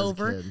a ran lot as a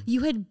over. kid.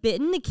 You had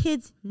bitten the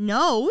kid's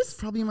nose.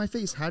 Probably in my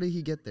face. How did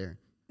he get there?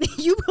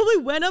 You probably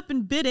went up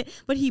and bit it,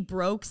 but he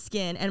broke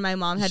skin, and my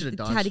mom You had should've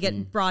to dodged get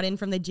me. brought in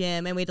from the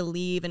gym, and we had to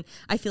leave, and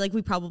I feel like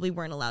we probably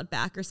weren't allowed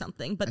back or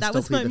something. But I that still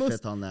was my plead the most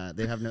fifth on that.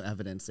 They have no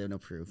evidence. They have no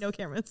proof. no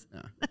cameras.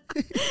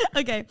 Yeah.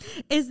 Okay,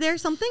 is there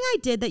something I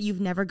did that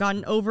you've never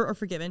gotten over or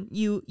forgiven?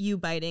 You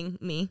biting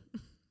me?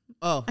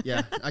 Oh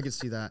yeah, I could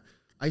see that.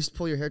 I used to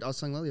pull your hair. I was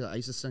telling Lily that I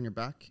used to sit on your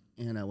back,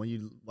 and when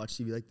you watch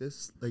TV like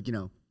this, like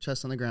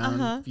chest on the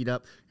ground, feet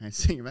up, and I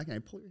sit on your back and I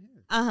pull your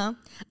hair.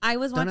 I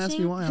was Don't watching. ask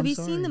me why, have I'm you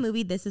seen sorry. the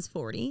movie This Is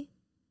 40?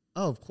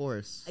 Oh, of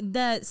course.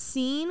 The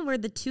scene where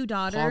the two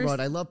daughters. Paul Rudd.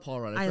 I love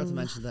Paul Rudd. I I forgot to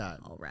mention love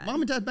that. Paul Rudd.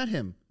 Mom and Dad met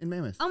him in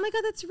Mammoth. Oh my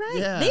God, that's right.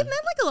 Yeah. They've met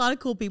like a lot of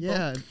cool people.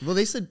 Yeah. Well,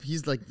 they said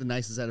he's like the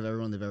nicest out of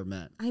everyone they've ever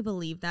met. I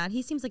believe that.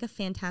 He seems like a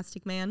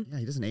fantastic man. Yeah,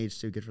 he doesn't age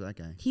too. Good for that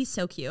guy. He's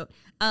so cute.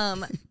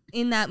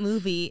 In that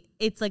movie,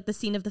 it's like the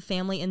scene of the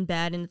family in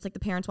bed, and it's like the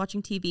parents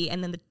watching TV,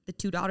 and then the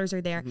two daughters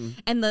are there,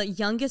 and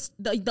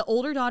the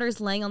older daughter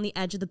is laying on the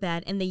edge of the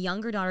bed, and the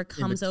younger daughter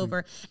comes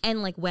over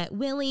and like wet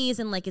willies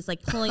and like is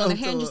like pulling on her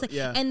hair, and just like,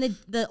 and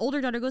the older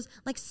daughter goes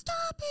like,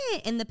 "Stop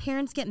it!" And the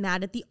parents get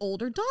mad at the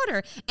older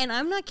daughter, and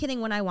I'm not kidding.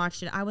 When I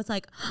watched it, I was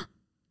like,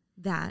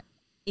 that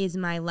is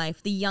my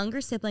life. The younger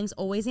sibling's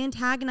always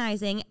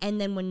antagonizing, and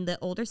then when the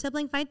older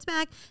sibling fights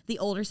back, the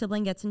older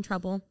sibling gets in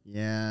trouble.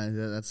 Yeah,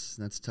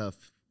 that's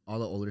tough. All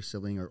the older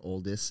sibling or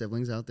oldest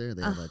siblings out there,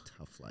 they have a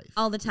tough life.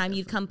 All the time,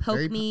 you'd come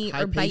poke me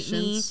high or bite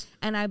me, patience.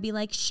 and I'd be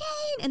like, Shane,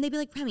 and they'd be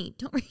like, Remy,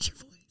 don't raise your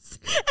voice.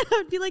 And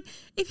I'd be like,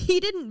 if he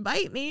didn't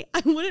bite me,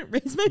 I wouldn't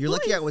raise my You're voice.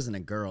 lucky I wasn't a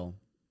girl.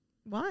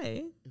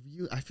 Why?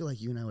 I feel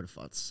like you and I would have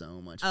fought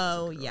so much.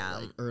 Oh, as a girl. yeah.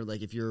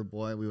 Like if you were a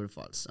boy, we would have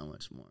fought so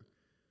much more.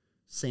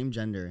 Same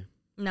gender.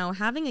 No,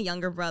 having a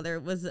younger brother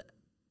was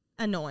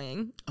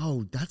annoying.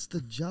 Oh, that's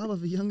the job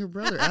of a younger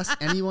brother. Ask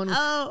anyone.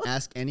 Oh.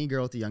 Ask any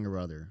girl with a younger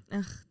brother.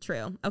 Ugh,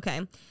 true. Okay.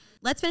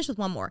 Let's finish with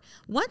one more.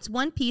 What's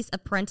one piece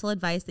of parental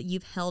advice that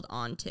you've held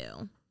on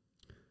to?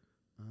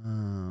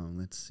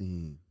 Let's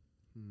see.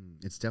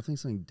 It's definitely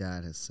something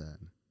Dad has said.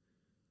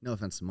 No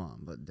offense to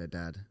Mom, but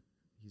Dad,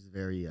 he's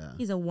very.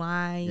 He's a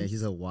wise. Yeah,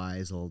 he's a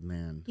wise old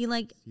man.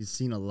 He's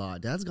seen a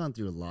lot. Dad's gone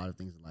through a lot of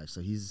things in life,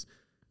 so he's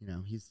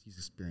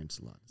experienced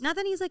a lot. Not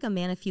that he's like a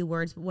man of few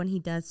words, but when he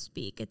does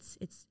speak, it's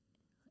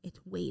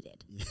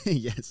weighted.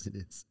 Yes, it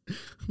is.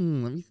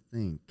 Let me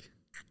think.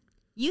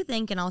 You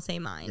think, and I'll say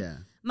mine. Yeah.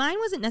 Mine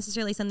wasn't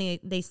necessarily something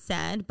they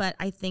said, but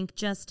I think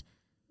just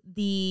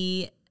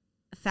the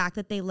fact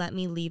that they let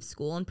me leave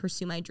school and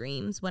pursue my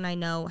dreams when I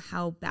know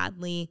how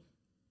badly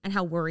and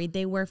how worried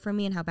they were for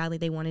me and how badly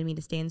they wanted me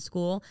to stay in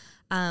school.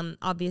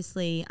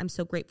 Obviously, I'm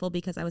so grateful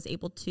because I was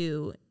able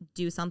to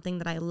do something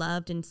that I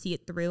loved and see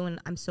it through, and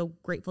I'm so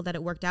grateful that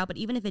it worked out. But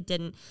even if it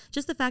didn't,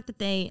 just the fact that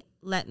they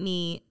let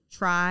me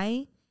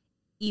try,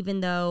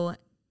 even though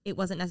it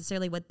wasn't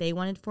necessarily what they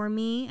wanted for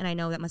me, and I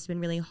know that must have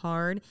been really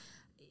hard,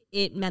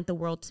 it meant the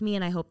world to me,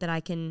 and I hope that I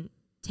can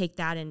take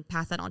that and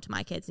pass that on to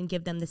my kids and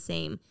give them the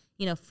same,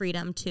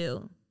 freedom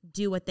to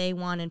do what they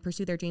want and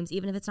pursue their dreams,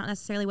 even if it's not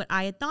necessarily what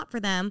I had thought for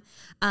them.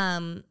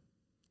 And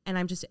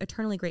I'm just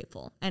eternally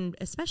grateful, and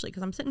especially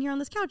because I'm sitting here on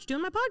this couch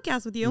doing my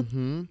podcast with you.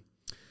 Mm-hmm.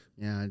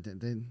 Yeah,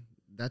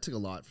 that took a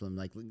lot from them.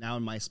 Like now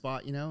in my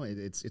spot,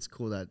 it's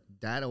cool that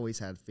Dad always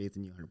had faith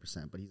in you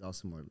 100%, but he's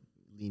also more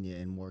lenient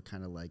and more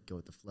kind of like go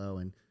with the flow.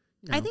 And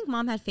I think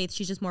Mom had faith.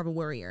 She's just more of a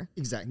worrier.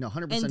 Exactly. No,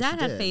 100%. And Dad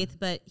she had did. faith,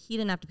 but he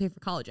didn't have to pay for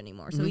college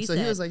anymore. So Mhm. he So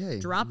said, he was like, hey,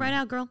 drop right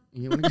out, girl.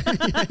 You wanna go?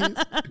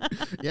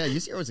 Yeah,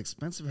 UCR was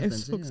expensive back It then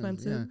was too. so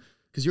expensive. Yeah,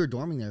 because you were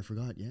dorming there. I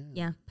forgot. Yeah.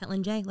 Yeah,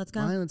 Petland J, let's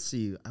go. Mine, let's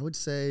see. I would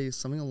say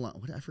something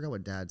along. I forgot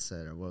what Dad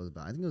said or what it was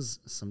about. I think it was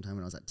sometime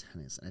when I was at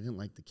tennis, and I didn't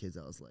like the kids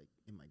I was like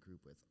in my group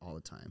with all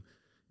the time.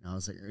 And I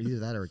was like, either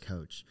that or a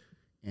coach.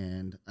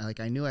 And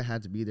I knew I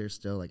had to be there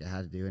still, like I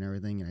had to do and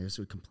everything. And I just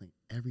would complain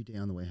every day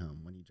on the way home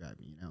when he drive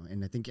me,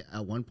 And I think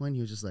at one point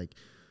he was just like,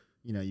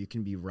 you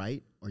can be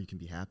right or you can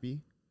be happy.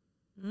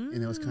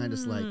 And it was kind of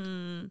just like,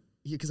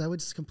 because I would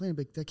just complain,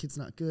 like that kid's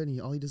not good, and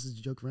all he does is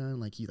joke around,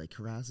 like he like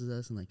harasses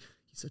us, and like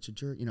he's such a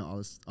jerk,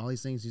 all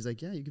these things. He's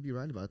like, yeah, you could be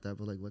right about that,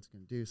 but like, what's it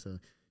gonna do? So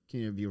can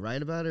you be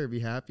right about it or be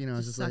happy? I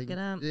was just suck like, it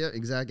up. yeah,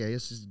 exactly. I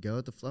just go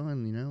with the flow,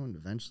 and and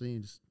eventually,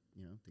 just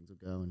things will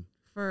go. And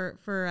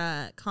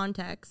For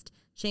context,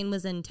 Shane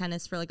was in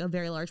tennis for like a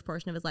very large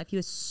portion of his life. He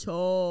was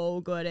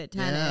so good at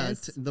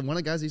tennis. Yeah, the one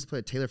of the guys I used to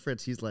play, Taylor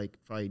Fritz, he's like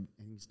probably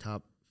I think he's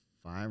top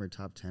 5 or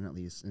top 10 at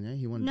least, and yeah,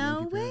 he won. No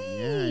the MVP. way.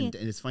 Yeah, and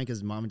it's funny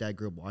because Mom and Dad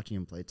grew up watching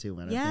him play too.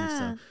 And Yeah,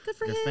 everything, so good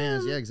for they're him.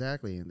 fans. Yeah,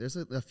 exactly. There's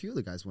a few of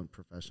the guys went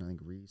professional. I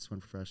think Reese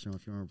went professional.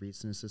 If you remember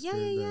Reese and his sister.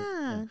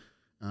 Yeah.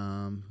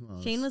 Who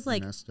else? Shane was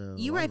like, Ernesto,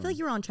 you a were. lot I of feel like them.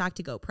 you were on track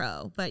to go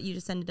pro, but you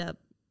just ended up.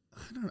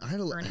 I had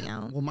burning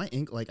out. Well, my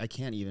ankle, like I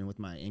can't even with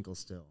my ankle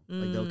still.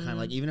 Like they'll kind of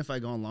like even if I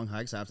go on long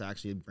hikes, I have to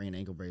actually bring an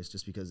ankle brace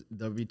just because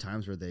there'll be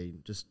times where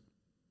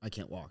I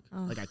can't walk.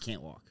 Ugh. Like I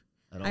can't walk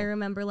at all. I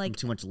remember like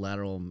too much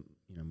lateral,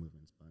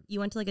 movements. But you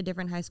went to like a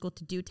different high school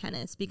to do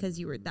tennis because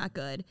you were that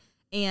good.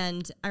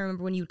 And I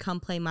remember when you would come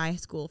play my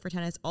school for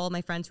tennis, all of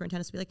my friends who were in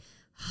tennis would be like,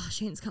 oh,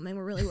 Shane's coming.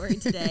 We're really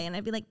worried today. And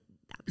I'd be like,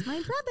 that's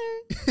my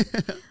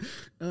brother.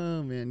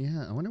 Oh man,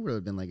 yeah. I wonder what it would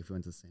have been like if we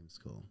went to the same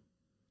school.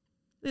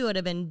 We would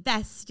have been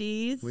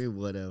besties. We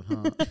would have,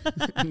 huh?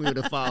 We would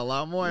have fought a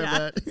lot more, Yeah,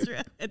 but it's true.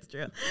 It's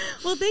true.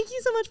 Well, thank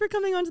you so much for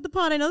coming onto the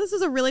pod. I know this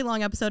was a really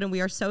long episode, and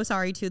we are so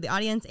sorry to the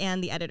audience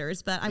and the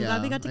editors, but I'm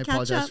glad we got to I catch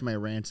apologize up. for my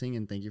ranting,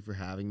 and thank you for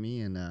having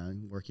me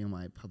and working on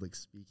my public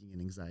speaking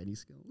and anxiety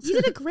skills. You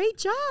did a great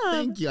job.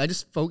 Thank you. I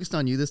just focused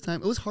on you this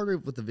time. It was harder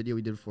with the video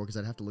we did before because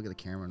I'd have to look at the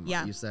camera and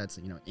Yeah. what you said.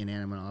 So,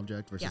 inanimate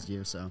object versus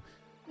you. So,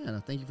 yeah, no,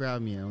 thank you for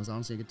having me. It was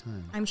honestly a good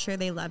time. I'm sure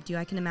they loved you.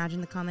 I can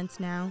imagine the comments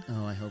now.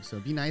 Oh, I hope so.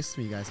 Be nice to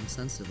me, guys. I'm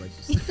sensitive, like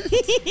you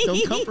said.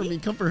 Don't comfort me.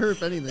 Comfort her,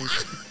 if anything.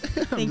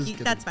 Thank you.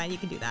 That's fine. You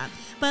can do that.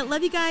 But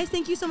love you guys.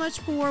 Thank you so much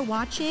for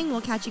watching.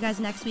 We'll catch you guys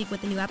next week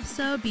with a new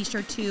episode. Be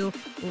sure to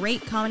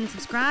rate, comment, and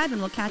subscribe, and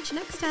we'll catch you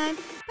next time.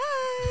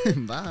 Bye.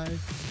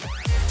 Bye.